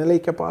form. Den är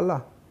lika på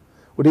alla.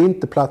 Och det är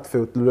inte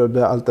plattfot,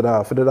 allt det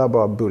där. För det där är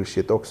bara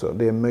bullshit också.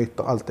 Det är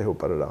myter,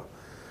 alltihopa det där.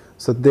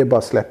 Så det är bara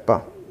att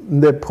släppa.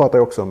 Det pratar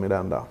jag också om i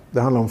den där.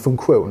 Det handlar om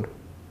funktion.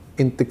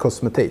 Inte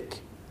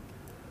kosmetik.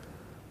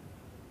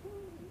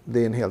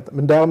 Det är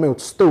men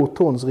däremot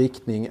stortåns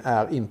riktning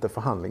är inte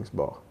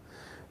förhandlingsbar.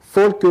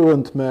 Folk går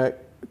runt med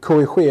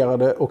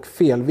korrigerade och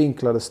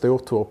felvinklade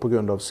stortår på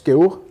grund av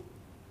skor.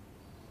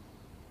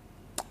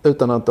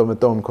 Utan att de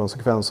vet om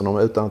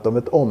konsekvenserna, utan att de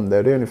vet om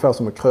det. Det är ungefär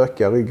som att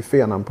kröka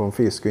ryggfenan på en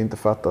fisk och inte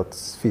fatta att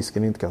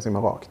fisken inte kan simma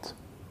rakt.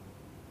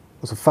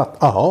 Och så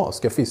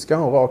ska fiskar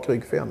ha en rak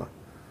ryggfena?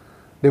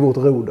 Det är vårt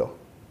roder.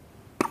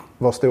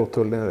 Var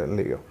stortån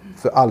ligger.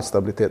 För all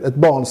stabilitet. Ett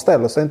barn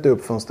ställer sig inte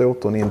upp för en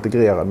stortån är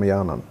integrerad med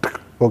hjärnan.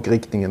 Och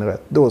riktningen är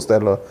rätt. Då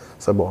ställer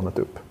sig barnet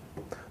upp.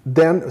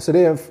 Så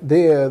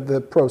det är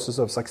the process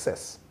of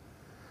success.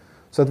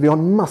 Så att vi har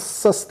en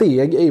massa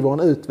steg i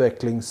vår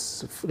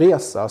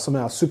utvecklingsresa som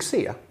är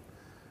succé.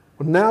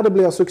 Och när det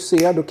blir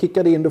succé, då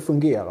kickar det in, då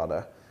fungerar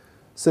det.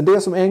 Så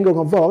det som en gång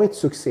har varit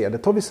succé, det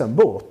tar vi sen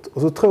bort.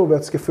 Och så tror vi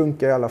att det ska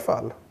funka i alla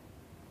fall.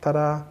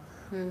 Tada!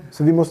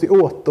 Så vi måste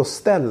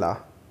återställa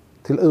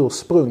till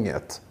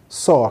ursprunget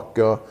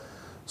saker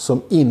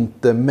som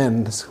inte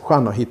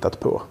människan har hittat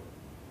på.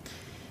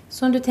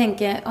 Så om du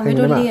tänker, om vi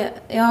då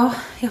ja,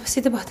 jag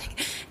sitter bara och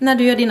tänker, när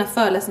du gör dina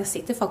föreläsningar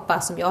sitter folk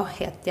bara som jag,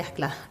 helt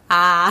jäkla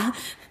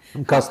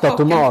de kastar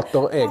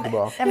tomater och ägg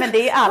bara. Ja, men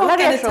det är alla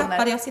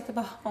reaktioner. Jag sitter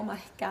bara, oh my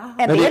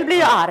god. En del blir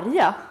ju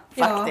arga,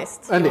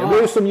 faktiskt. En del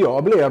blir ju som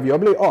jag blev. Jag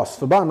blev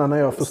asförbannad när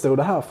jag förstod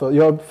det här. För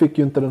jag fick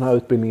ju inte den här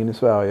utbildningen i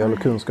Sverige. Eller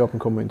kunskapen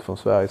kommer inte från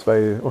Sverige.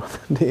 Sverige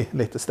det är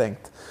lite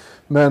stängt.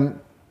 Men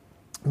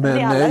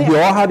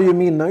jag hade ju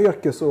mina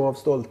yrkesår av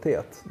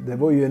stolthet. Det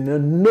var ju en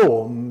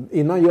enorm...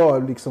 Innan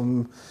jag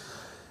liksom...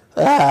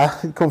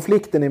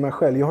 konflikten i mig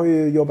själv. Jag har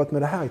ju jobbat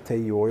med det här i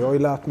 10 år. Jag har ju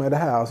lärt mig det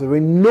här. Alltså det var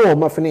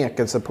enorma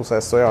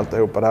förnekelseprocesser i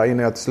alltihopa där.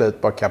 Innan jag till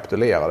slut bara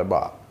kapitulerade.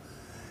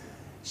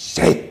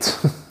 Shit!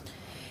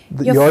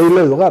 Jag är ju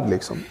lurad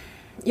liksom.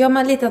 Ja,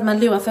 man lite att man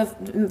lurar. För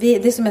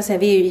det är som jag säger,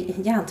 vi är ju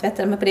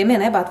hjärntvättade. Men på det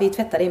menar jag bara att vi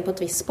tvättar in på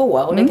ett visst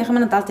spår. Och det kanske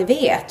man inte alltid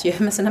vet ju.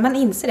 Men sen när man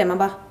inser det, man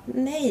bara,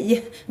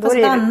 nej. Fast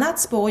ett annat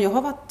spår, jag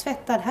har varit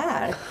tvättad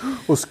här.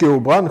 Och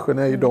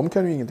skobranschen, de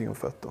kan ju ingenting om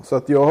fötter. Så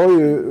att jag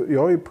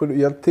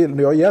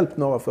har hjälpt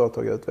några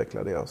företag att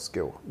utveckla deras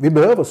skor. Vi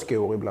behöver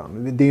skor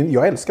ibland.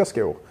 Jag älskar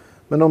skor.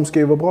 Men de ska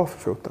ju vara bra för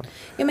foten.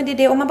 Ja, men det är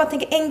det. Om man bara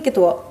tänker enkelt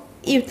då.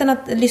 Utan att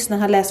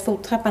lyssnarna har läst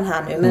fottrappan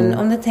här nu. Men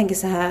om du tänker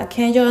så här,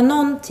 kan jag göra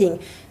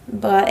någonting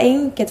bara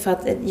enkelt för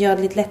att göra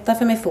det lite lättare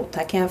för mig fot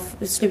här? Kan jag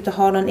sluta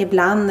ha den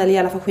ibland eller i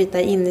alla fall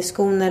skita i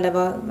inneskon eller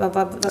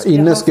vad ska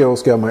inneskor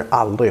ska man ju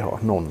aldrig ha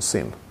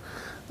någonsin.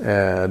 Det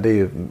är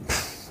ju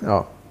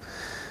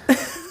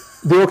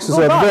det är också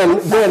så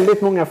att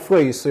väldigt många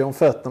fryser om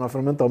fötterna för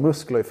de inte har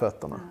muskler i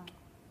fötterna.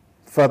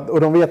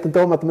 Och de vet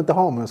inte om att de inte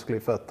har muskler i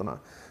fötterna.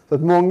 Så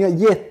att många,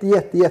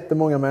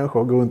 jättemånga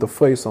människor går runt och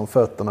fryser om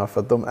fötterna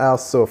för att de är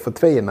så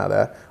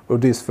förtvinade och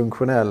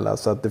dysfunktionella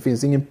så att det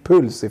finns ingen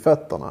puls i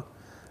fötterna.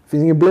 Det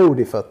finns ingen blod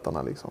i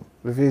fötterna liksom.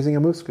 Det finns inga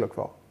muskler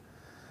kvar.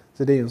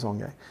 Så det är ju en sån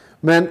grej.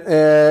 Men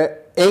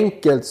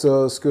enkelt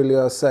så skulle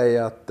jag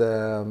säga att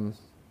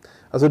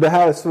alltså det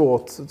här är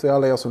svårt till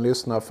alla er som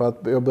lyssnar för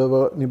att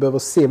ni behöver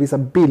se vissa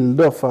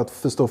bilder för att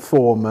förstå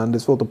formen. Det är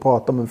svårt att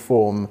prata om en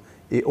form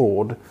i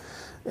ord.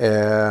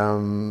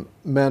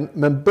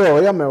 Men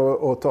börja med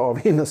att ta av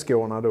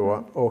innerskorna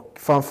då och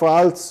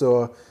framförallt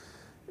så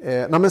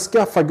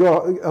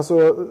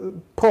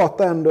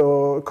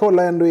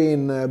kolla ändå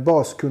in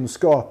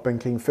baskunskapen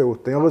kring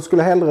foten. Jag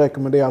skulle hellre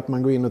rekommendera att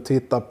man går in och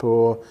tittar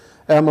på,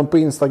 är man på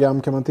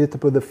Instagram kan man titta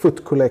på The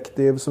Foot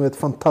Collective som är ett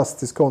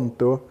fantastiskt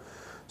konto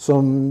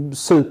som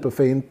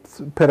superfint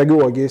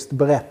pedagogiskt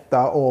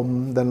berättar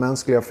om den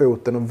mänskliga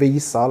foten och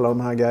visar alla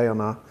de här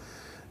grejerna.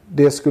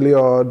 Det skulle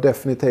jag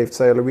definitivt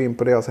säga, eller gå in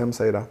på deras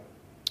hemsida.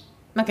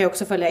 Man kan ju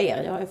också följa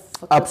er. Jag har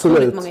fått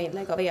absolut många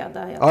inlägg av er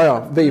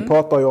där. Vi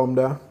pratar ju om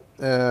det.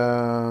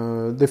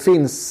 Det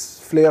finns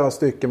flera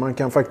stycken. Man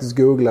kan faktiskt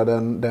googla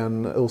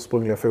den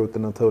ursprungliga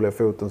foten, naturliga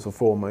foten, så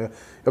får man.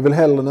 Jag vill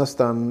hellre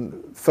nästan,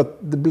 för att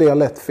det blir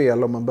lätt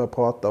fel om man börjar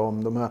prata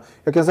om de här.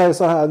 Jag kan säga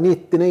så här,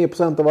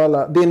 99% av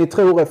alla, det ni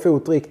tror är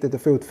fot riktigt är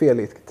fot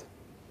feligt.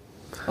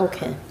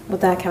 Okej, och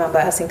där kan man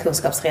börja sin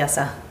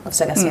kunskapsresa och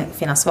försöka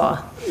finna svar.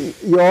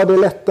 Ja, det är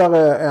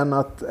lättare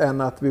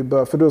än att vi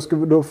bör,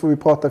 för då får vi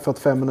prata i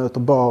 45 minuter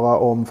bara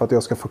om, för att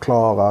jag ska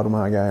förklara de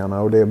här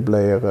grejerna, och det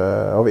blir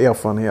av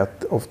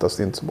erfarenhet oftast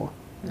inte så bra.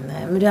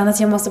 Nej, men du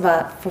Anders, jag måste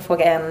bara få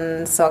fråga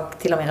en sak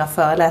till om era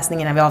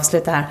föreläsningar när vi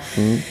avslutar här.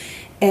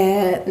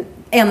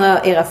 En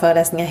av era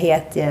föreläsningar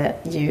heter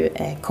ju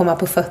Komma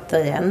på fötter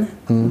igen.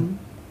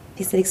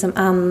 Finns det liksom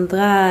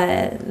andra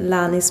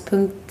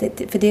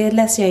landningspunkter? För det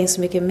läser jag in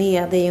så mycket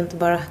mer. Det är ju inte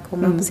bara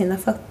komma på sina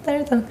fötter,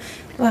 utan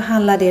vad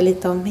handlar det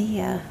lite om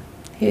mer?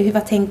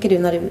 Vad tänker du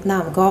när du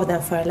namngav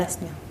den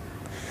föreläsningen?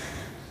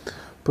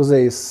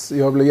 Precis,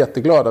 jag blir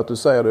jätteglad att du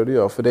säger det du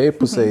gör, för det är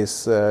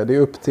precis, det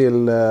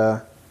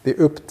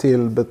är upp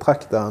till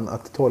betraktaren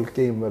att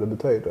tolka in vad det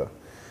betyder.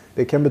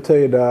 Det kan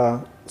betyda,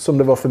 som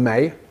det var för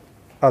mig,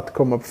 att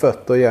komma på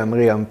fötter igen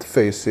rent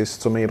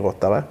fysiskt som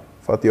idrottare.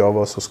 För att jag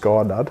var så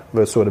skadad. Det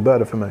var så det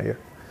började för mig.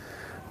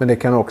 Men det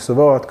kan också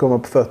vara att komma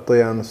på fötter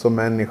igen som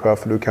människa,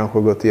 för du kanske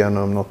har gått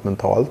igenom något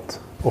mentalt.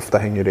 Ofta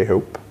hänger det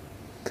ihop.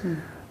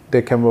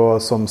 Det kan vara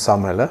som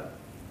samhälle.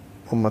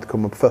 Om att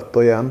komma på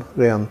fötter igen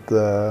rent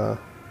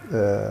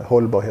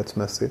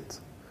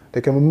hållbarhetsmässigt.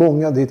 Det kan vara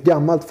många, det är ett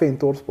gammalt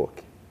fint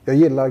ordspråk. Jag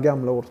gillar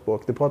gamla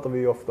ordspråk, det pratar vi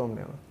ju ofta om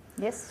det.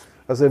 Yes.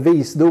 Alltså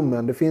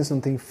visdomen, det finns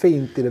någonting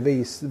fint i det.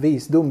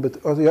 Visdom,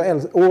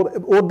 alltså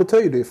ord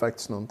betyder ju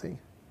faktiskt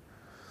någonting.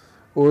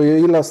 Och jag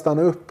gillar att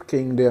stanna upp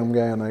kring de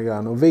grejerna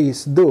grann. Och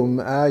visdom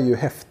är ju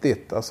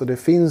häftigt. Alltså det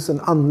finns en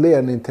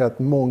anledning till att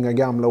många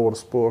gamla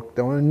ordspråk,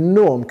 det har en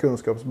enorm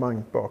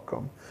kunskapsbank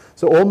bakom.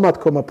 Så om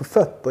att komma på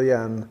fötter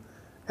igen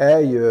är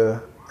ju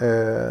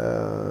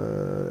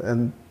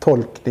en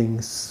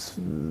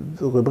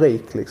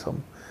tolkningsrubrik liksom.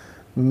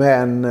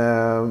 Men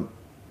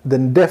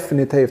den är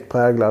definitivt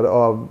präglad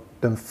av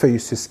den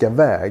fysiska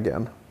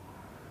vägen.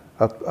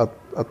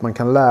 Att man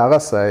kan lära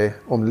sig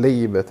om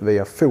livet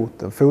via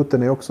foten.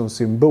 Foten är också en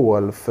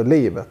symbol för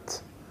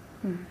livet.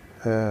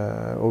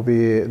 Och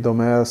de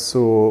är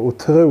så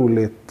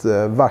otroligt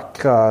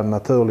vackra,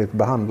 naturligt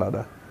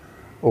behandlade.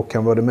 Och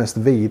kan vara det mest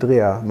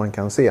vidriga man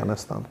kan se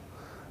nästan.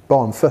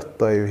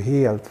 Barnfötter är ju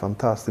helt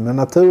fantastiskt. Men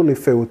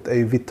naturlig fot är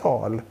ju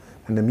vital.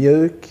 Den är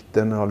mjuk,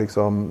 den har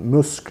liksom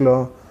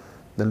muskler,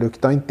 den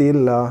luktar inte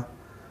illa.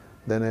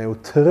 Den är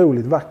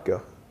otroligt vacker.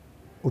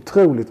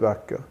 Otroligt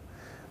vacker.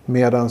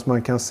 Medan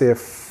man kan se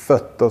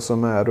fötter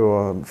som är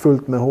då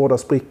fullt med hårda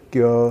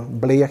sprickor,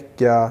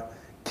 bleka,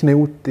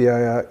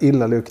 knotiga,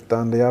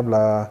 illaluktande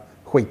jävla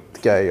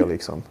skitgrejer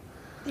liksom.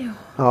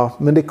 Ja,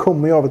 men det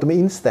kommer ju av att de är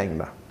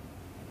instängda.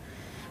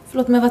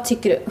 Förlåt, men vad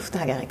tycker du? Det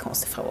här är en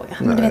konstig fråga.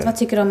 Men du vet, vad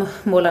tycker du om att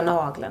måla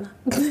naglarna?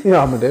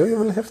 Ja, men det är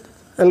väl häftigt.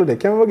 Eller det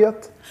kan vara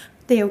gött.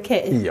 Det är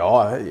okej.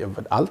 Ja,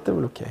 allt är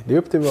väl okej. Det är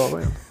upp till var och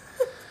en.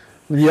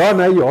 Ja,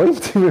 nej, jag är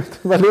inte emot.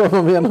 Vad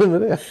menar du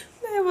med det?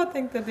 Jag bara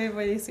tänkte att det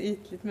var ju så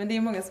ytligt, men det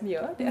är många som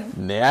gör det.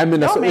 Nej,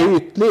 men alltså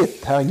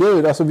ytligt,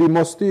 herregud. Alltså vi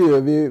måste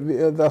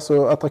ju,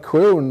 alltså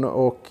attraktion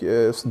och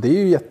så det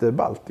är ju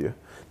jätteballt ju.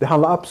 Det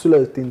handlar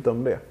absolut inte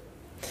om det.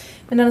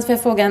 Men annars får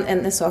jag fråga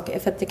en sak,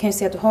 för att jag kan ju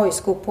se att du har ju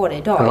skor på dig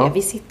idag. Ja.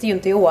 Vi sitter ju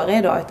inte i Åre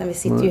idag, utan vi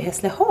sitter ju i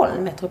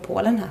Hässleholm,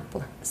 metropolen här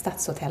på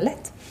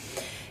Stadshotellet.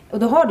 Och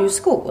då har du ju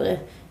skor.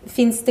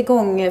 Finns det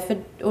gånger,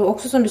 och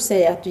också som du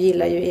säger att du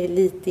gillar ju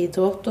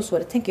elitidrott och så,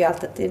 det tänker jag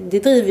alltid att det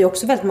driver ju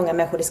också väldigt många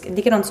människor. Det är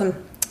likadant som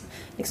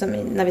liksom,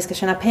 när vi ska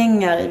tjäna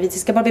pengar, vi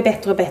ska bara bli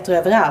bättre och bättre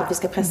överallt, vi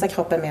ska pressa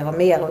kroppen mer och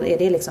mer, och är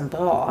det liksom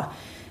bra.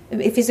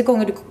 Finns det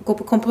gånger du går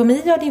på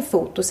kompromiss av din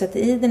fot och sätter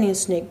i den i en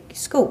snygg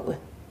sko?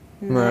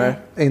 Nej,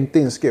 inte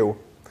i en sko.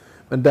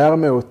 Men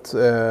däremot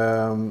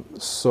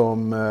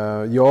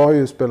jag har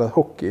ju spelat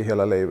hockey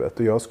hela livet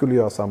och jag skulle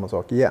göra samma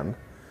sak igen.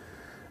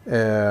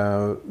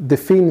 Det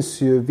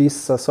finns ju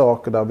vissa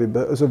saker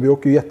där vi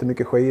åker ju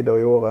jättemycket skidor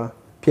i Åre.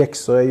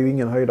 Pjäxor är ju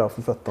ingen höjdare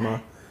för fötterna.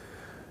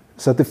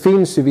 Så att det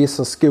finns ju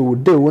vissa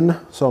skodon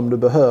som du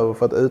behöver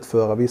för att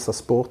utföra vissa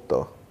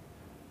sporter.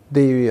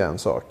 Det är ju en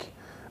sak.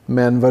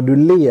 Men vad du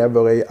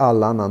lever i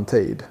all annan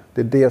tid,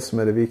 det är det som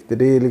är det viktiga.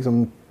 Det är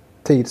liksom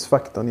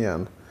tidsfaktorn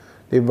igen.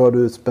 Det är vad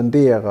du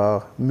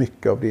spenderar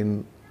mycket av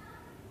din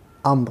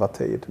andra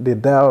tid. Det är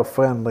där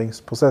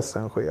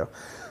förändringsprocessen sker.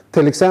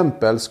 Till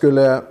exempel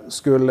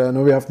skulle nu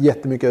har vi haft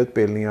jättemycket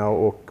utbildningar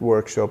och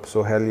workshops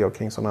och helger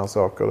kring sådana här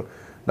saker.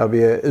 Där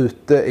vi är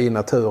ute i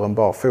naturen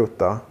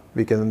barfota,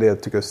 vilket en del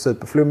tycker är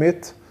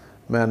superflummigt.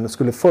 Men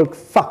skulle folk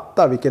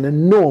fatta vilken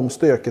enorm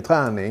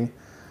styrketräning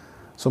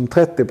som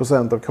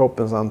 30% av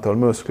kroppens antal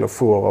muskler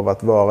får av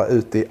att vara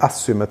ute i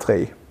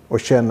asymmetri och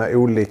känna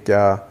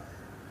olika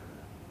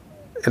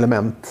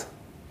element,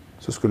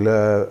 så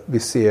skulle vi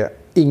se,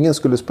 ingen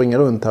skulle springa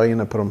runt här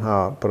inne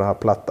på det här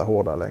platta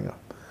hårda längre.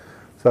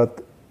 Så att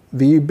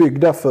vi är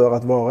byggda för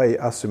att vara i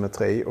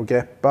asymmetri och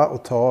greppa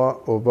och ta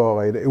och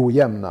vara i det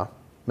ojämna.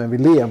 Men vi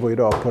lever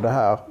idag på det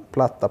här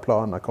platta,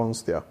 plana,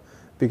 konstiga.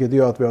 Vilket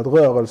gör att vi har ett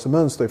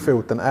rörelsemönster i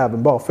foten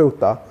även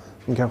barfota.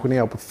 Som kanske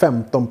ner på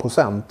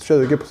 15%,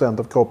 20%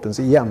 av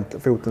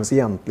fotens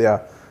egentliga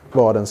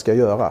vad den ska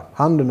göra.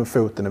 Handen och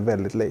foten är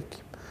väldigt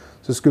lik.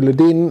 Så skulle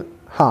din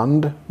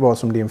hand vara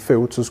som din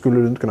fot så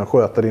skulle du inte kunna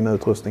sköta din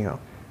utrustning här.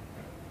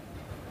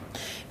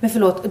 Men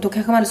förlåt, då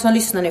kanske man som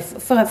lyssnar nu,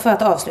 för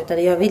att avsluta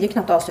det, jag vill ju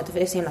knappt avsluta för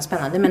det är så himla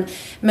spännande,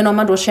 men om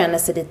man då känner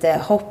sig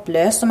lite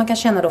hopplös, som man kan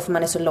känna då för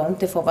man är så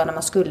långt ifrån vad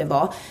man skulle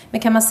vara,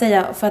 men kan man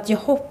säga, för att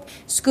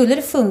skulle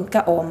det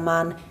funka om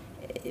man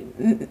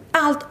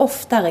allt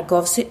oftare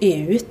gav sig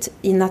ut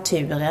i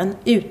naturen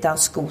utan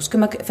skor?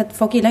 För att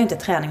folk gillar ju inte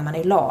träning om man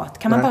är lat.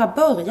 Kan man bara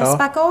börja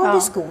sparka av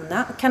i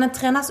skorna? Kan den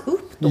tränas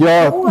upp då?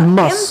 Ja,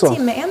 massor. En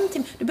timme.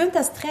 Du behöver inte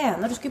ens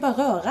träna, du ska ju bara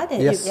röra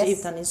dig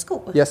utan din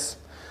skor. Yes.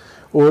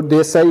 Och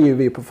det säger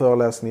vi på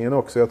föreläsningen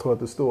också. Jag tror att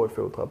det står i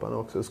fottrappan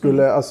också.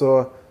 Skulle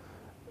alltså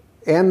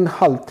en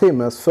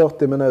halvtimmes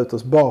 40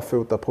 minuters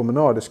barfota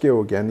promenad i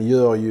skogen det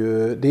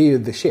är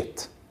ju the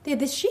shit. Det är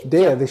the shit.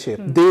 Det är the shit.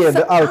 Det är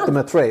the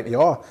ultimate trade.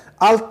 Ja,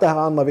 allt det här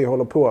andra vi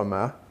håller på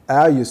med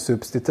är ju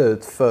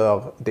substitut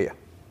för det.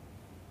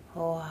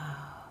 Wow.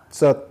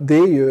 Så att det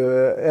är ju,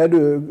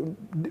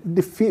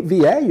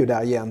 vi är ju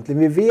där egentligen.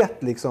 Vi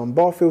vet liksom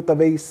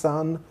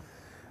barfotavisan.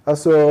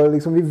 Alltså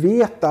liksom, vi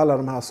vet alla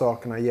de här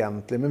sakerna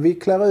egentligen. Men vi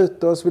klär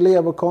ut oss, vi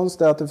lever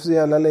konstiga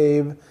artificiella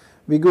liv.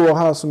 Vi går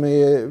här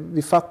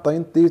vi fattar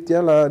inte, det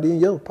är en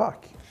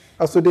djurpark.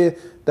 Alltså det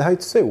här är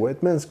ett zoo,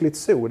 ett mänskligt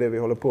zoo det vi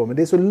håller på med.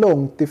 Det är så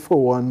långt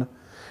ifrån,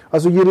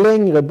 alltså ju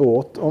längre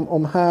bort,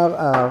 om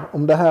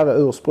det här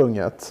är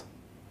ursprunget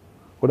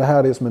och det här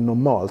är det som är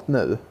normalt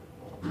nu.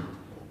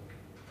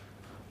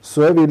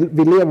 Så är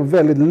vi lever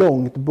väldigt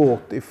långt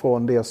bort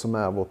ifrån det som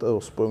är vårt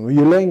ursprung. Och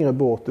ju längre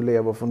bort du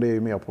lever från det,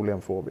 ju mer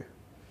problem får vi.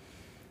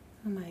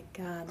 Oh my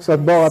God. Så att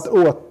bara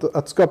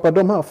att skapa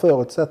de här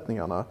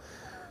förutsättningarna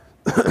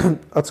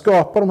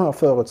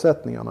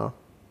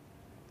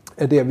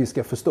är det vi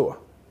ska förstå.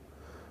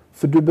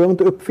 För du behöver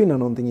inte uppfinna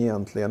någonting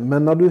egentligen.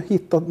 Men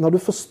när du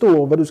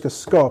förstår vad du ska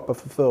skapa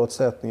för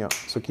förutsättningar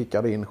så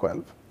kickar det in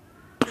själv.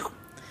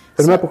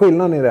 Är du med på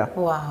skillnaden i det?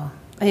 Wow.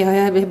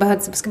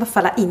 Jag ska bara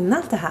falla in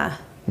allt det här.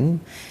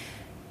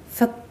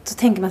 För att då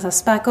tänker man så här,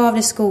 sparka av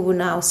dig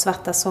skorna och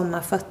svarta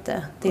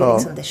sommarfötter. Det är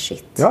liksom the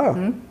shit. Ja.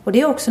 Och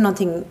det är också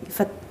någonting,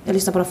 för att jag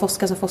lyssnar på några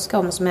forskare som forskar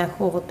om som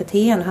människor och vårt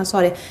beteende. Han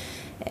sa det,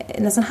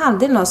 nästan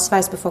halvdelen av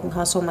Sveriges befolkning har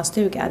en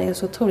sommarstuga. Det är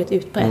så otroligt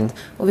utbrett.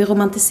 Och vi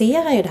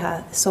romantiserar ju det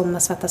här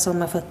svarta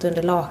sommarfötter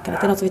under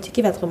lakanet. Det är något vi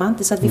tycker är väldigt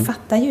romantiskt. Så att vi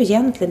fattar ju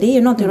egentligen. Det är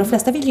ju någonting, och de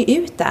flesta vill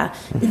ju ut där.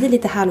 Det är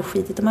lite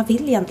halvskitigt och man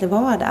vill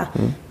egentligen vara där.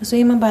 Men så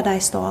är man bara där i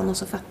stan och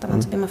så fattar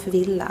man, så blir man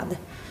förvillad.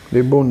 Det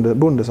är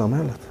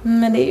bondesamhället.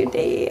 Men det är ju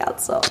det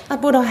alltså.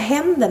 Att både ha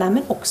händerna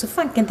men också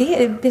fanken.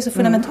 Det är så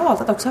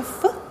fundamentalt att också ha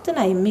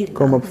fötterna i myllan.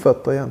 Komma på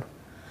fötter igen.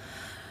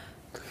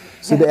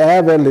 Så det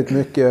är väldigt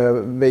mycket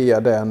via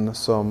den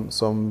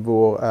som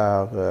vår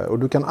är. Och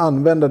du kan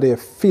använda det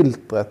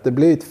filtret. Det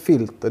blir ett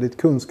filter. Det är ett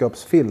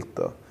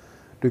kunskapsfilter.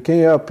 Du kan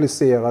ju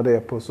applicera det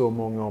på så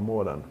många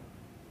områden.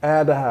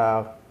 Är det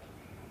här...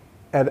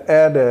 Det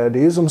är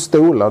ju som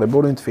stolar. Det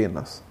borde inte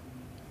finnas.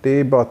 Det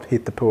är bara att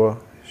hitta på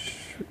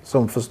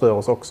som förstör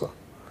oss också.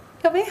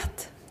 Jag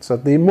vet. Så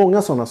att det är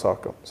många sådana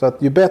saker. Så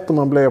att ju bättre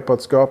man blir på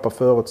att skapa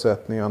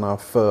förutsättningarna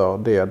för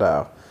det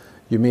där,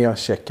 ju mer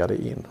checkar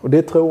det in. Och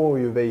det tror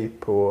ju vi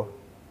på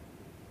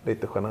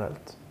lite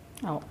generellt.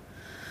 Ja.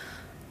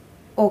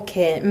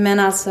 Okej, men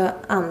alltså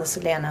Anders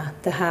och Lena,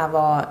 det här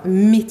var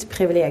mitt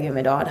privilegium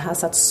idag. Det här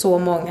satt så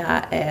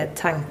många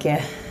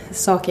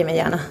tankesaker i min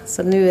hjärna.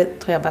 Så nu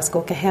tror jag bara ska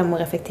åka hem och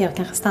reflektera.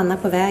 Kanske stanna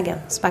på vägen,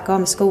 sparka av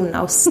med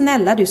skorna. Och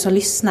snälla du som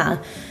lyssnar,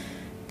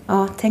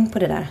 ja, tänk på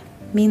det där.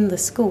 Mindre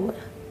skor.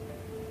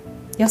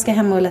 Jag ska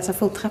hem och läsa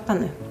fottrappan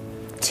nu.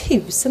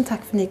 Tusen tack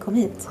för att ni kom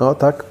hit. Ja,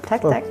 tack.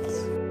 Tack.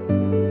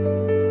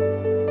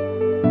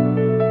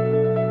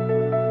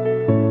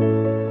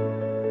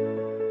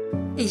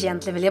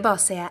 Egentligen vill jag bara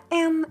säga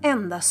en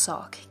enda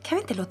sak. Kan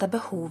vi inte låta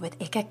behovet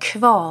eka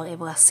kvar i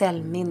våra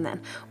cellminnen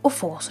och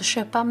få oss att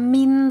köpa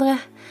mindre?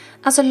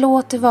 Alltså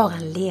låt det vara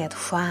en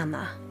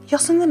ledstjärna. Ja,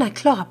 som den där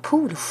klara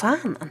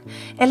polstjärnan.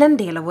 Eller en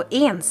del av vår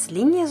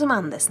enslinje som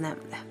Anders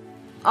nämnde.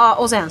 Ja,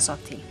 och så en sak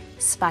till.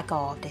 Sparka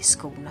av dig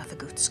skorna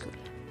för Guds skull.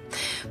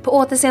 På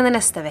återseende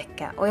nästa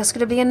vecka, och jag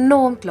skulle bli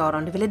enormt glad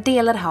om du ville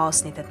dela det här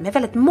avsnittet med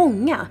väldigt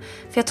många,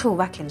 för jag tror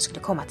verkligen det skulle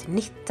komma till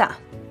nytta.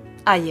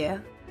 Adjö.